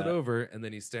 notice pulls that. it over, and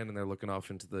then he's standing there looking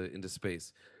off into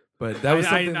space. But that was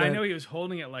something I that, know he was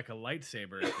holding it like a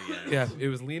lightsaber at the end. Yeah, it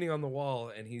was leaning on the wall,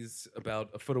 and he's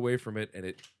about a foot away from it, and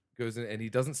it goes in, and he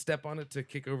doesn't step on it to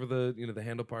kick over the the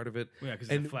handle part of it. Yeah, because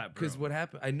it's a flat broom. Because what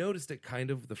happened, I noticed it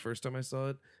kind of the first time I saw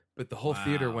it, but the whole Wow.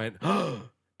 theater went,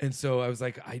 and so I was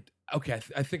like, I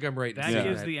think I'm right. in That saying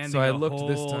gives that. the ending so I a looked whole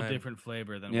this time. different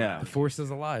flavor than Yeah. The Force is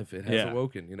alive. It has Yeah.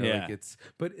 awoken. Yeah.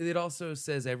 But it also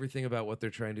says everything about what they're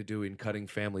trying to do in cutting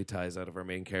family ties out of our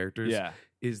main characters. Yeah.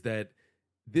 Is that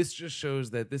this just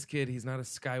shows that this kid, he's not a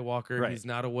Skywalker, Right. he's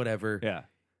not a whatever. Yeah.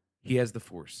 He has the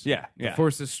Force. Yeah. The Yeah.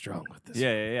 Force is strong with this.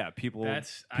 Yeah. People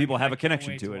That's people have I a can't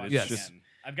connection wait to it. watch It's Yes. just again.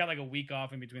 I've got like a week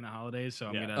off in between the holidays, so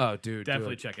I'm Yeah. gonna Oh, dude, do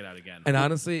definitely it. check it out again. And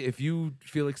honestly, if you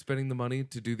feel like spending the money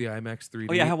to do the IMAX 3D,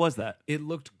 Oh yeah, how was that? it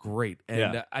looked great.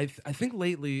 And Yeah. I think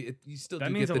lately you still that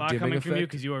do means get a the lot dimming coming effect. from you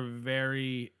because you are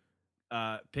very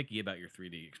picky about your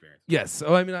 3D experience. Yes.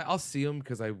 Oh, I mean, I'll see them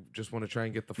because I just want to try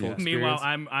and get the full Yeah. experience.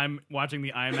 Meanwhile, I'm watching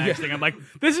the IMAX thing. I'm like,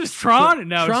 this is Tron.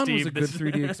 No, Tron Steve, was a good this-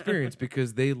 3D experience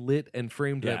because they lit and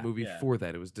framed Yeah. that movie Yeah. for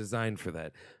that. It was designed for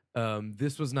that.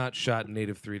 This was not shot in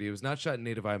native 3D. It was not shot in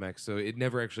native IMAX, so it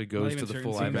never actually Not goes even to the certain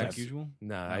full scenes IMAX. like usual.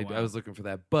 Nah, Oh, I wow. was looking for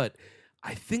that, but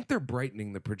I think they're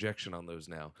brightening the projection on those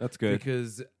now. That's good.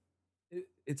 Because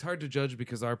it's hard to judge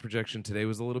because our projection today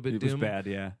was a little bit It dim. was bad,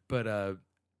 yeah. But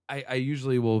I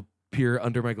usually will peer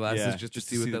under my glasses Yeah, just to just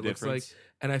see to what see that the looks like. difference.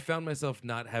 And I found myself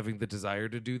not having the desire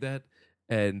to do that.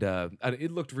 And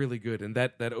it looked really good. And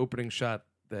that opening shot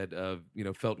that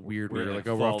felt weird, where you're like,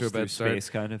 oh, we're off to a falls through bad start. space,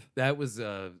 kind of. That was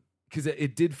because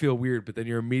it did feel weird, but then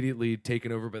you're immediately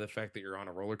taken over by the fact that you're on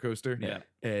a roller coaster. Yeah.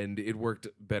 And it worked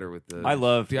better with the. I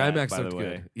loved the that, IMAX by the looked way.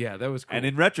 good. Yeah, that was cool. And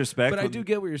in retrospect, but I when- do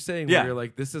get what you're saying. Yeah. Where you're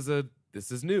like, this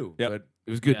is new, Yep. but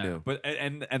it was good Yeah. new. But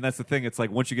and that's the thing. It's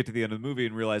like once you get to the end of the movie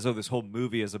and realize, oh, this whole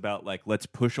movie is about like let's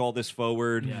push all this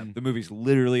forward. Yeah. The movie's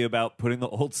literally about putting the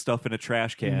old stuff in a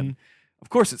trash can. Mm-hmm. Of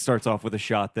course, it starts off with a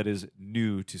shot that is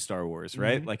new to Star Wars,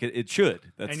 right? Like it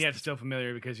should. That's And yet still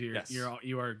familiar because Yes.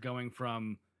 you are going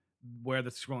from where the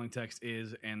scrolling text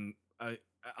is, and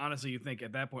honestly, you think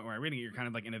at that point where I'm reading it, you're kind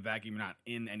of like in a vacuum, you're not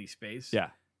in any space. yeah,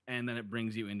 And then it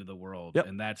brings you into the world, Yep.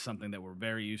 and that's something that we're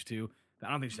very used to. That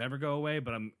I don't think should ever go away,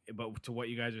 but to what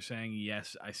you guys are saying,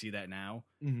 yes, I see that now.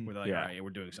 Mhm. Where they're like, Yeah. all right,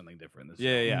 we're doing something different. This is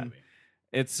Yeah, a yeah. movie.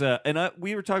 it's and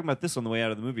we were talking about this on the way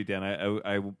out of the movie, Dan.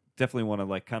 I definitely want to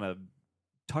like kind of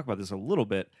talk about this a little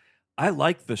bit. I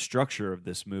like the structure of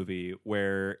this movie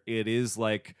where it is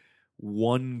like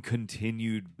one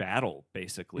continued battle,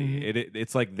 basically. Mhm.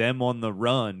 It's like them on the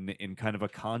run in kind of a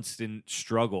constant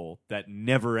struggle that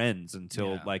never ends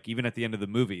until Yeah. like even at the end of the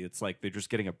movie, it's like they're just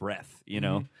getting a breath,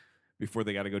 know, before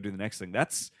they got to go do the next thing.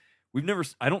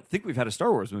 I don't think we've had a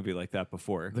Star Wars movie like that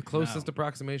before. The closest No.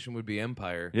 approximation would be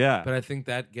Empire. Yeah. But I think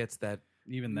that gets that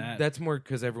Even that. That's more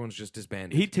because everyone's just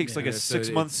disbanded. He takes like a So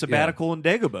 6-month yeah. sabaticals in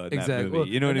Dagobah in Exactly. that movie. Well,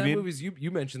 You know and what I that mean? Movie's,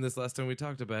 you mentioned this last time we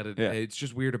talked about it. Yeah. It's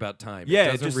just weird about time. Yeah, it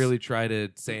it doesn't just- really try to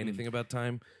say anything about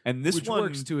time. And this which one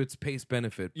works to its pace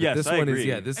benefit. But Yes, this I one agree.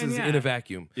 is this And is yeah. in a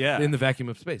vacuum. Yeah. In the vacuum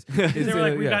of space. they were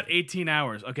like, we yeah. got 18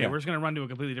 hours. Okay, Yeah. we're just gonna run to a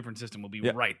completely different system. We'll be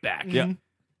Yeah. right back. Yeah.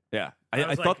 Yeah, I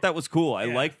was thought like- that was cool. I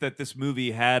Yeah. liked that this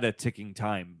movie had a ticking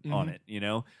time on it, you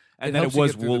know, and It that helps it you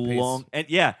was get through the pace. long.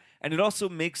 And and it also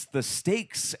makes the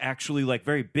stakes actually like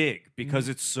very big because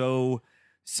it's so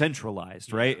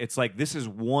centralized, right? It's like this is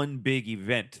one big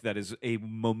event that is a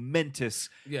momentous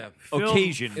Yeah.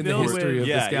 occasion In the filled history with- of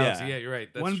Yeah, this galaxy. yeah. Yeah, you're right.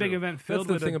 That's One big true. event That's filled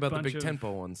the with thing a about the bunch big of-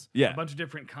 tentpole ones. Yeah, A bunch of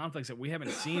different conflicts that we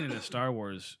haven't seen in a Star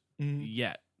Wars Mm-hmm.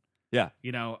 yet. yeah,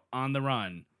 You know, on the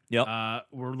run. yep.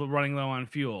 We're running low on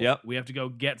fuel. Yep. We have to go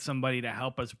get somebody to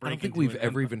help us I break. don't think into we've an ever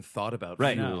empire. even thought about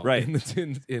Right, fuel right.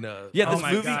 in a Yeah, Oh this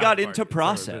my movie God. got part. into Sorry,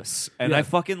 process, and Yeah. I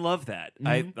fucking love that.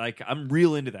 I'm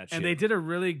real into that shit. And they did a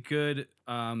really good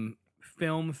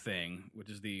film thing, which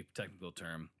is the technical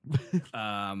term,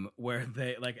 where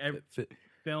they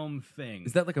film thing.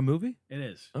 Is that like a movie? It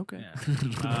is. Okay.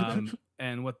 Yeah.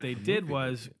 And what they did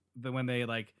was when they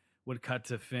would cut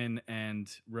to Finn and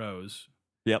Rose.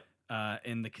 Yep.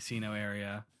 In the casino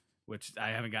area, which I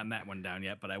haven't gotten that one down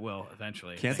yet, but I will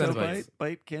eventually. Canto Sounds bite, like-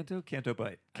 bite, Canto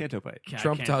bite, Canto bite.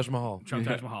 Trump Taj Mahal. Trump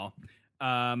Taj Mahal.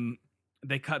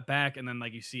 They cut back, and then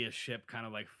you see a ship kind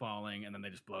of falling, and then they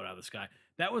just blow it out of the sky.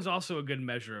 That was also a good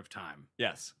measure of time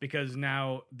Yes. because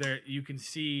now you can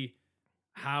see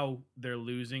how they're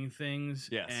losing things.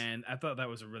 Yes. And I thought that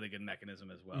was a really good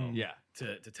mechanism as well. Yeah.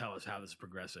 To tell us how this is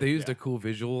progressing. They used a cool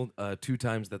visual 2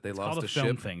 times that they it's lost called a a film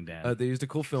ship. thing, Dan. They used a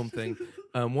cool film thing.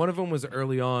 One of them was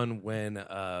early on when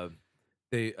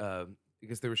they, I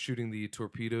guess they were shooting the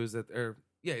torpedoes at, or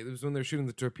yeah, it was when they were shooting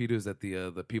the torpedoes at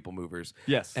the people movers.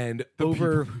 Yes. And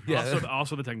over, yeah,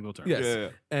 also the technical term. yes, Yeah.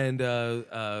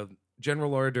 and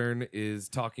General Laura Dern is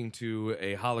talking to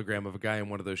a hologram of a guy in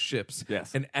one of those ships.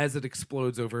 Yes. And as it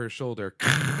explodes over her shoulder,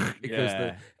 it goes.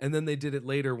 Yeah. And then they did it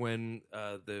later when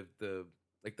the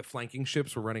flanking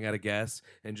ships were running out of gas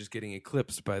and just getting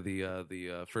eclipsed by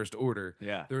the First Order.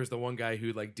 Yeah. There was the one guy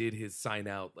who did his sign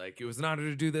out, it was an honor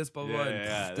to do this, blah blah. blah. and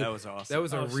Yeah, that was awesome. that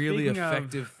was a Oh, really speaking of-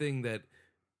 effective thing that.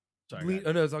 Sorry. go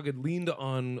ahead. No, it's all good. Leaned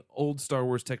on old Star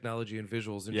Wars technology and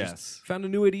visuals, and Yes. just found a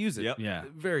new way to use it. Yep. Yeah.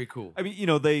 Very cool. I mean,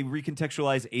 they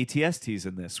recontextualize ATSTs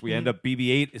in this. We end up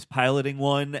BB-8 is piloting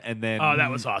one, and then Oh, that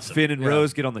was awesome. Finn and Yeah.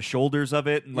 Rose get on the shoulders of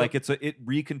it, and Yep. it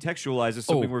recontextualizes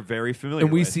something Oh. we're very familiar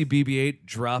And we with. see BB-8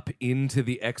 drop into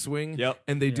the X-wing, Yep.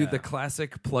 and they do Yeah. the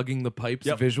classic plugging the pipes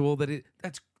Yep. visual.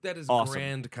 That is Awesome.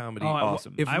 grand comedy. Oh,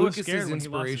 Awesome. If I was scared Lucas's when he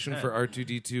lost his inspiration head. for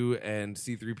R2D2 and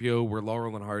C-3PO were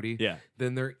Laurel and Hardy, Yeah.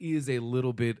 then there is a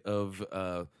little bit of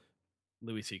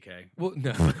Louis C.K. well,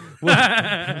 no,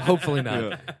 well, hopefully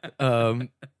not.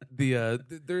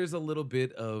 There is a little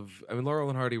bit of. I mean, Laurel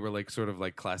and Hardy were sort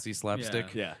of classy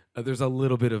slapstick. Yeah. There's a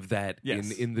little bit of that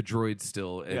Yes. in the droid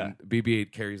still, and Yeah.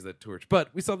 BB-8 carries that torch.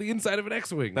 But we saw the inside of an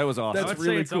X-wing. That was awesome. I That's would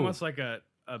really say it's cool. almost like a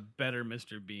better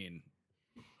Mr. Bean.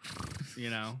 You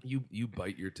know? You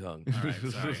bite your tongue. All right,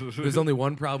 sorry. There's only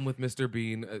one problem with Mr.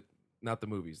 Bean, not the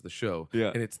movies, the show.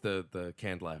 Yeah. And it's the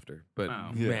canned laughter. But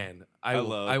Oh. Yeah. man, I I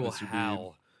love will Mr. Bean.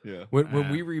 howl. Yeah. When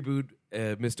we reboot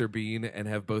Mr. Bean and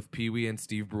have both Pee-wee and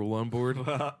Steve Brule on board,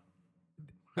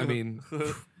 I mean,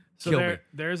 So kill me.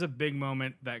 there's a big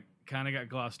moment that kind of got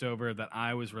glossed over that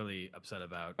I was really upset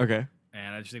about. Okay.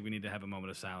 And I just think we need to have a moment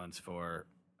of silence for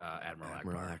Admiral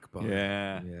Admiral Akbar. Akbar.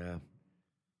 Yeah. Yeah.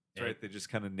 That's right. They just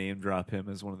kind of name drop him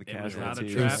as one of the It was not a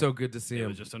casualties. It was trap. so good to see It him.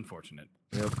 was just unfortunate.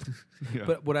 Yep. Yeah.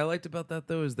 But what I liked about that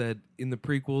though is that in the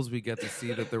prequels we get to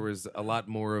see that there was a lot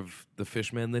more of the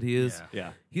fishman that he is. Yeah.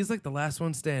 Yeah. He's like the last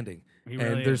one standing, He and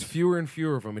really there's is. fewer and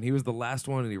fewer of them, and he was the last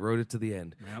one, and he rode it to the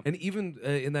end. Yep. And even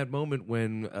in that moment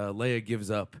when Leia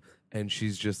gives up, and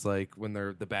she's just when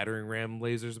the battering ram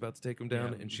laser's about to take him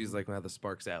down, and she's like, "Now the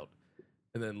spark's out,"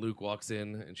 and then Luke walks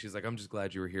in, and she's like, "I'm just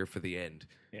glad you were here for the end."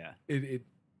 Yeah. It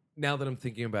now that I'm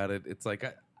thinking about it, it's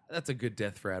that's a good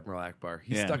death for Admiral Akbar.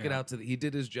 He Yeah. stuck it out he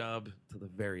did his job to the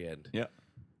very end. Yeah.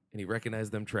 And he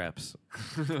recognized them traps.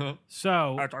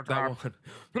 So That one.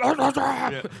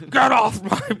 Get off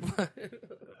my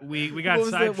we got what was,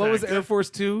 sidetracked. what was Air Force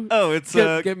 2? Oh, it's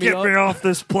Get me off.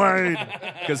 this plane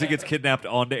because he gets kidnapped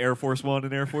onto Air Force One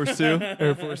and Air Force Two.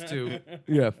 Air Force 2.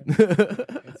 Yeah.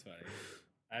 That's funny.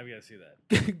 I've got to see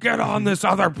that. Get on this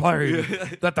other plane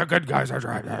that the good guys are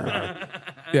driving.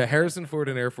 Yeah, Harrison Ford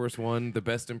in Air Force One. The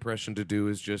best impression to do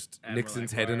is just Admiral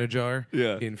Nixon's Akbar. head in a jar.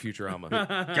 Yeah. In Futurama.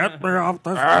 Get me off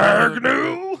the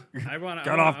Agnew. I want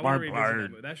Get off my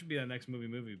plane. That should be the next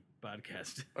movie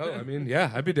podcast. Oh, I mean,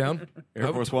 yeah, I'd be down. Air I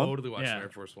would Force One? totally watch Yeah. Air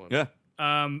Force One. Yeah.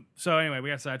 So anyway, we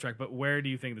got sidetracked, but where do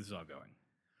you think this is all going?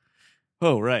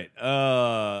 Oh, right.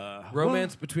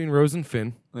 Romance between Rose and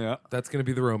Finn. Yeah. That's going to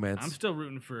be the romance. I'm still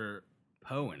rooting for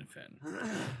Poe and Finn.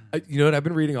 You know what? I've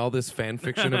been reading all this fan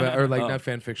fiction about, or like not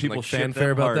fan fiction, People like shit fanfare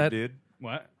them about hard, that. dude.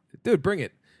 What? Dude, bring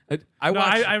it. I No,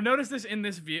 watched. I've noticed this in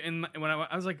this view. When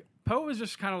I was like, Poe is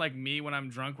just kind of like me when I'm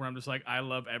drunk, where I'm just like, I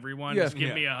love everyone. Yeah. Just give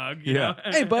Yeah. me a hug. You Yeah. know?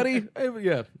 Hey, buddy. Hey,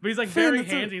 yeah. But he's like Finn, very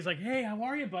that's it. handsy. He's like, hey, how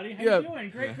are you, buddy? How Yeah. you doing?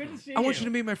 Great, good to see you. I want you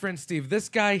to meet my friend Steve. This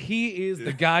guy, he is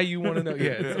the guy you want to know.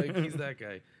 Yeah, it's like he's that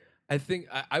guy. I think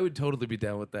I would totally be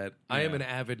down with that. I am Yeah. an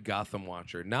avid Gotham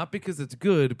watcher, not because it's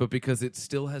good, but because it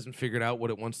still hasn't figured out what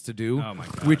it wants to do. Oh my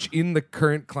God. Which, in the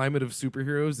current climate of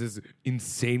superheroes, is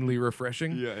insanely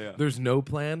refreshing. Yeah, yeah. There's no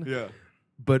plan. Yeah.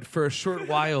 But for a short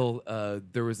while,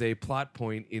 there was a plot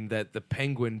point in that the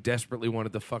Penguin desperately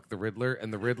wanted to fuck the Riddler,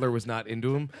 and the Riddler was not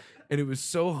into him. And it was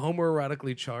so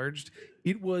homoerotically charged.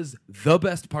 It was the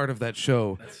best part of that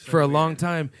show for a long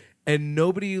time. And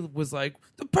nobody was like,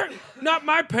 not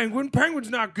my Penguin. Penguin's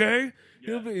not gay.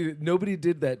 Nobody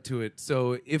did that to it.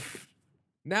 So if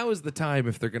now is the time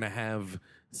if they're going to have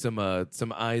some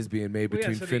eyes being made Well, yeah,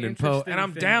 between so the Finn and Poe. interesting And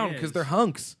I'm thing down is- because they're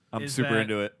hunks. I'm Is super that-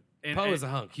 into it. And- Poe and- is a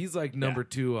hunk. He's like number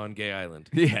 2 on Gay Island.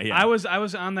 Yeah, yeah. I was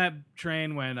on that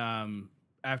train when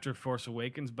after Force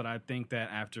Awakens, but I think that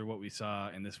after what we saw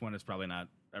in this one, it's probably not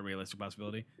a realistic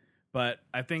possibility. But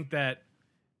I think that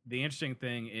the interesting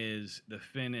thing is the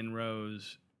Finn and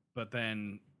Rose, but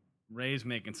then Rey's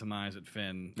making some eyes at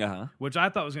Finn, Uh-huh. which I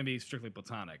thought was going to be strictly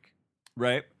platonic.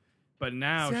 Right. But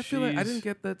now See, I feel like I she's- didn't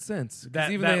get that sense. 'Cause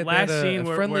That- even that they had last a scene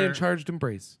where- friendly where- and charged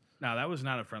embrace. No, that was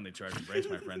not a friendly charged embrace,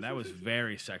 my friend. That was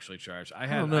very sexually charged. I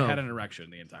don't had know. an erection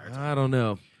the entire time. I don't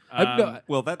know. Um,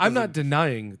 Well, that I'm not doesn't-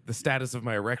 denying the status of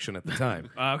my erection at the time.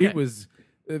 Okay. It was.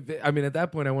 I mean, at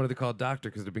that point, I wanted to call a doctor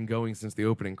because it had been going since the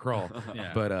opening crawl.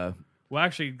 Yeah. But Well,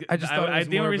 actually, I just thought it was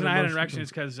the more only of reason an I had an emotional erection thing.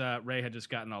 is because Ray had just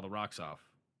gotten all the rocks off.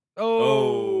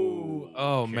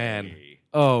 oh man,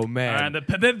 oh man,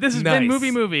 This has Nice.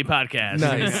 been Movie podcast.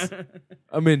 Nice.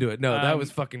 I'm into it. No, that Um,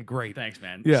 was fucking great. Thanks,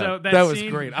 man. Yeah, so that was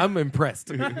scene, great. I'm impressed.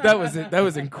 That was it. That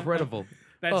was incredible.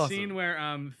 That Awesome. scene where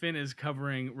Finn is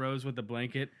covering Rose with the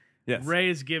blanket. Yes. Ray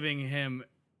is giving him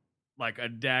like a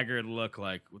daggered look,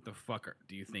 like, "What the fuck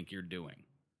do you think you're doing?"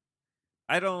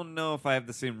 I don't know if I have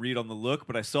the same read on the look,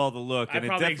 but I saw the look, I and it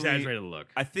probably definitely. exaggerated the look.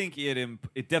 I think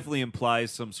it definitely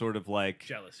implies some sort of like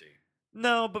Jealousy.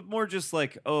 no, but more just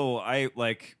like I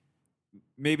like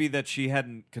maybe that she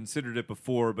hadn't considered it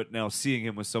before, but now seeing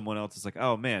him with someone else, it's like,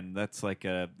 oh man, that's like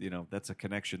that's a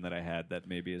connection that I had that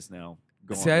maybe is now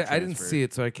going. See, I didn't see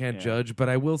it, so I can't Yeah. judge. But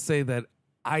I will say that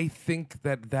I think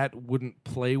that wouldn't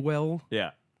play well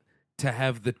Yeah, to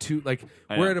have the two. Like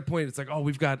I we're know. at a point. It's like, oh,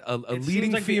 we've got a It seems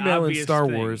leading like the female in obvious Star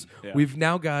thing. Wars. Yeah. We've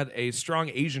now got a strong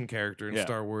Asian character in Yeah.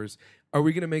 Star Wars. Are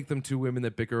we going to make them two women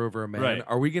that bicker over a man? Right.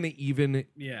 Are we going to even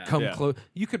Yeah. come Yeah. close?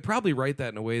 You could probably write that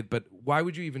in a way, but why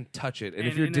would you even touch it? And if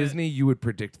And you're in a- Disney, you would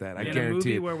predict that. I in a guarantee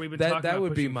movie it. where we've been that talking that about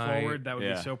would be pushing my forward, that would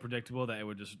Yeah. be so predictable that it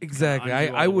would just exactly.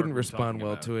 undo all I the wouldn't work we're respond talking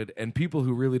well about. to it, and people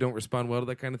who really don't respond well to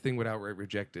that kind of thing would outright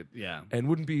reject it, Yeah. and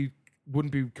wouldn't be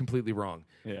completely wrong.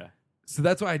 yeah. So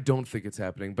that's why I don't think it's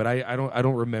happening. But I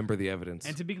don't remember the evidence.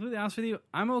 And to be completely honest with you,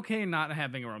 I'm okay not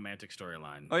having a romantic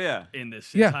storyline Oh yeah, in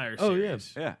this Yeah. entire Oh, yeah.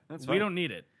 series. yeah. That's We fine. don't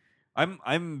need it. I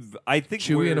think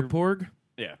Chewie we're, and a porg.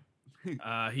 Yeah.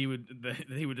 He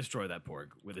would destroy that porg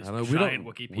with his I don't know. giant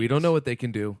Wookiee penis. We don't know what they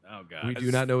can do. Oh god. We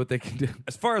do not know what they can do.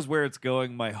 As far as where it's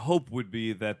going, my hope would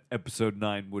be that Episode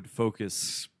 9 would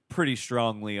focus pretty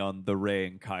strongly on the Rey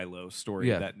and Kylo story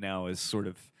Yeah. that now is sort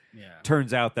of Yeah.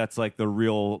 turns out that's like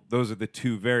those are the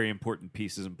two very important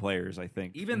pieces and players, I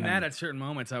think. Even And- that, at certain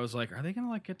moments, I was like, "Are they gonna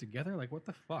like get together? Like, what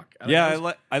the fuck?" Yeah, I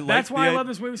was- I like That's why I the love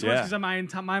this movie so much yeah.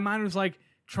 because my mind was like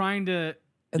trying to.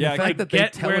 And Yeah, the I fact that they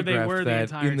get where they telegraphed were the that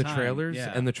entire in the time. trailers,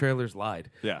 Yeah. and the trailers lied.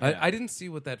 Yeah. I didn't see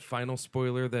what that final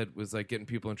spoiler that was like getting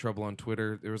people in trouble on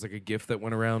Twitter. There was like a GIF that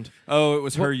went around. Oh, it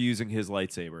was her What- using his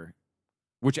lightsaber,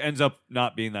 which ends up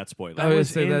not being that spoiler. I That would was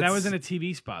say in, that that's- was in a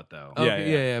TV spot though. Yeah,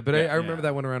 Okay, yeah. But Yeah, I remember yeah.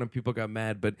 that went around and people got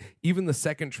mad. But even the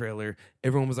second trailer,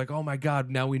 everyone was like, "Oh my god,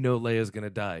 now we know Leia's gonna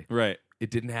die." Right. It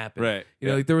didn't happen. Right. You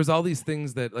know, Yeah. like there was all these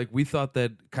things that like we thought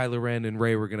that Kylo Ren and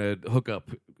Rey were gonna hook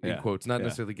up in Yeah. quotes, not Yeah.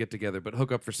 necessarily get together, but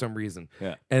hook up for some reason.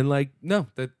 Yeah. And like, no,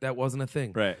 that wasn't a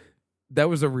thing. Right. that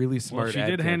was a really smart. Well, she ad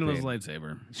did handle his campaign.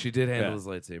 lightsaber. She did handle Yeah. his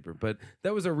lightsaber, but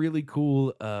that was a really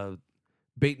cool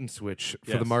bait and switch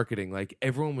for the Yes. marketing. Like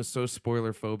everyone was so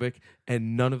spoiler phobic,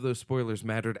 and none of those spoilers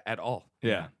mattered at all.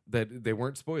 Yeah. That they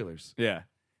weren't spoilers. Yeah.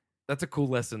 That's a cool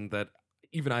lesson that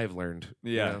even I've learned.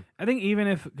 you Yeah. know? I think even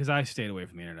if, because I stayed away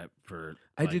from the internet for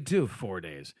I did too. 4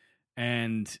 days,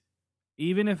 and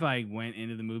even if I went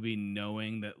into the movie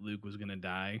knowing that Luke was gonna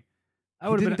die, I He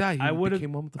would have didn't been. die. He I would have.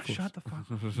 became one with the Force. Shut the fuck.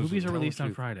 Movies are Tell the released on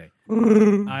truth. Friday.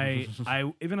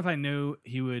 I even if I knew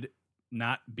he would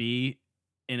not be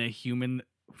in a human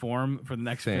form for the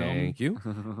next film, Thank you.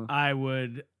 I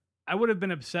would have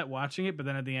been upset watching it, but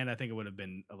then at the end, I think it would have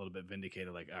been a little bit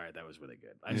vindicated. Like, all right, that was really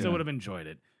good. I still Yeah. would have enjoyed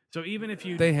it. So even if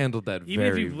you They handled that even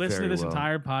very, if you've listened to very this well.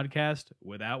 entire podcast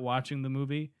without watching the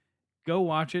movie, go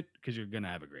watch it because you're gonna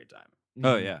have a great time.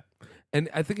 Oh yeah. And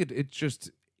I think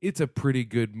it's a pretty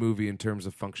good movie in terms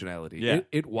of functionality. Yeah.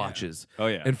 It watches. Oh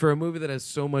yeah. And for a movie that has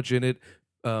so much in it,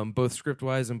 both script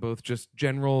wise and both just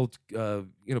general,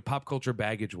 pop culture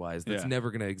baggage wise, that's Yeah.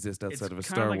 never going to exist It's outside of a kind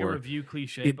Star of like Wars. a review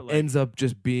cliche, It but like ends up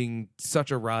just being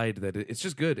such a ride that it's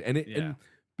just good. And Yeah. and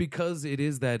because it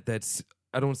is that's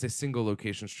I don't want to say single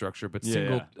location structure, but Yeah,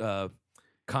 single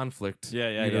conflict. Yeah,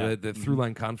 yeah, you know, yeah. the through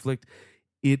line conflict.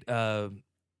 I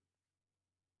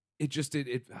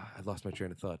lost my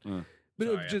train of thought.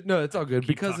 But Sorry, no, it's all good keep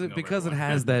because talking it over because it everyone.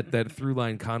 has that through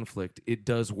line conflict. It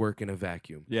does work in a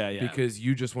vacuum. Yeah, yeah. Because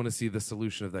you just want to see the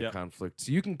solution of that Yep. conflict.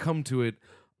 So you can come to it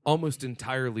almost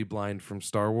entirely blind from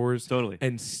Star Wars Totally.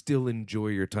 and still enjoy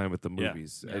your time at the Yeah.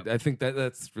 movies. Yeah. I think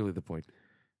that's really the point.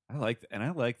 I like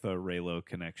the Raylo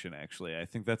connection. Actually, I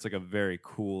think that's like a very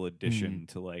cool addition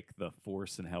to like the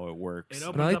Force and how it works. it But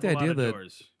opens I like up the a lot idea of that-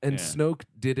 doors. And Yeah. Snoke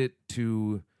did it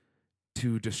to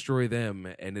destroy them,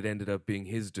 and it ended up being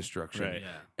his destruction. Right.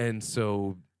 Yeah, And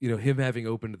so him having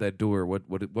opened that door, what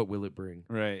will it bring?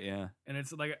 Right. Yeah. and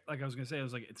it's like I was gonna say, it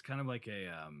was like it's kind of like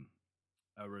a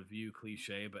review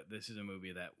cliche, but this is a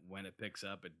movie that when it picks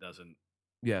up, it doesn't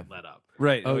Yeah. let up.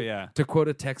 Right. Oh, Oh yeah. To quote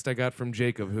a text I got from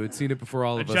Jacob, who had seen it before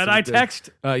all A of us. Jedi and- text.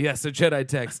 Yes, a Jedi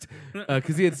text.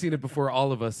 Because he had seen it before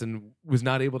all of us and was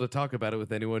not able to talk about it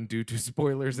with anyone due to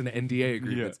spoilers and NDA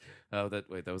agreements. Oh, that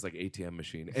was like ATM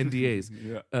machine. NDAs.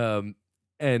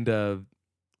 Yeah.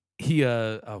 He,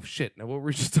 oh shit. Now, what were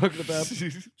we just talking about?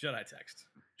 Jedi text.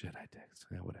 Jedi text.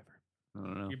 Yeah, whatever. I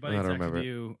don't know. Your buddy I don't texted remember.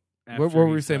 you. What were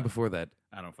we saying before that?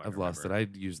 I don't fucking I've lost remember. it.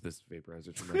 I used this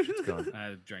vaporizer too much. It's gone.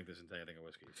 I drank this entire thing of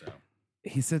whiskey, so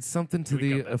He said something to We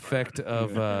the cut that effect part.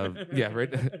 of, yeah,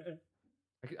 right?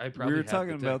 I probably We were have the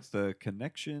talking about text. the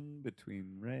connection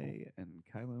between Rey and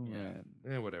Kylo Yeah. Ren.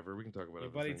 Yeah, whatever. We can talk about Your other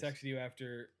buddy things. texted you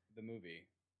after the movie.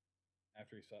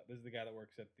 After he saw this is the guy that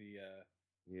works at the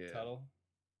Yeah. Tuttle.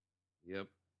 Yep.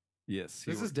 Yes.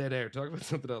 This is dead air. Talk about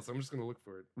something else. I'm just gonna look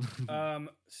for it.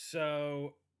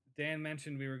 So Dan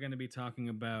mentioned we were going to be talking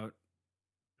about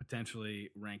potentially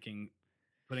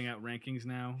putting out rankings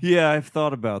now. Yeah, I've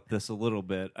thought about this a little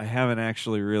bit. I haven't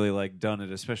actually really like done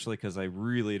it, especially because I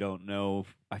really don't know.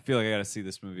 I feel like I got to see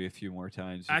this movie a few more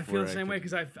times. I feel before the same way can-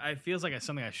 because I feels like it's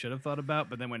something I should have thought about,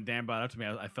 but then when Dan brought it up to me,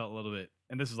 I felt a little bit.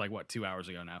 And this is like what 2 hours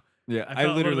ago now. Yeah, I I, felt a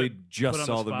little literally bit put just on the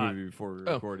saw the spot. movie before we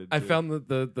Oh, recorded. I too. found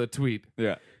the tweet.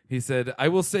 Yeah. He said, "I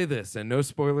will say this, and no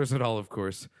spoilers at all, of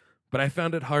course, but I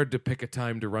found it hard to pick a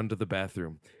time to run to the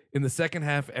bathroom. In the second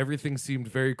half, everything seemed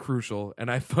very crucial, and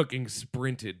I fucking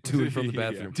sprinted to and from the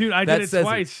Yeah. bathroom. Dude, I That did it says it.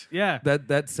 twice. Yeah.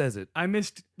 That says it. I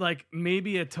missed like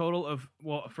maybe a total of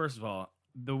first of all,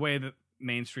 the way that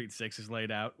Main Street 6 is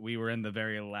laid out, we were in the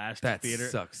very last That theater.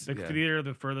 sucks. The Yeah. theater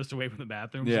the furthest away from the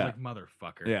bathroom. Yeah. So like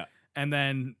motherfucker. Yeah. And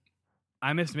then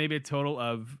I missed maybe a total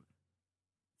of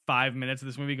 5 minutes of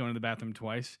this movie going to the bathroom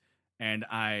twice, and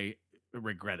I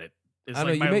regret it. It's I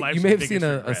like know my life's you may have biggest seen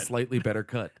a regret. slightly better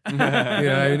cut. Yeah,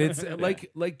 I mean it's Yeah.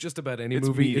 like just about any It's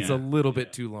movie. meaty. It's a little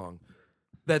bit too long.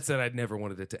 That said, I'd never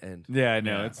wanted it to end. Yeah, I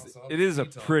know. Yeah. It is a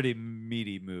pretty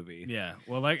meaty movie. Yeah.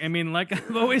 Well, like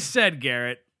I've always said,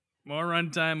 Garrett, more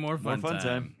runtime, more fun, fun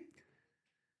time.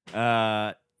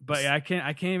 time. But yeah, I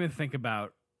can't even think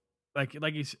about like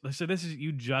you. So this is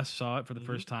you just saw it for the Mm-hmm.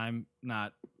 first time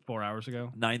not 4 hours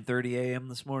ago. 9:30 a.m.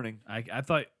 this morning. I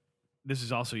thought this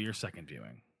is also your second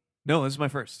viewing. No, this is my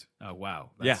first. Oh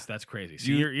wow, Yeah. that's crazy.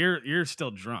 So You- you're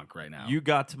still drunk right now. You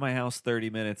got to my house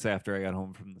 30 minutes after I got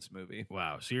home from this movie.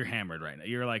 Wow, so you're hammered right now.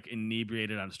 You're like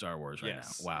inebriated on Star Wars right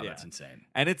Yes, now. Wow, yeah. that's insane.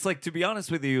 And it's like, to be honest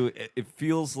with you, it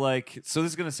feels like, so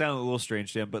this is going to sound a little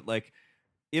strange, Dan, but like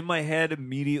in my head,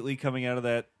 immediately coming out of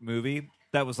that movie,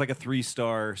 that was like a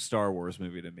 3-star Star Wars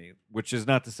movie to me, which is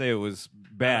not to say it was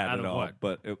bad Out at of all, what?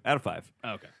 but out of 5.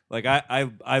 Okay, Like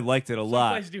I liked it a some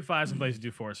lot. places do 5, some places do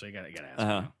 4, so you gotta ask.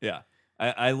 Uh-huh. Yeah.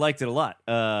 I liked it a lot.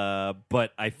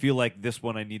 But I feel like this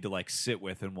one I need to like sit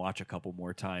with and watch a couple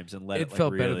more times and let it. It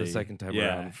felt better really- the second time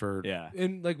Yeah, around. For yeah.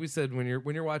 And like we said, when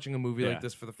you're watching a movie Yeah. like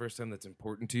this for the first time that's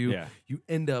important to you, Yeah. you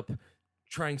end up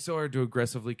trying so hard to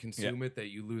aggressively consume it that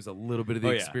you lose a little bit of the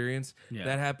Oh, yeah. experience. Yeah.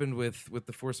 That happened with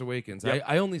The Force Awakens. Yep.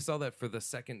 I only saw that for the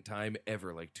second time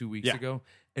ever, like 2 weeks Yeah. ago,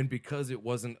 and because it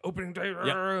wasn't opening day,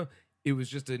 it was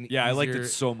just an Yeah, I liked easier- it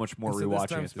so much more and so rewatching this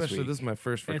time, it this especially week. this is my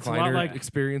first It's a lot recliner like-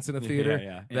 experience in a theater.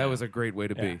 Yeah. That was a great way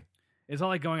to Yeah. be. It's all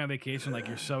like going on vacation. Like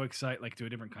you're so excited, like to a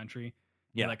different country.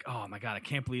 Yeah. You're like, oh my god, I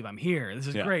can't believe I'm here. This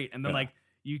is Yeah. great. And then Yeah. like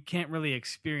you can't really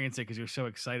experience it because you're so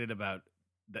excited about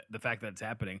the fact that it's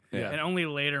happening. Yeah. And only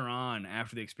later on,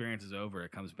 after the experience is over,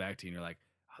 it comes back to you, and you're like,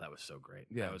 oh, that was so great.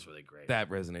 Yeah. That was really great. That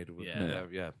resonated with Yeah.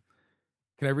 me. Yeah.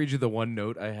 Can I read you the one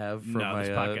note I have from no, my this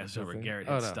podcast is over. thing? Garrett,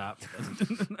 Oh, hit no. stop.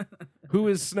 Who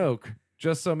is Snoke?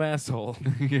 Just some asshole.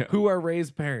 Yeah. Who are Rey's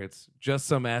parents? Just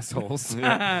some assholes.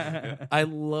 Yeah. I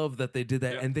love that they did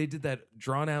that, Yeah. and they did that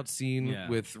drawn out scene Yeah.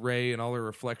 with Rey and all her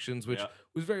reflections, which Yeah.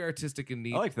 was very artistic and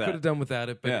neat. I liked that. Could have done without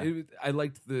it, but Yeah. I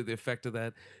liked the effect of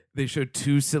that. They showed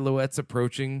two silhouettes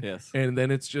approaching, Yes. and then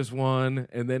it's just one,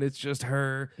 and then it's just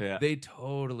her. Yeah. They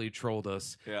totally trolled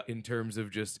us Yeah. in terms of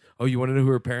just, oh, you want to know who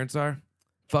her parents are?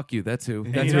 Fuck you. That's who.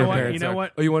 That's you who know her what? parents You know are.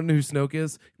 what? Oh, you want to know who Snoke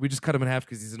is? We just cut him in half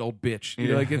because he's an old bitch. You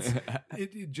know, Yeah. like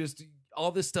it just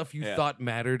all this stuff you Yeah. thought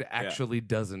mattered actually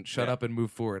doesn't. Shut Yeah. up and move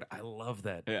forward. I love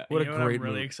that. Yeah. What You a know great I'm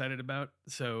really movie. excited about.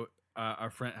 So our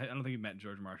friend, I don't think you met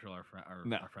George Marshall, our friend.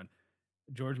 No. Our friend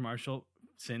George Marshall.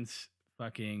 Since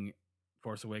fucking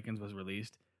Force Awakens was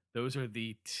released, those are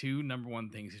the two number one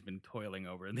things he's been toiling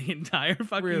over the entire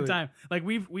fucking Really? time. Like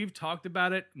we've talked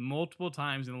about it multiple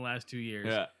times in the last 2 years.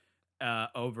 Yeah.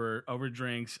 Over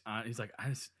drinks. He's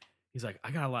like,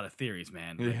 I got a lot of theories,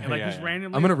 man. Yeah, And, like yeah, just yeah.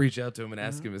 randomly. I'm gonna reach out to him and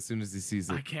ask him as soon as he sees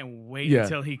I it. can't wait Yeah.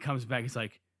 until he comes back. He's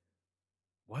like,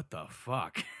 what the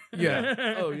fuck?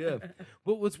 Yeah. Oh, yeah.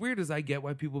 Well, what's weird is I get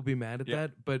why people be mad at Yeah.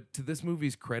 that, but to this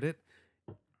movie's credit,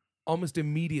 almost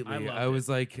immediately loved I was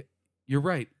like, "You're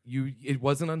right. It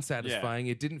wasn't unsatisfying.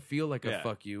 It didn't feel like a Yeah.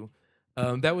 fuck you."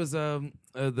 That was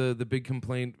the big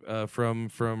complaint from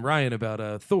Ryan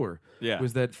about Thor. Yeah.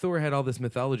 Was that Thor had all this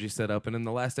mythology set up, and in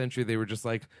the last entry they were just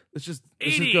like, let's just go,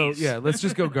 80s. let's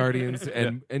just go Guardians,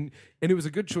 and it was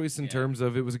a good choice in terms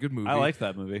of it was a good movie. I liked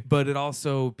that movie. but it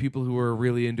also people who were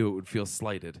really into it would feel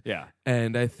slighted. Yeah.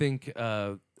 And I think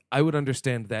I would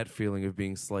understand that feeling of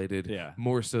being slighted Yeah.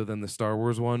 more so than the Star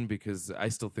Wars one, because I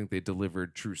still think they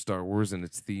delivered true Star Wars in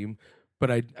its theme.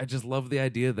 But I just love the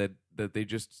idea that they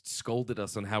just scolded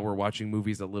us on how we're watching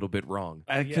movies a little bit wrong.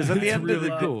 Because Yeah, at the it's end really of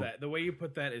the cool. The way you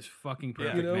put that is fucking Yeah.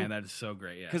 perfect, You know? man. That is so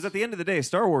great. Yeah. Because at the end of the day,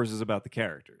 Star Wars is about the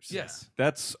characters. Yes.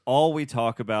 That's all we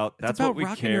talk about. That's about what we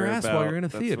rocking care your ass about. while you're in a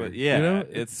That's theater, what- you yeah. know?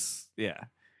 It's yeah.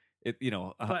 It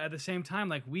but at the same time,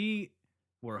 like we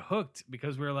were hooked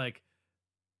because we are like,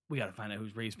 we got to find out who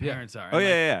Rey's parents are. Oh And, yeah,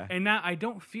 like, yeah. And now I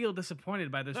don't feel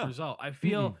disappointed by this No. result. I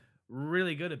feel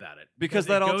really good about it Because it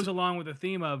that goes also- along with the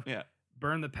theme of Yeah.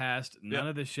 burn the past. None Yeah.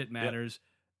 of this shit matters.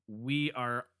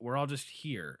 We're all just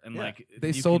here, and Yeah. like They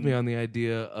you sold can- me on the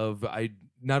idea of I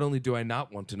not only do I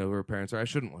not want to know who her parents are, I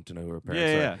shouldn't want to know who her parents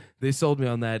Yeah, are. yeah. They sold me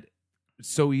on that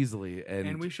so easily, and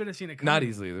And we should have seen it coming. not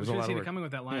easily. There's we a should lot have of seen work. it coming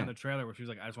with that line Yeah. in the trailer where she was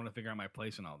like, I just want to figure out my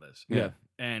place in all this. Yeah.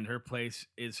 And her place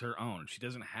is her own. She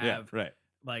doesn't Yeah. have Right.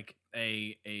 like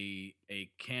a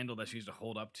candle that she needs to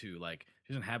hold up to. Like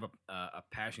she doesn't have a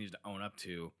passion she needs to own up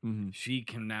to. Mm-hmm. She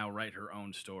can now write her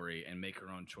own story and make her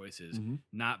own choices, Mhm.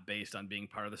 not based on being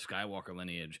part of the Skywalker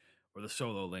lineage or the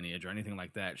Solo lineage or anything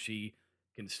like that. She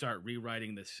can start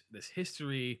rewriting this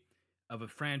history of a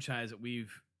franchise that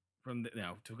we've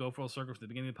to go full circle to the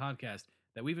beginning of the podcast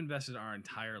that we've invested our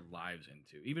entire lives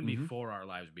into, even Mhm. before our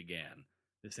lives began.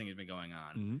 This thing has been going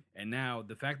on, Mhm. and now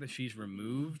the fact that she's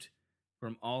removed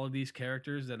from all of these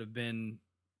characters that have been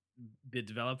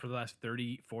developed for the last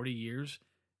 30, 40 years,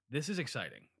 this is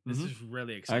exciting. This Mhm. is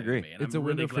really exciting agree. to me. And It's I'm a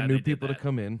really window for glad new they did people to that.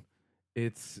 come in.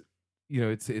 It's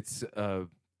it's a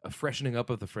freshening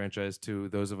up of the franchise to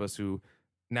those of us who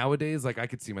nowadays, like, I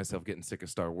could see myself getting sick of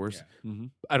Star Wars. Yeah. Mm-hmm.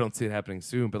 I don't see it happening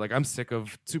soon, but like I'm sick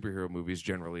of superhero movies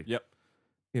generally. Yep.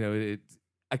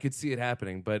 I could see it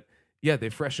happening, but yeah, they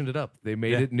freshened it up. They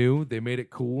made Yeah. it new. They made it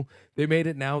cool. They made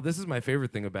it now. This is my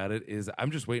favorite thing about it is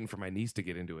I'm just waiting for my niece to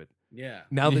get into it. Yeah.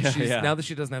 Now that Yeah. now that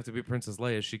she doesn't have to be Princess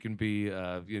Leia, she can be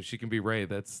she can be Rey.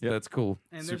 That's cool.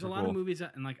 And there's a Super lot cool. of movies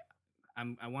that, and like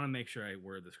I want to make sure I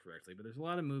word this correctly, but there's a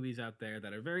lot of movies out there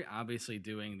that are very obviously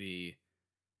doing the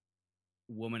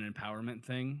woman empowerment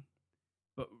thing,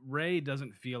 but Rey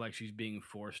doesn't feel like she's being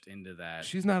forced into that.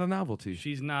 She's not a novelty.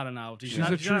 She's not a novelty. She's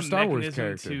not, a she's not true Star Wars mechanism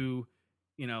character. to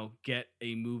get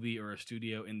a movie or a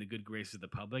studio in the good graces of the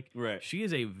public. Right. She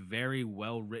is a very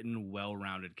well written, well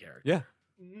rounded character. Yeah.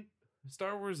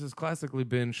 Star Wars has classically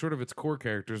been, short of its core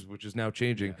characters, which is now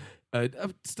changing,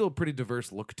 still a pretty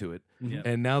diverse look to it. Yeah.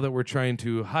 And now that we're trying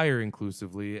to hire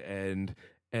inclusively and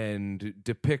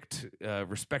depict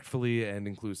respectfully and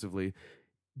inclusively,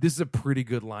 this is a pretty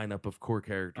good lineup of core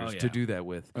characters to do that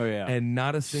with. Oh, yeah. And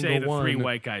not a single Say the one. three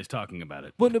white guys talking about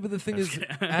it. Well, no, but the thing is,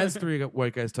 as three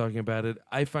white guys talking about it,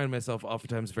 I find myself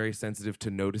oftentimes very sensitive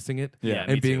to noticing it Yeah,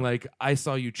 me and being too. like, I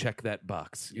saw you check that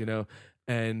box,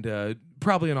 and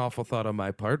probably an awful thought on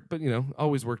my part, but,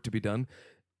 always work to be done.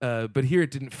 But here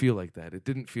it didn't feel like that. It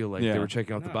didn't feel like Yeah. they were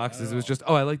checking out the No, boxes. not It was at just,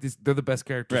 I like these. They're the best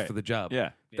characters Right. for the job.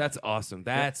 Yeah. That's awesome.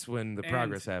 That's when the And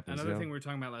progress happens. Another thing we were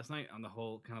talking about last night on the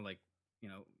whole kind of like,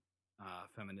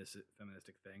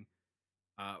 feministic thing.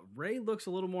 Rey looks a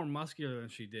little more muscular than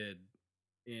she did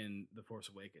in The Force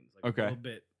Awakens. Like Okay. a little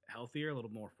bit healthier, a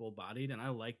little more full bodied, and I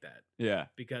like that Yeah.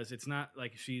 because it's not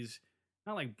like she's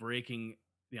not like breaking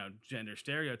gender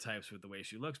stereotypes with the way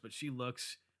she looks, but she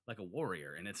looks like a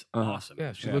warrior, and it's awesome. Yeah,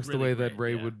 It's she Yeah. looks the really way that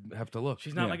great, Rey yeah. would have to look.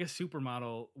 She's not Yeah. like a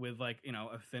supermodel with like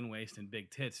a thin waist and big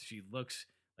tits. She looks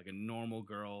like a normal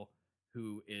girl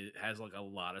who has like a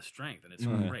lot of strength, and it's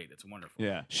Mhm. great. It's wonderful.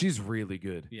 Yeah. She's really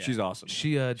good. Yeah. She's awesome.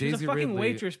 She She was Daisy a fucking Ridley.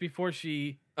 waitress before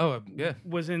she Yeah.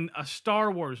 was in a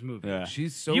Star Wars movie. Yeah.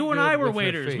 She's so. you and good I were with her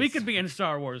waiters. We face. could be in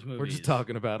Star Wars movies. We're just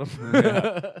talking about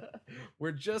him.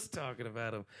 We're just talking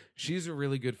about him. She's a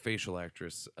really good facial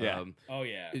actress. Yeah. Oh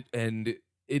yeah. And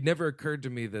it never occurred to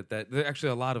me that there actually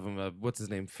a lot of them. What's his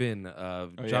name? Finn.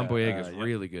 John yeah, Boyega's yeah.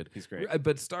 really good. He's great.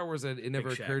 But Star Wars, it never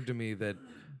Big Shaq. occurred to me that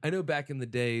I know back in the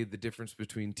day the difference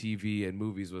between TV and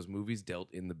movies was movies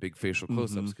dealt in the big facial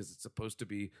close-ups because it's supposed to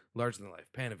be larger than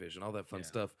life, Panavision, all that fun Yeah.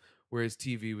 stuff. Whereas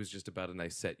TV was just about a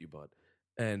nice set you bought,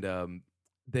 and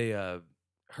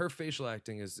her facial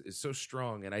acting is so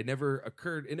strong, and it never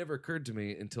occurred to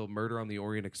me until Murder on the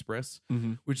Orient Express,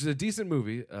 Mhm. which is a decent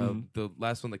movie, Mhm. the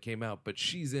last one that came out, but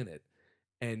she's in it,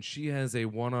 and she has a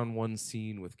one-on-one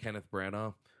scene with Kenneth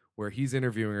Branagh where he's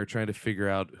interviewing her, trying to figure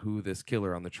out who this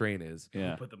killer on the train is,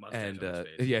 Yeah. Put the mustache and on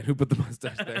his face. who put the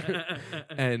mustache there,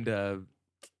 and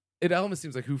it almost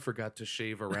seems like who forgot to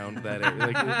shave around that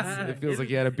area. Like it feels like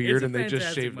he had a beard It's and they just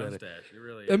fantastic shaved that. mustache. It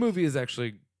really That is. movie is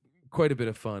actually quite a bit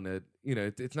of fun.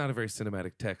 It's not a very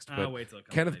cinematic text, I'll but wait till it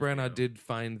comes Kenneth on Branagh HBO. did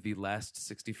find the last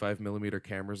 65mm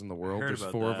cameras in the world. heard There's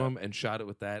about 4 of that. them, and shot it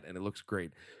with that, and it looks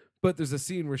great. But there's a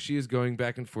scene where she is going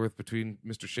back and forth between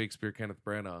Mr. Shakespeare, Kenneth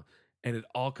Branagh, and it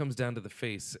all comes down to the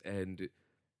face. And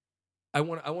I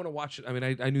want to watch it. I mean,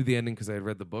 I knew the ending because I had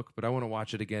read the book, but I want to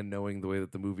watch it again, knowing the way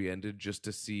that the movie ended, just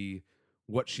to see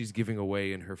what she's giving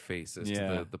away in her face as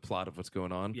Yeah. to the plot of what's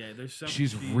going on. Yeah, there's some.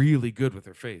 She's she, really good with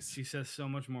her face. She says so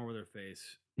much more with her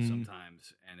face Mhm.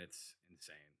 sometimes, and it's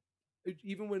insane.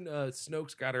 Even when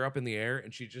Snoke's got her up in the air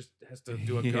and she just has to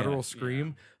do a Yeah. guttural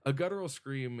scream, a guttural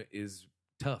scream is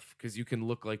tough because you can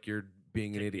look like you're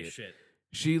being an Take your idiot. Shit.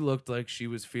 She looked like she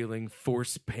was feeling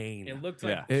force pain. It looked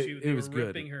Yeah. like It they was were good.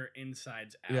 ripping her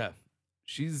insides out. Yeah,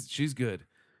 she's good,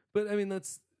 but I mean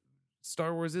that's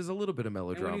Star Wars is a little bit of when you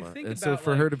melodrama, think and so about,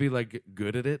 for her like- to be like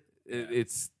good at it, Yeah.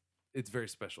 it's very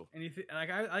special. And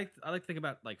I like to think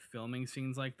about like filming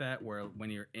scenes like that where when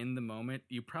you're in the moment,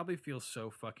 you probably feel so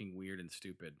fucking weird and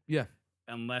stupid. Yeah.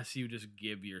 Unless you just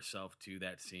give yourself to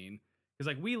that scene. Because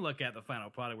like we look at the final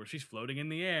product where she's floating in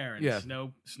the air and Yeah.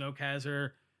 Snoke has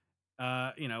her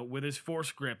with his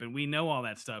force grip, and we know all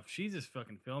that stuff. She's just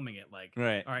fucking filming it like,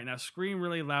 Right. all right, now scream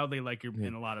really loudly like you're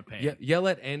in a lot of pain. Yeah, yell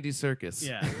at Andy Serkis.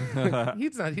 Yeah. He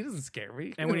doesn't scare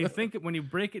me. And when you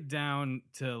break it down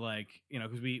to like,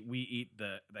 because we eat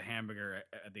the hamburger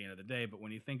at the end of the day, but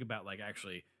when you think about like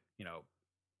actually,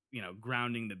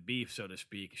 grounding the beef, so to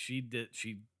speak, she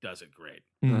does it great.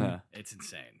 Mhm. Uh-huh. It's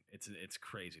insane. It's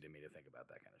crazy to me to think about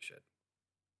that kind of shit.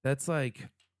 That's like,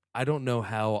 I don't know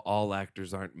how all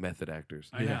actors aren't method actors.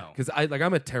 I know. Because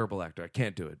I'm a terrible actor. I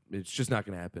can't do it. It's just not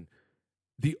going to happen.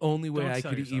 The only way Don't I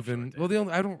sell could yourself even short, well, Dan.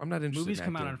 I'm not interested. Movies in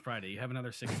come out on acting. Friday. You have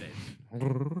another 6 days.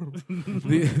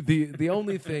 the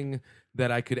only thing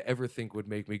that I could ever think would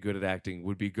make me good at acting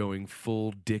would be going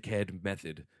full dickhead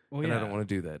method, Well, and I don't want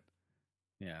to do that.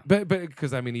 Yeah. But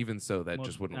because I mean, even so, that Well,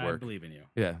 just wouldn't I work. believe in you.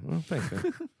 Yeah. Well, thanks,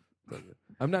 man.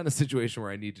 I'm not in a situation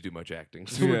where I need to do much acting,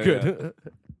 so Yeah, we're good.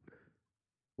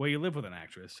 Well, you live with an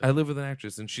actress. So I live with an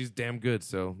actress, and she's damn good.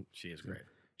 So she is great.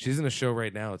 she's in a show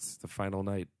right now. It's the final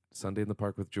night, Sunday in the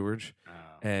Park with George,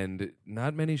 and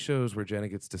not many shows where Jenna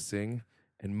gets to sing.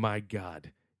 And my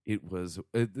God, it was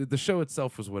the show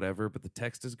itself was whatever, but the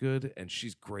text is good, and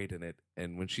she's great in it.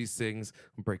 And when she sings,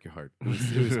 it'll break your heart. It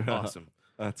was awesome.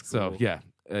 That's cool. So yeah,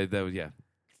 that was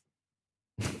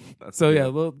That's So good. yeah,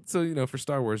 well, so for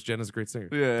Star Wars, Jenna's a great singer.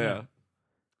 Yeah.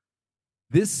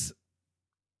 This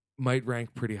might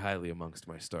rank pretty highly amongst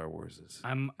my Star Warses.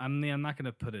 I'm not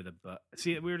gonna put it above.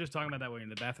 See, we were just talking about that when we were in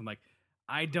the bathroom. Like,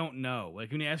 I don't know.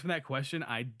 Like when you ask me that question,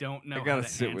 I don't know. I how gotta to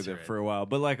sit with answer it for a while.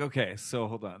 But like, okay, so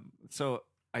hold on. So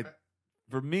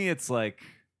for me, it's like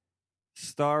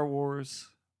Star Wars,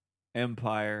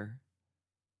 Empire,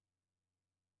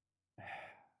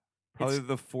 probably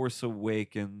The Force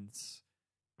Awakens,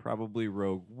 probably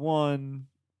Rogue One,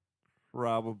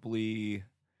 probably.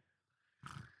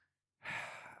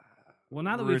 Well,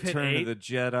 now that we've hit Return 8, of the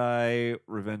Jedi,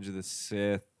 Revenge of the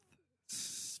Sith,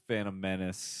 Phantom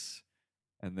Menace,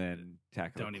 and then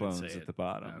Attack of Don't the even Clones say at it. the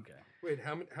bottom. Okay. Wait,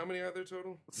 how many are there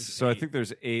total? So I 8. think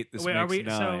there's 8. This Wait, makes are we?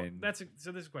 9. So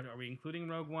this is a question. Are we including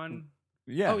Rogue One?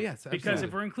 Yeah. Oh yes, Because absolutely.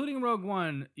 if we're including Rogue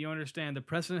One, you understand the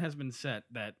precedent has been set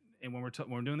that, and when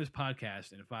we're doing this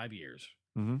podcast in 5 years,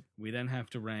 Mhm. we then have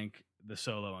to rank the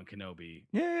Solo and Kenobi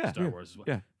Yeah. Star Wars as well.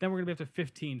 yeah. Then we're gonna be up to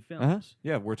 15 films. Uh-huh.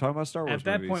 Yeah, we're talking about Star Wars At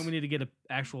that movies. point, we need to get an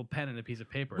actual pen and a piece of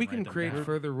paper. we and can write them create down.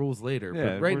 further rules later, Yeah,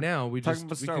 but right we're now we talking just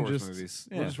about we Star can Wars just movies.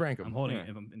 we'll Yeah. just rank them. I'm holding Yeah.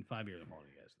 in 5 years. I'm holding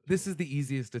you guys. to This is the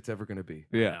easiest it's ever going to be.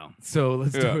 Yeah. No. So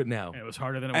let's Yeah. do it now. And it was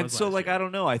harder than it And was. so last like year. I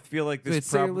don't know. I feel like this Wait,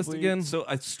 say your list probably again? So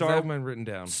I have mine written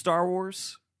down. Star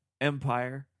Wars,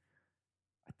 Empire,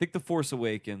 I think The Force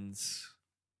Awakens,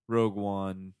 Rogue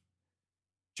One,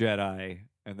 Jedi,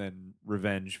 and then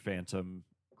Revenge, Phantom,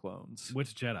 Clones.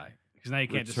 Which Jedi? Because now you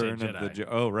can't Return just say of Jedi. the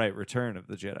oh right, Return of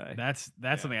the Jedi. That's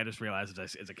something I just realized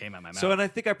as it came out of my mouth. So, and I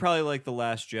think I probably like The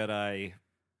Last Jedi.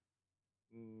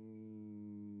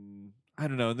 I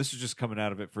don't know. And this is just coming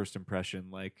out of it first impression.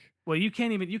 Like, well, you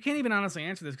can't even honestly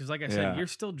answer this because, like I said, Yeah. you're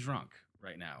still drunk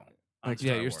right now. on Yeah, Star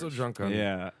you're Wars. still drunk on.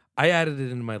 yeah, I added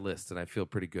it into my list, and I feel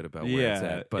pretty good about where it's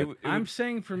yeah. at. But I'm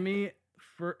saying for me,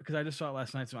 because I just saw it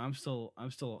last night, so I'm still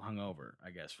hungover, I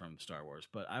guess, from Star Wars.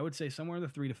 But I would say somewhere in the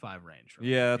 3 to 5 range. For me.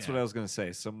 yeah, that's what I was gonna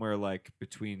say. Somewhere like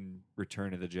between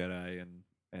Return of the Jedi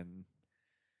and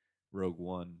Rogue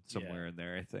One, somewhere in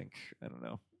there. I think. I don't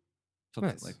know, something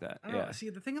Nice. like that. I don't know. Yeah.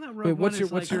 See, the thing about Rogue wait, One what's your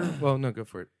is what's like, your? Well, no, go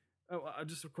for it. Oh,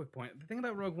 just a quick point. The thing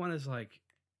about Rogue One is like,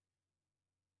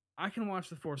 I can watch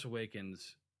The Force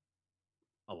Awakens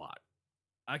a lot.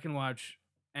 I can watch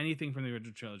anything from the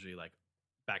original trilogy like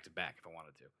back to back if I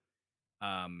wanted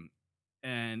to.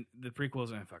 And the prequels,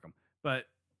 fuck them. But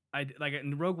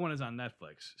and Rogue One is on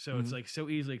Netflix, so it's like so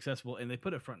easily accessible, and they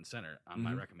put it front and center on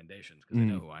my recommendations because they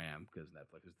know who I am because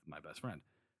Netflix is my best friend.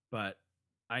 But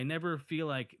I never feel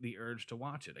like the urge to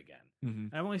watch it again.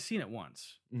 Mm-hmm. I've only seen it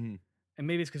once. Mm-hmm. And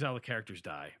maybe it's because all the characters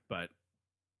die, but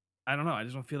I don't know. I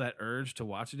just don't feel that urge to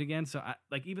watch it again. So,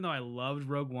 even though I loved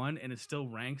Rogue One and it still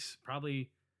ranks probably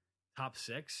top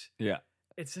 6, Yeah.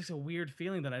 it's just a weird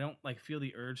feeling that I don't feel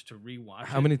the urge to rewatch.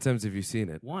 How many times have you seen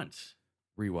it? Once.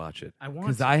 Rewatch it. I want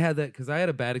Because to. I had that. Because I had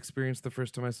a bad experience the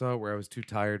first time I saw it, where I was too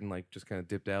tired and just kind of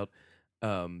dipped out.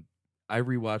 I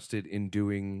rewatched it in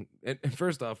doing. And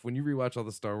first off, when you rewatch all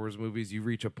the Star Wars movies, you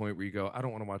reach a point where you go, I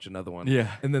don't want to watch another one.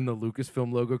 Yeah. And then the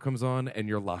Lucasfilm logo comes on, and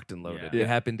you're locked and loaded. Yeah. It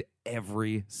happened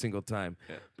every single time.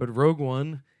 Yeah. But Rogue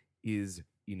One is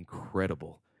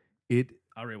incredible.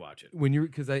 I'll rewatch it. When you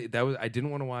because I didn't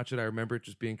want to watch it. I remember it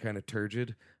just being kind of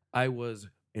turgid. I was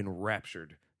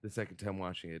enraptured the second time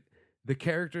watching it. The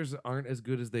characters aren't as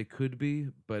good as they could be,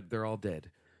 but they're all dead.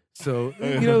 So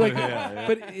Yeah.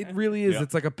 but it really is. Yeah.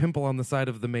 It's like a pimple on the side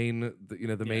of the main,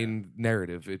 main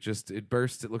narrative. It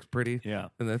bursts. It looks pretty. Yeah.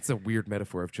 And that's a weird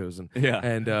metaphor I've chosen. Yeah.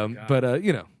 And God. but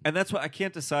And that's why I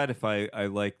can't decide if I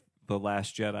like The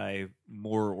Last Jedi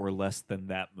more or less than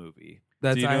that movie.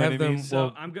 that's Do you I know what have I them. mean?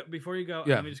 So Well, before you go,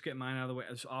 Yeah. let me just get mine out of the way.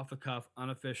 It's off the cuff,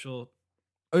 unofficial.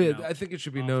 oh yeah, you know, I think it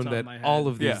should be off the known top of that my head. all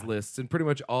of these Yeah. lists and pretty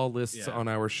much all lists Yeah. on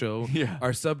our show Yeah.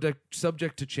 are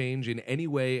subject to change in any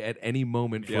way at any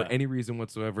moment for Yeah. any reason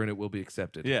whatsoever, and it will be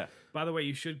accepted. Yeah. By the way,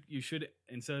 you should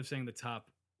instead of saying the top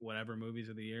whatever movies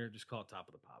of the year, just call it Top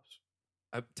of the Pops.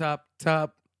 Top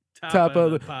Top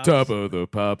of the Pops. top of the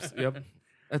pops. Yep,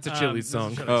 that's a Chili's This is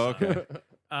song. Chili's Oh, song. okay.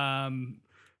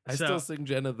 I So- still sing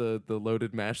Jenna the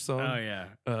Loaded Mash song. Oh yeah.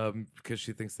 Because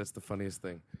she thinks that's the funniest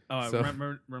thing. Oh, So-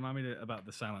 remind me about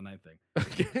the Silent Night thing.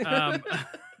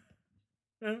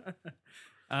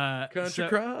 Country so,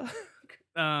 Cry.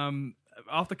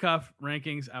 off the cuff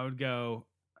rankings, I would go.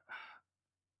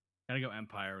 Gotta go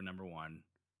Empire number 1,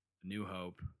 New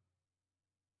Hope,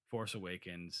 Force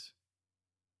Awakens,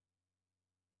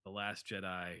 The Last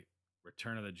Jedi,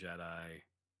 Return of the Jedi,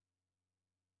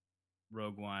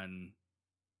 Rogue One,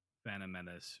 Phantom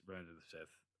Menace, Revenge of the Sith,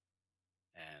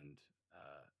 and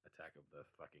Attack of the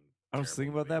fucking. I was terrible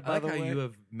thinking about movie. that, I by like the how way. you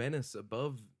have Menace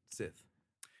above Sith.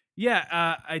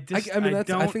 Yeah, I just I mean, I I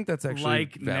don't think that's actually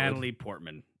like valid. Natalie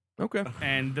Portman. Okay.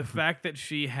 And the fact that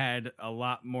she had a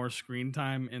lot more screen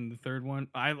time in the third one,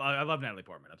 I love Natalie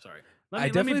Portman. I'm sorry. I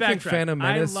definitely think backtrack. Phantom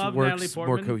Menace I love Natalie works more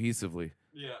Portman, cohesively.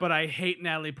 Yeah. but I hate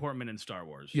Natalie Portman in Star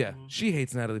Wars. Yeah, she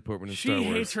hates Natalie Portman in she Star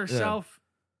Wars. hates herself.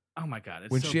 Oh my god,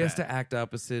 it's When so she has bad. to act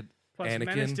opposite Plus, Anakin.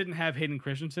 Menace didn't have Hayden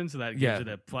Christensen, so that Yeah, gives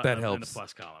it a plus. that in helps. the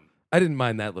plus column. I didn't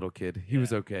mind that little kid. He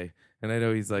was Yeah. okay, and I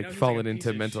know he's like You know, he's fallen like a into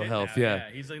piece of mental shit health. now. Yeah.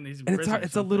 He's like he's And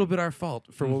it's a little bit our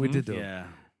fault for what we did to him.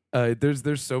 Yeah,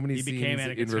 There's so many He became scenes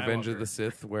Anakin in Revenge of Skywalker. the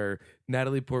Sith where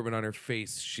Natalie Portman on her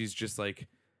face, she's just like,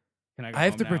 Can I go I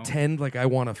have home to now? pretend like I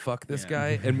want to fuck this Yeah.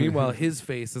 guy, and meanwhile his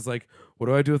face is like, what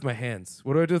do I do with my hands?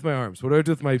 What do I do with my arms? What do I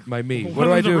do with my me? One What of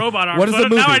do I them's a do? robot arm, What is so a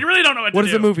movie? now I really don't know what What to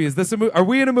is do. a movie? Is this a movie? Are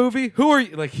we in a movie? Who are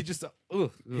you? Like he just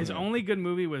His only good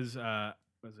movie was it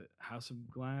House of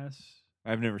Glass?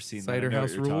 I've never seen Cider that. I know House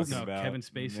what you're Rules? talking No, about. Kevin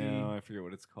Spacey. No, I forget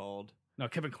what it's called. No,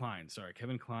 Kevin Kline. Sorry,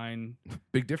 Kevin Kline.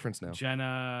 big difference now.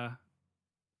 Jenna.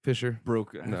 Fisher,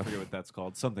 Broke. I No. forget what that's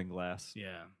called. Something Glass.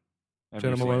 Yeah, I've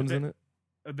Jenna never seen Malone's it. in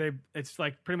it. it's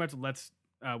like pretty much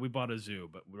we bought a zoo,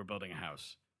 but we're building a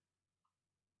house.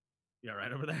 Yeah,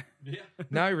 right over there. Yeah.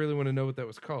 Now I really want to know what that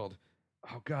was called.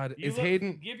 Oh God, is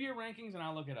Hayden? Give your rankings and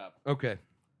I'll look it up. Okay.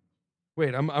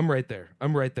 Wait, I'm right there.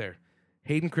 I'm right there.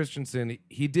 Hayden Christensen,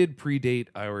 he did predate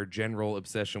our general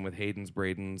obsession with Hayden's,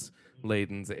 Braden's,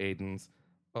 Ladens, Aidens,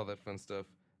 all that fun stuff.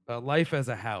 Life as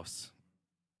a House.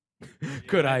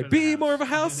 Could I Life as a be House. more of a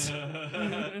house?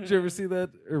 Did you ever see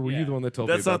that? Or were you Yeah. the one that told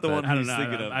That's me not about the that? one I don't He's know.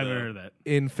 thinking I of, haven't though. heard of that.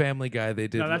 In Family Guy, they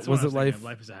did. No, that's was what I it thinking Life? of.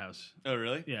 Life is a House. Oh,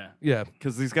 really? Yeah. Yeah.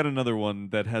 Because he's got another one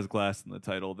that has glass in the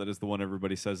title. That is the one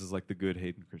everybody says is like the good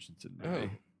Hayden Christensen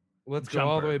movie. Oh. Let's go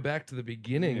all the Jumper. way back to the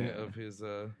beginning Yeah. of his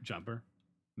Jumper.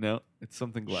 No, it's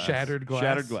something glass. Shattered Glass.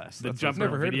 Shattered Glass. The That's Jumper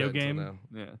never heard video of that until game?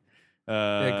 now. what-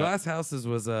 Yeah, Yeah. Glass Houses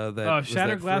was that. Oh, was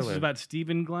Shattered that Glass thriller. was about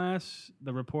Stephen Glass,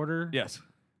 the reporter. Yes.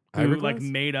 Who Ira like Glass?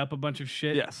 made up a bunch of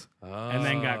shit. Yes. And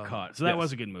then got Oh. caught. So that Yes.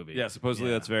 was a good movie. Yeah. Supposedly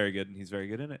Yeah. that's very good, and he's very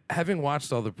good in it. Having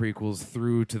watched all the prequels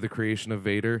through to the creation of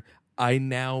Vader, I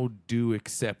now do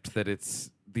accept that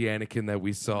it's the Anakin that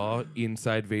we saw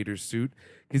inside Vader's suit.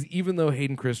 Because even though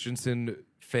Hayden Christensen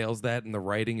fails that and the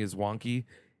writing is wonky,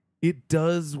 it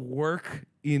does work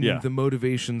in Yeah. the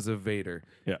motivations of Vader.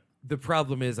 Yeah. The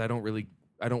problem is I don't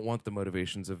want the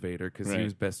motivations of Vader because he Right.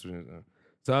 was best.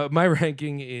 So my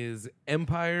ranking is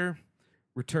Empire,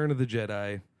 Return of the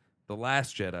Jedi, The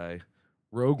Last Jedi,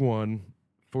 Rogue One,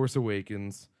 Force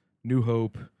Awakens, New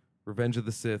Hope, Revenge of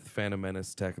the Sith, Phantom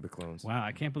Menace, Attack of the Clones. Wow,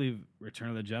 I can't believe Return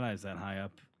of the Jedi is that high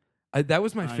up. That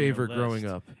was my on your favorite list. growing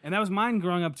up. And that was mine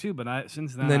growing up too, but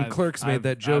since then And then I've- Clerks made I've-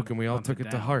 that joke, I've and we all bumped took it to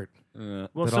down. heart. Well,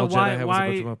 that so all Jedi why? had was a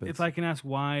bunch of Muppets. If I can ask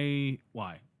why?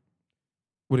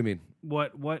 What do you mean?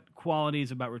 What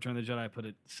qualities about Return of the Jedi put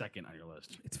it second on your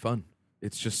list? It's fun.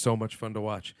 It's just so much fun to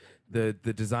watch. The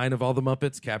design of all the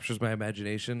Muppets captures my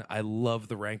imagination. I love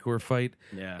the Rancor fight.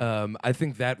 Yeah. I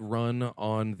think that run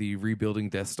on the rebuilding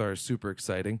Death Star is super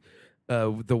exciting.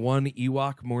 The one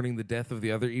Ewok mourning the death of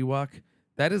the other Ewok,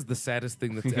 that is the saddest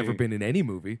thing that's ever been in any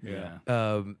movie. Yeah.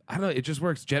 I don't know. It just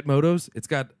works. Jet motos. It's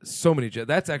got so many jet.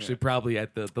 That's actually probably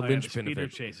at the Oh, yeah, linchpin of speeder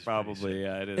it. chase is Probably,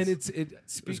 yeah, it is. And it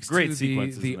speaks great to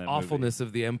sequences the in that awfulness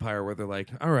of the Empire, where they're like,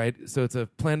 all right, so it's a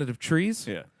planet of trees.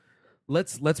 yeah.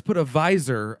 Let's put a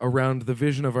visor around the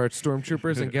vision of our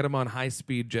stormtroopers and get them on high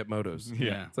speed jet motos.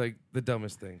 Yeah. It's like the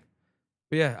dumbest thing.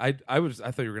 But yeah, I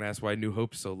thought you were gonna ask why New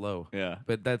Hope's so low. Yeah.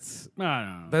 But that's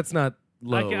No. not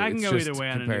low. I can It's go just either way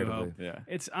on A New comparatively. Hope. Yeah.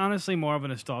 It's honestly more of a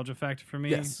nostalgia factor for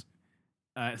me. Yes.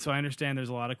 So I understand there's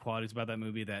a lot of qualities about that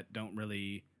movie that don't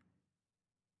really,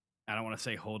 I don't want to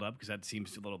say hold up because that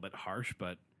seems a little bit harsh,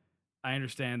 but I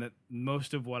understand that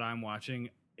most of what I'm watching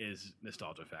is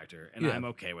nostalgia factor, and Yeah. I'm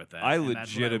okay with that. I and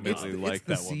that's what I legitimately love. like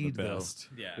the that one seed, the though. best.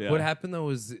 Yeah. Yeah. What happened though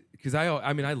was because I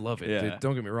love it. Yeah.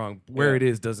 Don't get me wrong. Where Yeah. it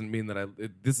is doesn't mean that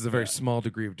this is a very Yeah. small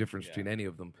degree of difference Yeah. between any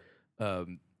of them.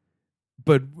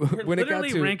 But We're when it got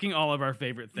literally to ranking all of our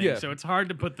favorite things, Yeah. so it's hard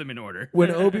to put them in order. when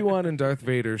Obi-Wan and Darth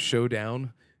Vader show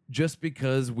down, just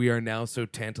because we are now so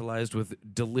tantalized with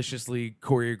deliciously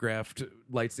choreographed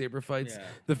lightsaber fights, Yeah.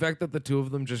 the fact that the two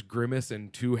of them just grimace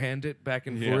and two-hand it back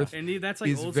and Yeah. forth, And that's like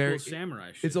is old very- school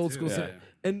samurai shit. it's old too. school. Yeah.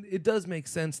 And it does make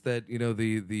sense that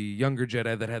the younger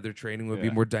Jedi that had their training would be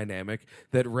Yeah. more dynamic,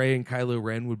 that Rey and Kylo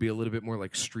Ren would be a little bit more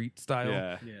like street style.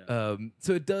 Yeah. Yeah.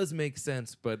 So it does make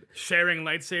sense, but Sharing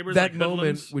lightsabers. that like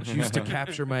moment, hoodlums. which used to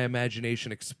capture my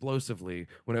imagination explosively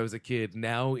when I was a kid,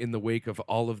 now in the wake of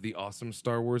all of the awesome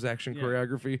Star Wars action Yeah.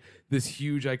 choreography, this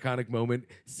huge iconic moment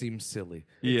seems silly.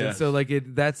 Yeah. And so like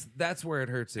that's where it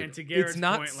hurts it. And to Garrett's It's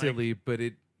not point, like- silly, but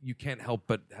you can't help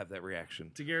but have that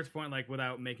reaction. To Garrett's point, like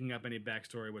without making up any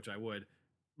backstory, which I would,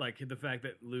 like the fact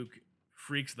that Luke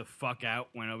freaks the fuck out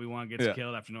when Obi-Wan gets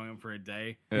killed after knowing him for a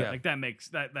day. Yeah. Like that makes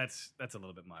that's a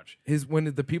little bit much. When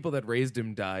the people that raised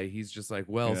him die, he's just like,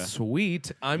 well,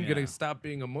 sweet, I'm gonna stop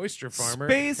being a moisture farmer.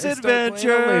 Space and start playing a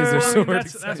adventure! laser Well, I mean, sword.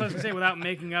 that's what I was gonna say. Without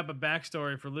making up a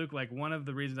backstory for Luke, like one of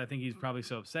the reasons I think he's probably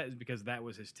so upset is because that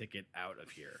was his ticket out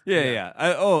of here. Yeah.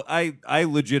 I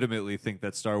legitimately think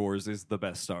that Star Wars is the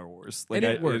best Star Wars. Like,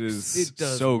 And it works. It is It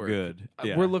does so work. good.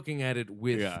 Yeah. We're looking at it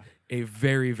with a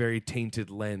very, very tainted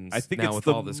lens. I think now it's with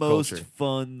the all this most culture.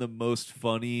 fun, the most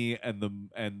funny, and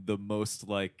the most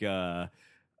like.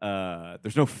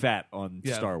 There's no fat on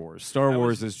Star Wars. Star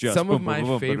Wars is just Some of boom, my boom,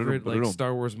 boom, favorite boom, boom, boom.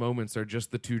 Star Wars moments are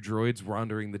just the two droids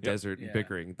wandering the desert and Yeah.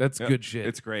 bickering. That's Yep. good shit.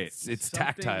 It's great. It's Something-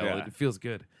 tactile. Yeah. It feels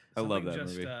good. I love Something that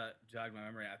just, movie. Jogged my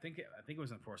memory. I think it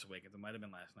was in Force Awakens. It might have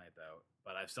been last night though,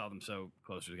 but I saw them so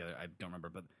closer together. I don't remember,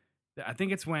 but I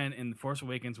think it's when in Force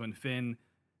Awakens when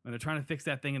they're trying to fix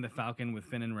that thing in the Falcon with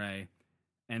Finn and Rey,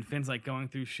 and Finn's like going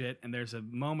through shit, and there's a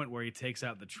moment where he takes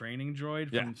out the training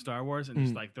droid from Star Wars and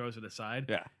just like throws it aside.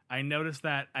 Yeah. I noticed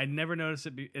that. I never noticed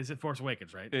it. Is it Force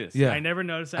Awakens, right? It is. Yeah. I never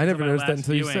noticed that. I never until my noticed that last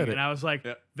until you viewing, said it. and I was like,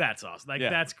 Yeah. "That's awesome! Like Yeah.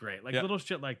 that's great! Like Yeah. little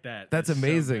shit like that." That's is so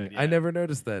amazing. good, I yeah. never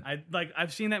noticed that.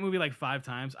 I've seen that movie like 5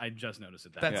 times. I just noticed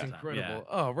it. That's time. incredible.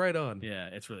 Oh, right on. Yeah,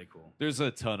 it's really cool. There's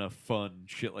a ton of fun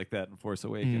shit like that in Force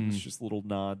Awakens. Mm. Just little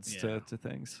nods Yeah. to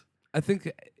things. I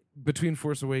think between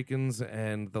Force Awakens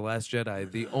and The Last Jedi,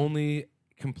 the only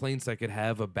complaints I could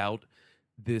have about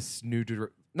this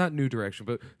not new direction,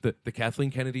 but the Kathleen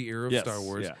Kennedy era of Yes, Star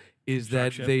Wars yeah. is Shark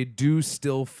that ship. they do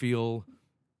still feel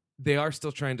they are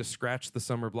still trying to scratch the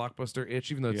summer blockbuster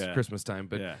itch, even though it's Yeah. Christmas time.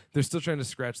 But Yeah. they're still trying to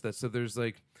scratch that. So there's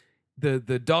like the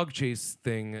dog chase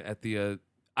thing at the.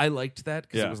 I liked that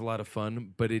because Yeah. it was a lot of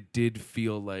fun, but it did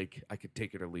feel like I could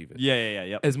take it or leave it.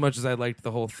 Yeah. As much as I liked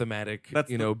the whole thematic, That's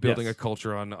building yes. a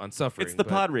culture on suffering. It's the but-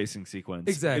 pod racing sequence.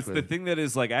 Exactly. It's the thing that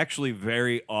is like actually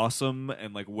very awesome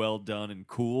and like well done and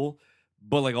cool,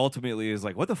 but like ultimately is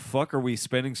like, what the fuck are we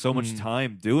spending so much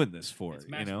time doing this for? It's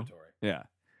You know? masturbatory. Yeah.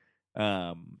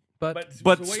 But so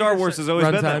But what Star you're Wars sa- has always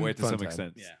been that Runtime, way to fun some time.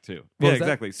 extent Yeah. too. What Yeah, was that?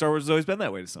 exactly. Star Wars has always been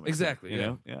that way to some extent. Exactly, You yeah.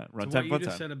 know? Yeah. So Runtime, what you fun just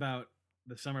time. said about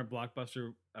the summer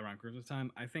blockbuster around Christmas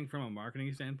time, I think from a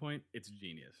marketing standpoint, it's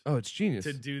genius oh, it's genius.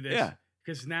 to do this. Yeah.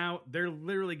 Because now they're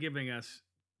literally giving us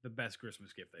the best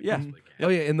Christmas gift they Yeah. possibly can. Oh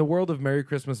yeah, in the world of Merry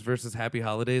Christmas versus Happy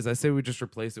Holidays, I say we just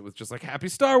replace it with just like Happy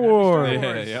Star Happy Star Wars.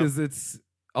 Wars. Yeah. Because it's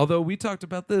although we talked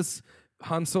about this,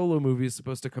 Han Solo movie is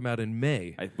supposed to come out in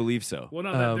May. I believe so. Well,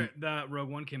 no, Um, the Rogue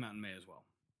One came out in May as well.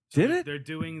 Did they're- it? They're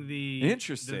doing the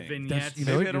Interesting. the That's- vignettes. you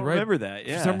know Maybe what, I don't you're right. remember that.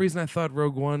 Yeah. For some reason, I thought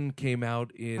Rogue One came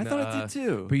out in. I thought it did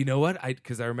too. But you know what?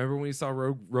 Because I remember when we saw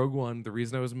Rogue One, the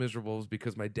reason I was miserable was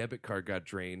because my debit card got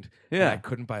drained. And Yeah. I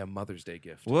couldn't buy a Mother's Day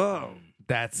gift. Whoa.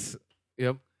 That's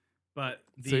yep. But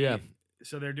So, yeah.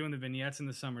 so they're doing the vignettes in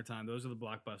the summertime. Those are the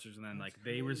blockbusters, and then like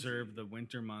they reserve the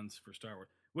winter months for Star Wars.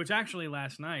 Which actually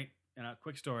last night, and a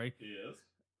quick story. Yes.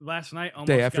 Last night, almost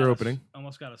Day after got opening.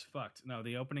 almost got us fucked. No,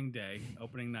 the opening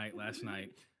night, last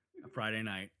night, Friday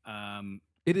night.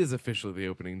 It is officially the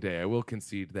opening day. I will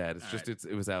concede that. It's All just right.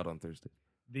 it was out on Thursday.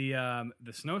 The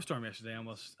snowstorm yesterday.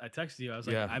 I texted you. I was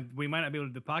like, Yeah. we might not be able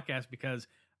to do the podcast because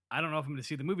I don't know if I'm going to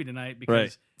see the movie tonight Right.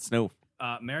 because Snow.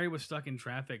 Mary was stuck in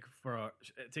traffic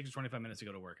it takes her 25 minutes to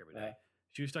go to work every day.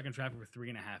 She was stuck in traffic for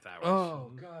 3.5 hours.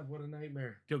 Oh God, what a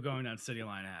nightmare! Still going down City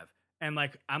Line Ave. And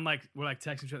like we're like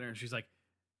texting each other, and she's like,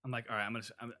 I'm like, all right,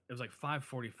 it was like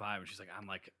 5:45, and she's like, I'm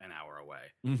like an hour away.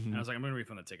 And I was like, I'm gonna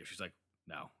refund the ticket. She's like,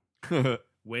 no,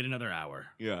 wait another hour.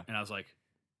 yeah. And I was like,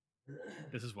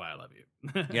 this is why I love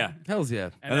you. Yeah. Hell's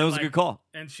yeah. And that then, was a good call.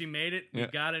 And she made it. Yeah.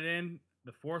 We got it in.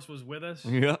 The Force was with us.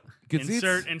 Yeah. Good seats.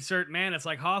 Insert man, it's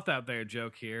like Hoth out there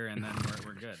joke here, and then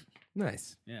we're good.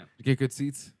 Nice. Yeah. You get good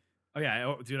seats. Oh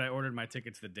yeah, dude, I ordered my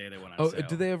tickets the day they went on Oh, sale.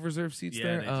 do they have reserved seats Yeah,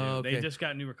 there? they do. Oh, okay. They just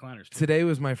got new recliners too. Today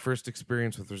was my first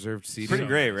experience with reserved seating. Pretty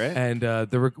great, right? And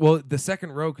the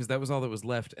second row, because that was all that was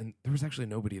left, and there was actually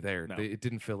nobody there. No. It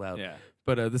didn't fill out. Yeah.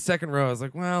 But the second row, I was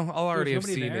like, well, I'll already have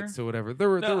nobody seen there? it, so whatever. There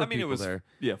were No, I mean, people it was there.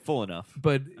 full enough.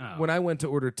 But Oh. when I went to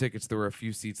order tickets, there were a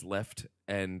few seats left,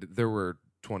 and there were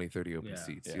 20, 30 open Yeah.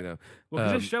 seats, Yeah. you know. Well,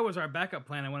 because Um, this show was our backup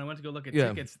plan, and when I went to go look at Yeah.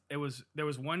 tickets, there was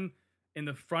one in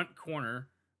the front corner,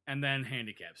 and then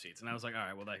handicap seats, and I was like, all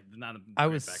right, well, like not. I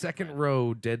great was backup second plan.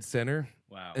 row, dead center,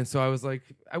 Wow. and so I was like,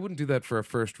 I wouldn't do that for a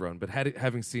first run, but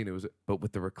having seen it was, but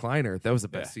with the recliner, that was the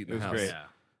best Yeah, seat in it the was house. great. Yeah.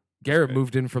 Garrett great.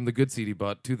 moved in from the good seat he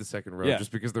bought to the second row Yeah.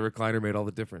 just because the recliner made all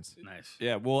the difference. Nice.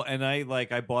 Yeah, well, and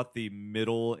I bought the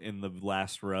middle in the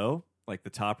last row, like the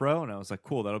top row, and I was like,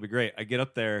 cool, that'll be great. I get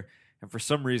up there, And for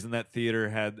some reason, that theater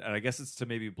had, and I guess it's to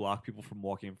maybe block people from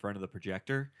walking in front of the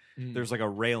projector. There's like a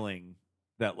railing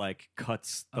that like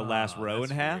cuts the last row in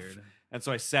that's half. weird. And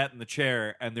so I sat in the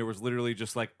chair, and there was literally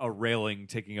just like a railing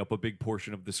taking up a big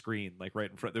portion of the screen, like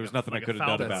right in front. There was nothing like I a could have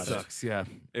foul done that about it. Sucks. Yeah.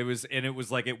 It was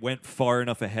like it went far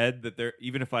enough ahead that there,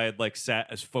 even if I had like sat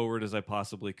as forward as I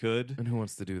possibly could, And who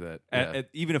wants to do that?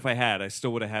 even if I had, I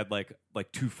still would have had like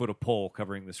 2 foot of pole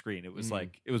covering the screen. It was Mm.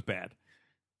 like it was bad.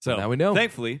 So Now we know.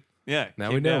 Thankfully, yeah. Now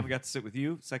came we know. down, we got to sit with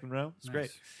you, second row. It's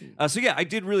great. Nice. So yeah, I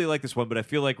did really like this one, but I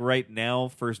feel like right now,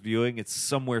 first viewing, it's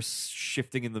somewhere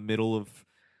shifting in the middle of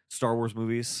Star Wars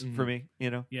movies for me. You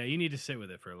know. Yeah, you need to sit with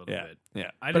it for a little Yeah. bit.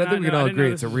 Yeah. I But did I think not we can know- all I didn't know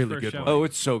agree this it's a was really first good showing. one. Oh,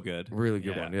 it's so good. Really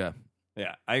good Yeah. one. Yeah.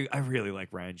 Yeah, I really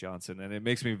like Rian Johnson, and it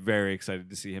makes me very excited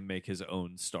to see him make his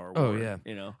own Star Wars. Oh, yeah.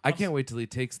 You know. I can't wait till he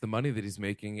takes the money that he's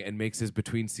making and makes his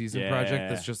between season project Yeah.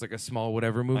 that's just like a small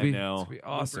whatever movie. know. It's gonna be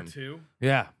awesome. Looper 2.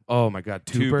 Yeah. Oh my God.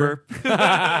 Tuber.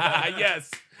 Yes.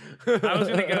 I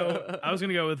was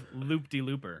gonna go with Loop De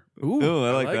Looper. Ooh, Ooh,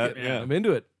 I like that, it. yeah. I'm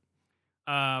into it.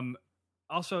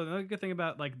 Also, another good thing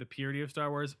about like the purity of Star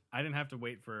Wars, I didn't have to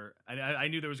wait for. I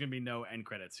knew there was gonna be no end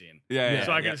credit scene, Yeah.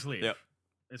 so I could yeah, just leave. Yep.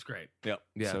 It's great. Yep.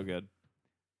 Yeah. So good.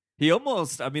 He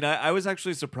almost. I mean, I was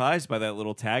actually surprised by that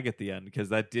little tag at the end because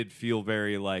that did feel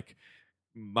very like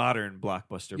modern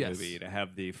blockbuster Yes. movie to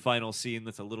have the final scene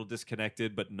that's a little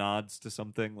disconnected but nods to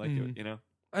something like Mhm. you know.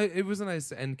 It was a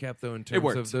nice end cap though in terms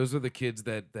worked. of those are the kids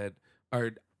that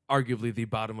are arguably the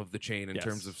bottom of the chain in Yes.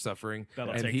 terms of suffering,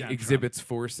 That'll and take he down Trump. exhibits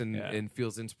force and, Yeah. and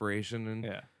feels inspiration, and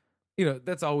Yeah. you know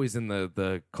that's always in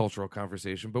the cultural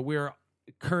conversation. But we are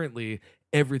currently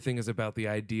everything is about the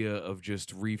idea of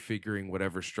just refiguring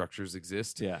whatever structures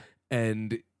exist, Yeah.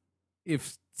 and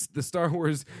if the Star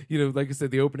Wars, you know, like I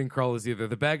said, the opening crawl is either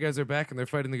the bad guys are back and they're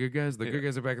fighting the good guys, the good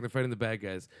guys are back and they're fighting the bad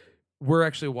guys. We're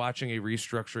actually watching a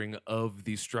restructuring of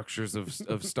the structures of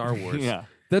Star Wars. Yeah.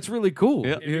 That's really cool.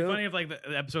 Yeah. It'd be funny if like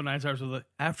the episode 9 starts with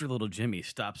after little Jimmy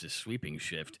stops his sweeping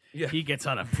shift, Yeah. he gets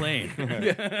on a plane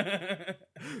Yeah.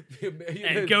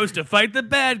 and goes to fight the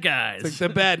bad guys. It's like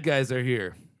the bad guys are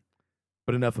here,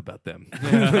 but enough about them.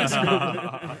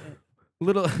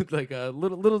 little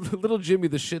little Jimmy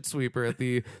the shit sweeper at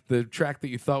the track that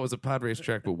you thought was a pod race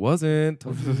track but wasn't.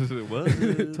 Told you. It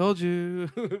was. Told you.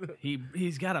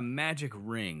 He's got a magic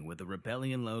ring with the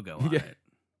Rebellion logo on Yeah. it,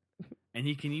 and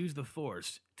he can use the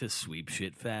Force to sweep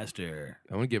shit faster.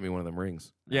 I want to get me one of them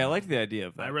rings. Yeah, I like the idea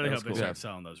of that. I really That hope was they cool. start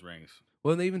selling those rings.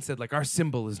 Well, and they even said like our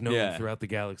symbol is known Yeah. throughout the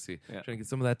galaxy. Yeah. Trying to get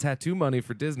some of that tattoo money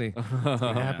for Disney. It's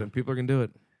gonna happen. People are gonna do it.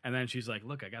 And then she's like,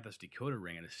 "Look, I got this decoder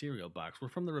ring in a cereal box. We're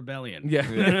from the Rebellion." Yeah.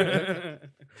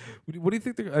 What do you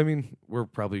think they're? I mean, we're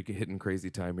probably hitting crazy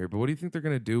time here, but what do you think they're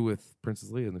gonna do with Princess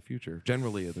Leia in the future?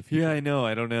 Generally, in the future. Yeah, I know.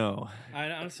 I don't know.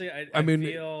 I honestly, I mean,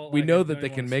 feel we like know I that don't they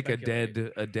can wanna make a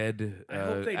speculate. dead I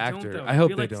hope they actor. don't. Though. I hope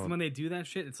feel they like don't. When they do that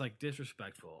shit, it's like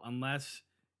disrespectful. Unless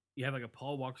you have like a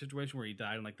Paul Walker situation where he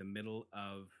died in like the middle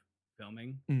of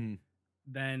filming, Mhm.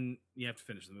 then you have to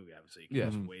finish the movie. Obviously, you Yeah.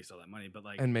 can't just waste all that money. But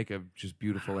like, And make a just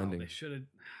beautiful I don't know, ending. They should have.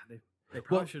 They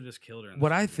probably Well, should have just killed her. In What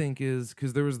this I movie. think is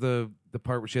because there was the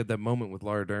part where she had that moment with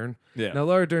Laura Dern. Yeah. Now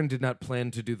Laura Dern did not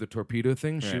plan to do the torpedo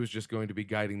thing. She Right. was just going to be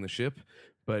guiding the ship.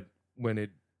 But when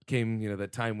it came, you know,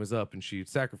 that time was up and she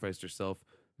sacrificed herself.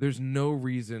 There's no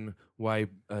reason why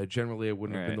General Leia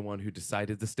wouldn't have been Right. the one who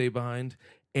decided to stay behind,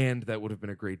 and that would have been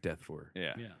a great death for her.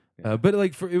 Yeah. Yeah. But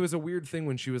like, it was a weird thing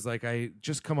when she was like, "I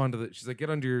just come onto the." She's like,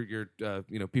 "Get under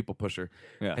your people pusher,"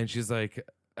 Yeah. and she's like,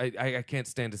 "I can't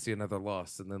stand to see another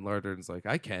loss." And then Laura Dern's like,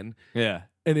 "I can," Yeah.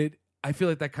 and I feel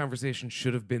like that conversation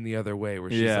should have been the other way,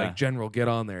 where she's Yeah. like, "General, get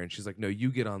on there," and she's like, "No,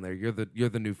 you get on there. You're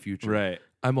the new future. Right.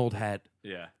 I'm old hat.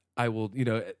 Yeah. I will,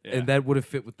 Yeah. and that would have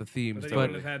fit with the themes, But they but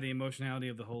wouldn't have had the emotionality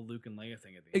of the whole Luke and Leia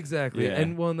thing at the end. exactly, Yeah.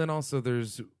 and well, and then also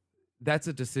that's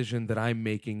a decision that I'm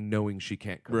making, knowing she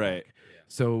can't come Right. back.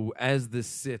 So as this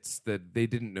sits, that they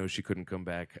didn't know she couldn't come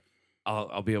back.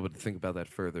 I'll be able to think about that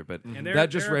further, but And that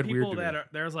just there are read weird people to that me.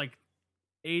 there's like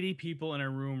 80 people in a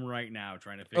room right now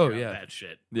trying to figure out yeah. that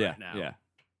shit. Yeah. right now. Yeah.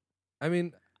 I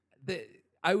mean,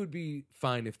 I would be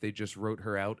fine if they just wrote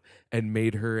her out and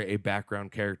made her a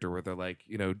background character where they're like,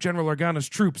 General Organa's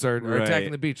troops are Right.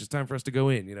 attacking the beach. It's time for us to go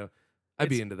in. I'd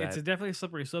be It's- into that. It's definitely a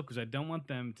slippery slope because I don't want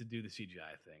them to do the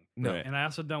CGI thing, No, Right. and I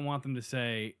also don't want them to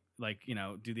say like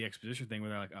do the exposition thing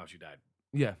where they're like, oh, she died.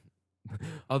 yeah.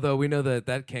 Although we know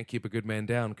that can't keep a good man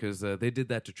down because they did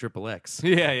that to Triple X,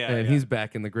 Yeah. Yeah. and yeah. he's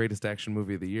back in the greatest action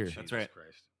movie of the year. Jesus right.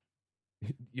 Christ.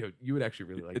 You would actually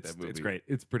really like It's- that movie. it's great.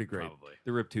 It's pretty great. Probably.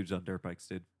 the rip tubes on dirt bikes,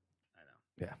 dude. I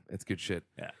know. Yeah, it's good shit.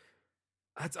 Yeah.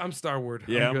 I'm Star Wars.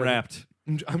 Yeah, I'm good. wrapped.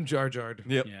 I'm Jar Jarred.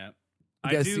 Yep. Yeah. You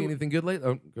I guys do. see anything good lately?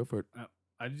 Oh, go for it.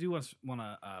 I do want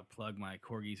to plug my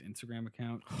Corgi's Instagram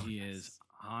account. He is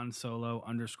Han Solo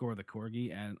 _ the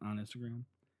Corgi on Instagram.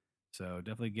 So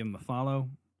definitely give him a follow.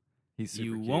 He's super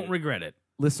You cute. won't regret it.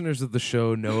 Listeners of the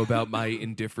show know about my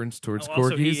indifference towards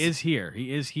Also, corgis, he is here.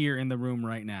 He is here in the room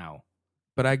right now.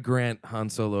 but I grant Han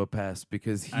Solo a pass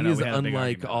because he I know, is we had a big unlike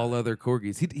argument all about other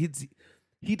corgis.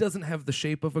 He doesn't have the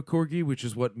shape of a corgi, which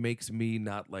is what makes me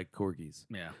not like corgis.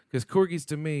 Yeah. Because corgis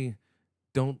to me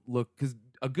don't look. Because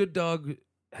a good dog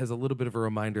has a little bit of a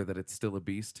reminder that it's still a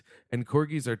beast, and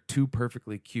corgis are too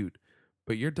perfectly cute.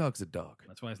 But your dog's a dog.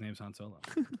 That's why his name's Han Solo.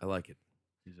 I like it.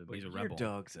 He's But a your rebel.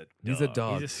 dog's a He's a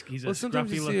dog. He's a Well,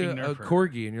 sometimes you see scruffy-looking a nerf herder.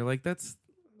 corgi, and you're like, that's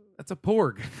a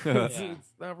porg. it's, Yeah.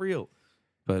 it's not real.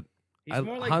 But He's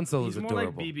more like, Han Solo's he's more like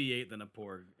adorable. BB-8 than a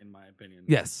Porg, in my opinion.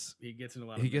 yes, He gets in a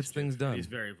lot of He gets mischief, things and done. He's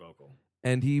very vocal.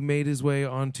 and he made his way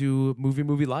onto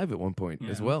Movie Live at one point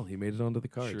as Yeah. well. He made it onto the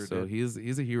card, Sure so did.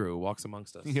 he's a hero who walks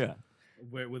amongst us. Yeah.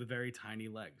 With very tiny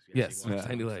legs. Yes, he walks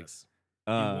tiny amongst legs.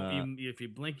 us. If you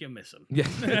blink, you miss him. Yeah.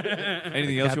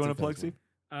 Anything else That's you a want to plug, fast one.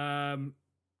 Steve?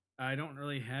 I don't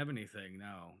really have anything.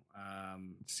 No.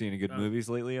 Seen any good movies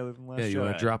lately other than last Yeah, you show?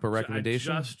 want to drop a So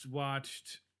recommendation? I just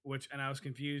watched and I was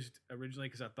confused originally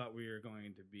because I thought we were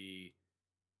going to be.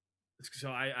 So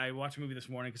I watched a movie this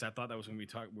morning because I thought that was what we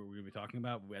were going to be talking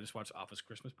about. I just watched Office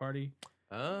Christmas Party.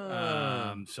 So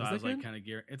I was like kind of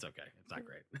gearing. It's okay. It's not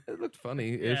great. It looked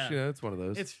funny-ish. Yeah. You know, it's one of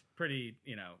those. It's pretty,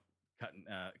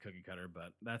 cookie cutter.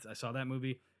 But I saw that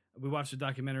movie. We watched a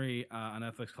documentary on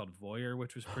Netflix called Voyeur,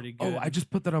 which was pretty good. Oh, I just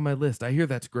put that on my list. I hear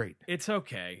that's great. It's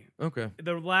okay. Okay.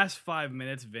 The last 5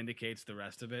 minutes vindicates the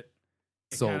rest of it.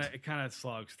 Sold. It kind of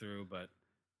slogs through, but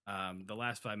the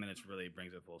last 5 minutes really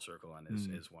brings it full circle and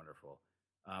is wonderful.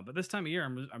 But this time of year,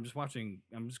 I'm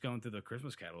just going through the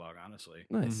Christmas catalog, honestly.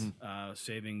 Nice.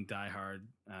 Saving Die Hard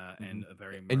and a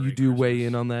very And you Merry do weigh Christmas.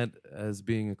 in on that as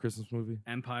being a Christmas movie?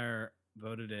 Empire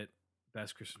voted it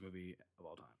best Christmas movie of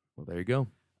all time. Well, there you go.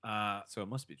 So it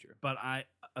must be true. But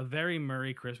a very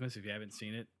Murray Christmas. If you haven't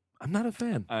seen it, I'm not a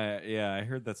fan. Yeah, I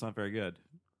heard that's not very good.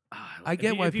 I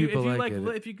get why people like it.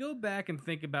 If you go back and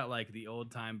think about like the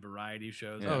old time variety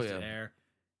shows Oh, that used yeah. to air,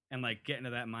 and like get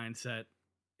into that mindset,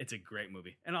 it's a great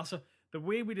movie. And also, the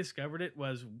way we discovered it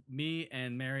was me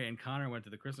and Mary and Connor went to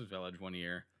the Christmas Village one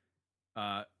year,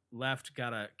 left,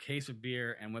 got a case of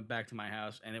beer, and went back to my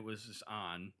house, and it was just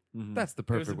on. That's the It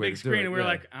was perfect a way big to do screen, it. and we were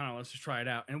yeah. like, I don't know, let's just try it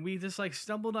out. And we just like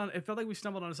stumbled on. It felt like we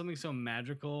stumbled on something so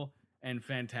magical and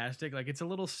fantastic. Like it's a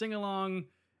little sing along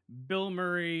Bill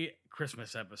Murray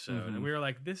Christmas episode, and we were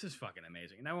like, this is fucking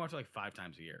amazing. And now we watch it like 5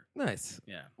 times a year. Nice.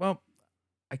 Yeah. Well,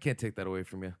 I can't take that away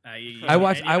from you. I I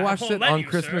watched won't it let on you,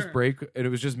 Christmas sir. break, and it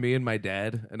was just me and my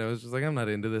dad, and I was just like, I'm not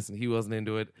into this, and he wasn't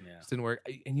into it. Yeah. Just didn't work.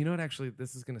 And you know what? Actually,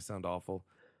 this is going to sound awful.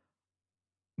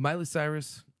 Miley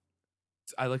Cyrus,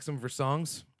 I like some of her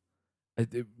songs.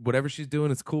 Whatever she's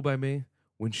doing, it's cool by me.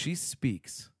 When she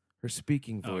speaks, her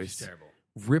speaking Oh, she's voice terrible.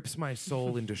 rips my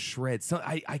soul into shreds. So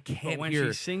I But can't when she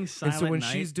she sings and Silent so when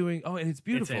Night, she's doing, and it's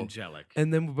beautiful. it's angelic.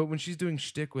 And then, but when she's doing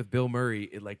shtick with Bill Murray,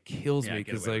 it like kills Yeah, me get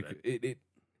because away like with it,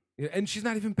 and she's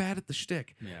not even bad at the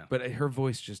shtick, Yeah. but her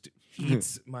voice just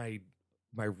eats my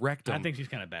rectum. I think she's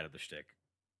kind of bad at the shtick.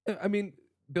 I mean,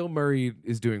 Bill Murray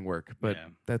is doing work, but Yeah.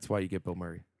 that's why you get Bill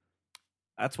Murray.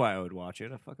 That's why I would watch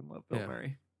it. I fucking love Bill Yeah.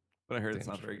 Murray, but I heard it's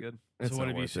Damn not very good. It's So what not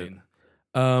have you worth it. seen?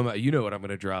 You know what I'm going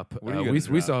to drop. What are you we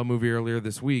gonna we drop? saw a movie earlier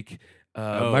this week.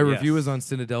 Oh, My review yes. is on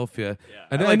Cinedelphia. Yeah.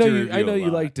 And I I know liked your you. I review know a you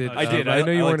lot. liked it. I did. I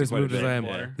know you I weren't liked as it quite a moved as bit. I am.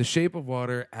 Yeah. The Shape of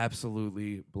Water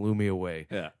absolutely blew me away.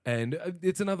 Yeah. And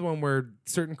it's another one where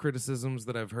certain criticisms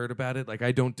that I've heard about it, like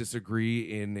I don't disagree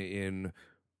in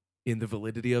the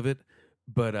validity of it,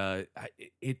 but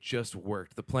it just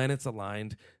worked. The planets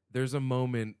aligned. There's a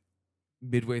moment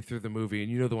midway through the movie,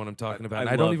 and you know the one I'm talking about. And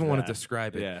I don't loved even want to that.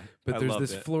 describe it. Yeah, But I there's loved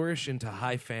this it. flourish into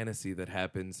high fantasy that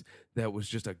happens that was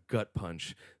just a gut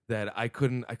punch that I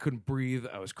couldn't breathe.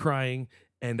 I was crying,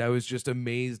 and I was just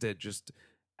amazed at just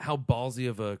how ballsy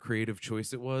of a creative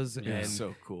choice it was. Yeah, And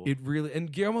so cool. it really,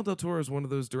 and Guillermo del Toro is one of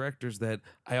those directors that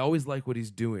I always like what he's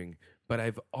doing, but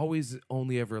I've always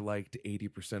only ever liked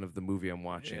 80% of the movie I'm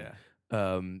watching.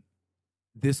 Yeah.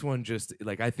 This one just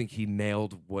like I think he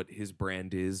nailed what his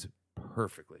brand is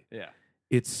perfectly. Yeah.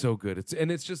 It's so good.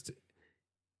 It's just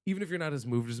even if you're not as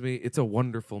moved as me, it's a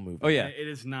wonderful movie. Oh yeah. It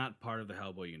is not part of the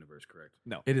Hellboy universe, correct?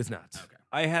 No. It is not. Okay.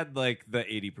 I had like the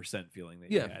 80% feeling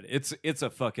that Yeah. you had. It's a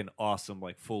fucking awesome,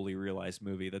 like fully realized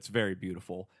movie that's very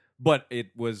beautiful. But it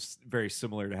was very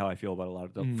similar to how I feel about a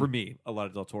lot of for me, a lot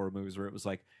of Del Toro movies where it was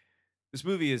like this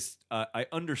movie is. I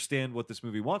understand what this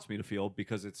movie wants me to feel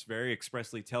because it's very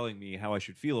expressly telling me how I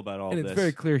should feel about all And this. it's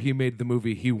very clear he made the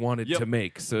movie he wanted Yep. to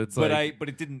make. So it's but like but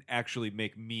it didn't actually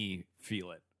make me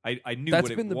feel it. I knew that's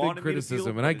what it been the wanted big me to feel, criticism,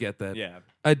 and but I it- get that. Yeah,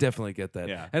 I definitely get that.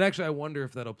 Yeah. And actually, I wonder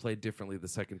if that'll play differently the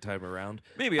second time around.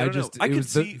 maybe I don't just know. I it could was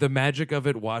see. the magic of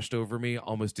it washed over me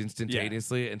almost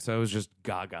instantaneously, and so I was just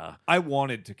gaga. I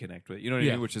wanted to connect with it, you know what I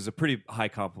Yeah. mean? Which is a pretty high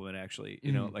compliment, actually.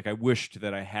 You know, like I wished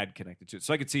that I had connected to it.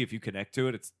 So I could see if you connect to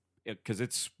it, because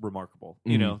it's remarkable,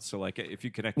 you know? So, like, if you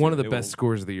connect One to of it, the it best will-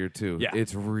 scores of the year too. Yeah.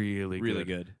 It's really really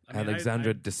good. I mean,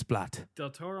 Alexandra Desplat.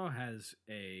 Del Toro has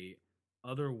a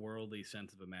otherworldly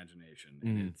sense of imagination,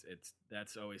 Mhm. and it's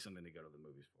that's always something to go to the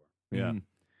movies for. Yeah. Mhm.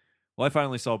 Well, I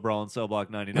finally saw Brawl and Cell Block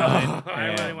 99. I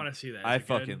really and want to see that. Is I it good?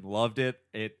 fucking loved it.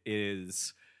 It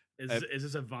is. Is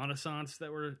this a renaissance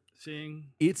that we're seeing?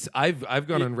 It's I've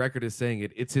gone It- on record as saying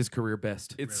it's his career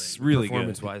best. It's really good.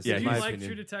 Performance-wise, Yeah, Did in you my like opinion.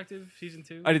 True Detective season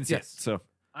 2? I didn't see Yes. it, so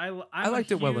I'm liked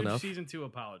a it well huge enough. Season 2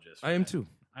 apologist. I am too.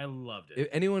 I loved it. If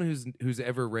anyone who's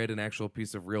ever read an actual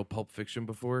piece of real Pulp Fiction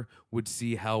before would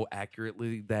see how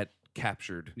accurately that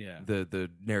captured Yeah. the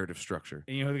narrative structure.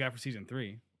 And you know who they got for season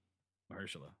 3?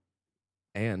 Mahershala.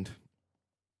 And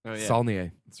oh, yeah.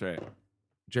 Saulnier, That's right.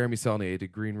 Jeremy Saulnier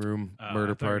did Green Room, I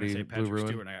Murder thought you were gonna Party, say Blue Patrick Ruin.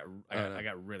 Stewart, and I no.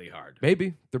 got really hard.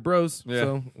 Maybe they're bros. Yeah.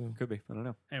 So Could be. I don't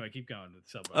know. Anyway, keep going. With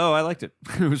Cell Block. Oh, I liked it.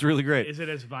 It was really great. Is it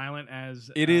as violent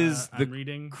as It is I'm the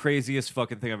reading? Craziest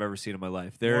fucking thing I've ever seen in my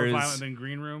life. More There violent is than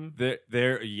Green Room?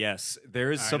 there yes,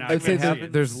 there is All right, something now I I'd say that can see happens.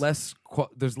 it.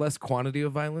 there's less quantity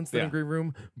of violence than Yeah. in Green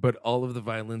Room, but all of the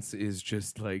violence is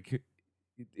just like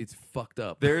it's fucked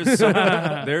up.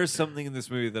 There's something in this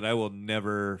movie that I will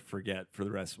never forget for the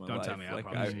rest of my Don't life. tell me, I Like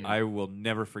promise you. I will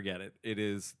never forget it. It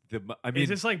is I mean, Is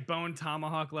this like Bone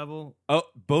Tomahawk level? oh,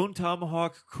 Bone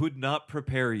Tomahawk could not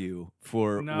prepare you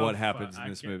for No, what happens fuck, in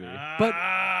this I can't- movie. But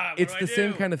what it's do the I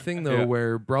same do? kind of thing though, Yeah.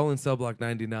 where Brawl in Cell Block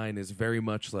 99 is very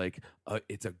much like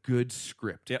it's a good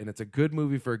script, Yep. and it's a good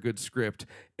movie for a good script,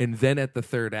 and then at the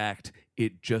third act,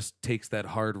 it just takes that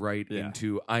hard right Yeah.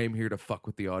 into I am here to fuck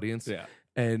with the audience, Yeah.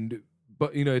 and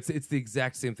but you know it's the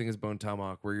exact same thing as Bone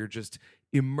Tomahawk, where you're just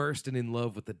immersed and in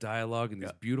love with the dialogue and these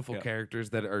Yeah. beautiful Yeah.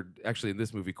 characters that are actually in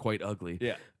this movie quite ugly.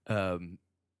 Yeah.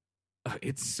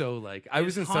 It's so like I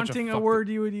was Is in such haunting a a word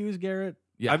you would use, Garrett?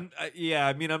 Yeah.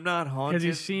 I mean, I'm not haunted. Because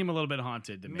you seem a little bit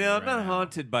haunted to me. No, I'm right not now.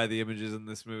 haunted by the images in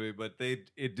this movie, but it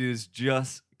is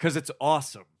just because it's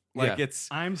awesome. Like Yeah.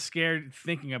 I'm scared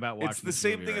thinking about watching. it's the this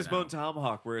same movie thing right as now. Bone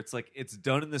Tomahawk, where it's like it's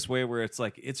done in this way where it's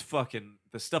like it's fucking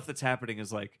the stuff that's happening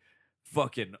is like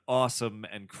fucking awesome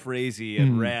and crazy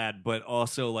and Mhm. rad, but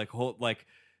also like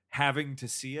having to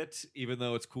see it, even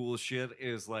though it's cool as shit,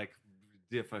 is like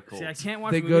difficult. See, I can't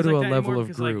watch. they go movies to like a that level anymore of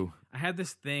 'cause, like, Gru. I had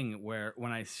this thing where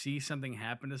when I see something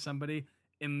happen to somebody,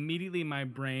 immediately my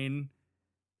brain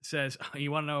says, oh,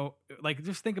 "You want to know?" Like,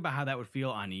 just think about how that would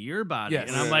feel on your body, Yes.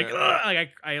 and I'm like, "Ugh,"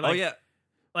 like I Oh like, yeah,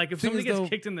 like if Thing somebody is, gets though,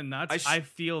 kicked in the nuts, I I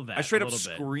feel that. I straight a up little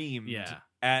bit. screamed Yeah.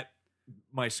 at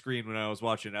my screen when I was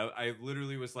watching. I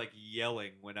literally was like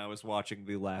yelling when I was watching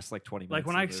the last like 20 minutes. Like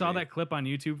when I of the saw movie. that clip on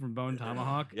YouTube from Bone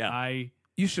Tomahawk, Yeah.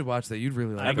 You should watch that. You'd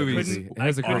really like That it. movie is It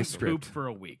has a great couldn't script. poop for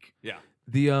a week. Yeah.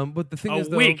 But the thing A is,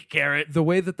 though, week, Garrett. the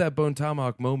way that Bone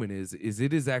Tomahawk moment is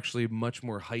it is actually much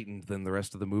more heightened than the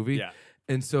rest of the movie. Yeah.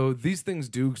 And so these things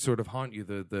do sort of haunt you,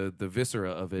 the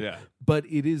viscera of it. Yeah. But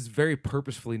it is very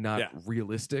purposefully not Yeah.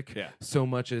 realistic Yeah. so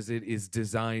much as it is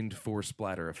designed for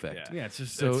splatter effect. Yeah. Yeah, it's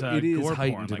just So it's, it is gore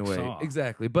heightened porn, in a like way. Saw.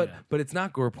 Exactly. But Yeah. but it's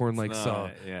not gore porn like It's Saw.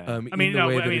 not, yeah. I in mean, the no,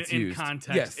 way I that mean, it's in used.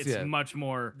 context, Yes, it's yeah. much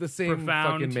more The same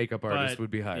profound, fucking makeup artist but-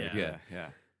 would be hired. Yeah. yeah.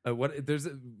 There's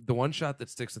the one shot that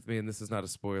sticks with me, and this is not a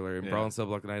spoiler. In Yeah. Brawl in Cell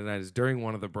Block 99 is during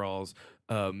one of the brawls.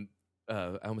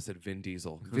 I almost said Vin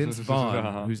Diesel, Vince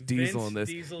Vaughn, who's Diesel in Vince this.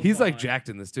 Diesel He's like Vaughn. jacked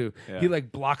in this too. Yeah. He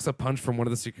like blocks a punch from one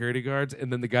of the security guards,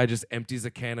 and then the guy just empties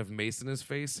a can of mace in his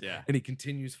face. Yeah. And he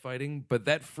continues fighting. But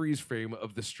that freeze frame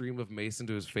of the stream of mace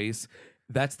into his face,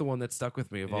 that's the one that stuck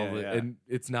with me of all Yeah, the, yeah. and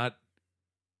it's not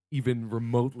even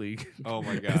remotely Oh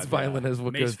my god. as violent as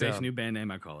what Mace goes Face down. new band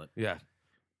name, I call it. Yeah,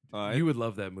 Yeah. you would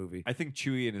love that movie. I think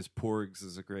Chewy and his Porgs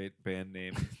is a great band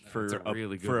name for That's a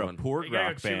really good for one. a Porg You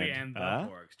gotta rock go Chewy band. and the Huh?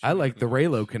 Porgs. I Chewy like and the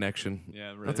Raylo connection.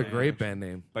 Yeah, That's a really. great band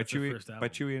name. By That's their Chewy first by album.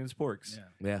 Chewy and his Porgs. Yeah.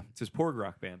 Yeah. It's his Porg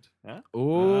rock band. Huh?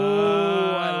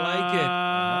 Oh, I like it.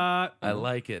 Uh, I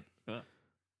like it. Huh.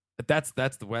 That's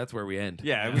where we end.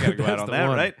 Yeah, we gotta go out That's on the that,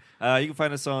 one. right? You can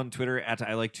find us on Twitter at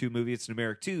ILike2Movie. It's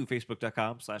numeric 2,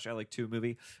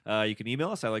 Facebook.com/ILike2Movie. You can email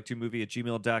us,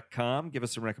 ILike2Movie@gmail.com. Give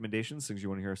us some recommendations, things you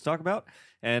want to hear us talk about.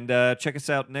 And check us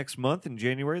out next month in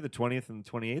January, the 20th and the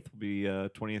 28th. Will be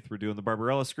 20th, we're doing the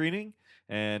Barbarella screening.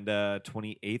 And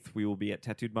 28th, we will be at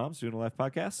Tattooed Moms doing a live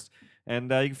podcast.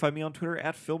 And you can find me on Twitter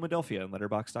at Philadelphia and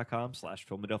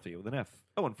letterbox.com/Philadelphia with an F.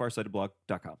 Oh, and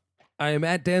farsightedblog.com. I am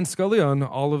at Dan Scully on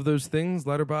all of those things.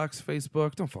 Letterboxd,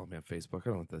 Facebook. Don't follow me on Facebook. I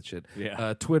don't want that shit.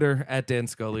 Yeah. Twitter, at Dan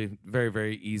Scully. Very,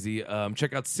 very easy.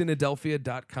 Check out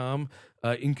Cinedelphia.com.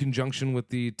 In conjunction with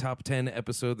the top 10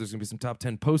 episode, there's going to be some top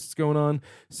 10 posts going on.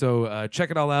 So check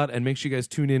it all out and make sure you guys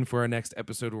tune in for our next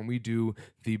episode when we do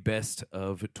the best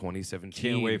of 2017.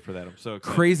 Can't wait for that. I'm so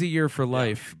excited. Crazy year for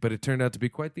life, but it turned out to be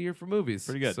quite the year for movies.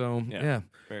 Pretty good. So, yeah.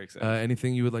 Very excited.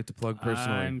 Anything you would like to plug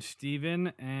personally? I'm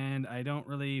Steven, and I don't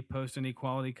really post any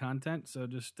quality content, so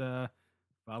just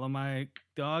follow my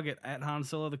dog at Han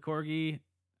Solo the Corgi.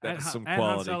 That's some at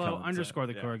quality Han Solo content,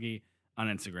 _the yeah. Corgi on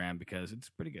Instagram because it's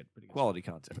pretty good. Quality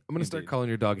content. I'm going to start calling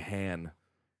your dog Han.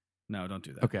 No, don't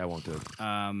do that. Okay, I won't do it.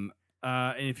 And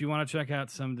if you want to check out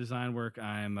some design work,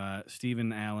 I'm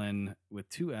Stephen Allen with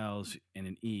 2 L's and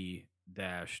an E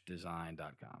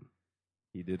 -design.com.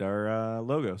 He did our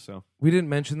logo, so. We didn't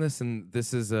mention this, and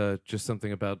this is just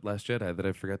something about Last Jedi that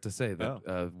I forgot to say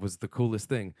that was the coolest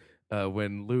thing.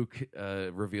 When Luke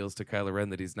reveals to Kylo Ren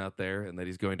that he's not there and that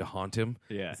he's going to haunt him.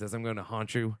 Yeah. He says, I'm going to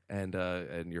haunt you, and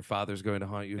your father's going to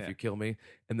haunt you if you kill me.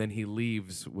 And then he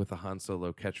leaves with a Han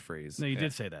Solo catchphrase. No, you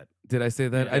did say that. Did I say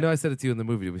that? Yeah. I know I said it to you in the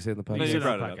movie. Did we say it in the podcast? No, you said it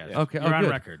brought on it the up, podcast. yeah. Okay, You're on good.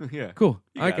 record. Yeah. Cool.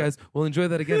 You All right, got it. guys. We'll enjoy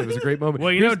that again. It was a great moment.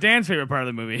 Well, you know Dan's favorite part of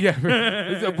the movie.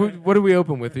 Yeah. What do we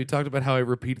open with? We talked about how I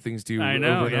repeat things to you I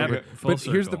know, over and yeah, over. full But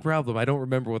here's the circle. problem. I don't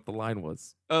remember what the line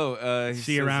was. Oh, he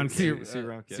See you says- around, kid. See you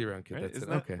around, kid. See you around, kid. Right? That's Isn't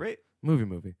it. that Okay. Right?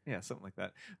 Movie. Yeah, something like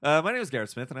that. My name is Garrett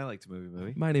Smith, and I like to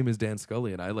movie. My name is Dan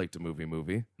Scully, and I like to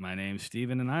movie. My name's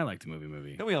Steven, and I like to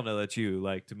movie. And we all know that you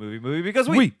like to movie because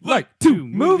We like to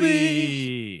movie.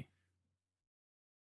 movie.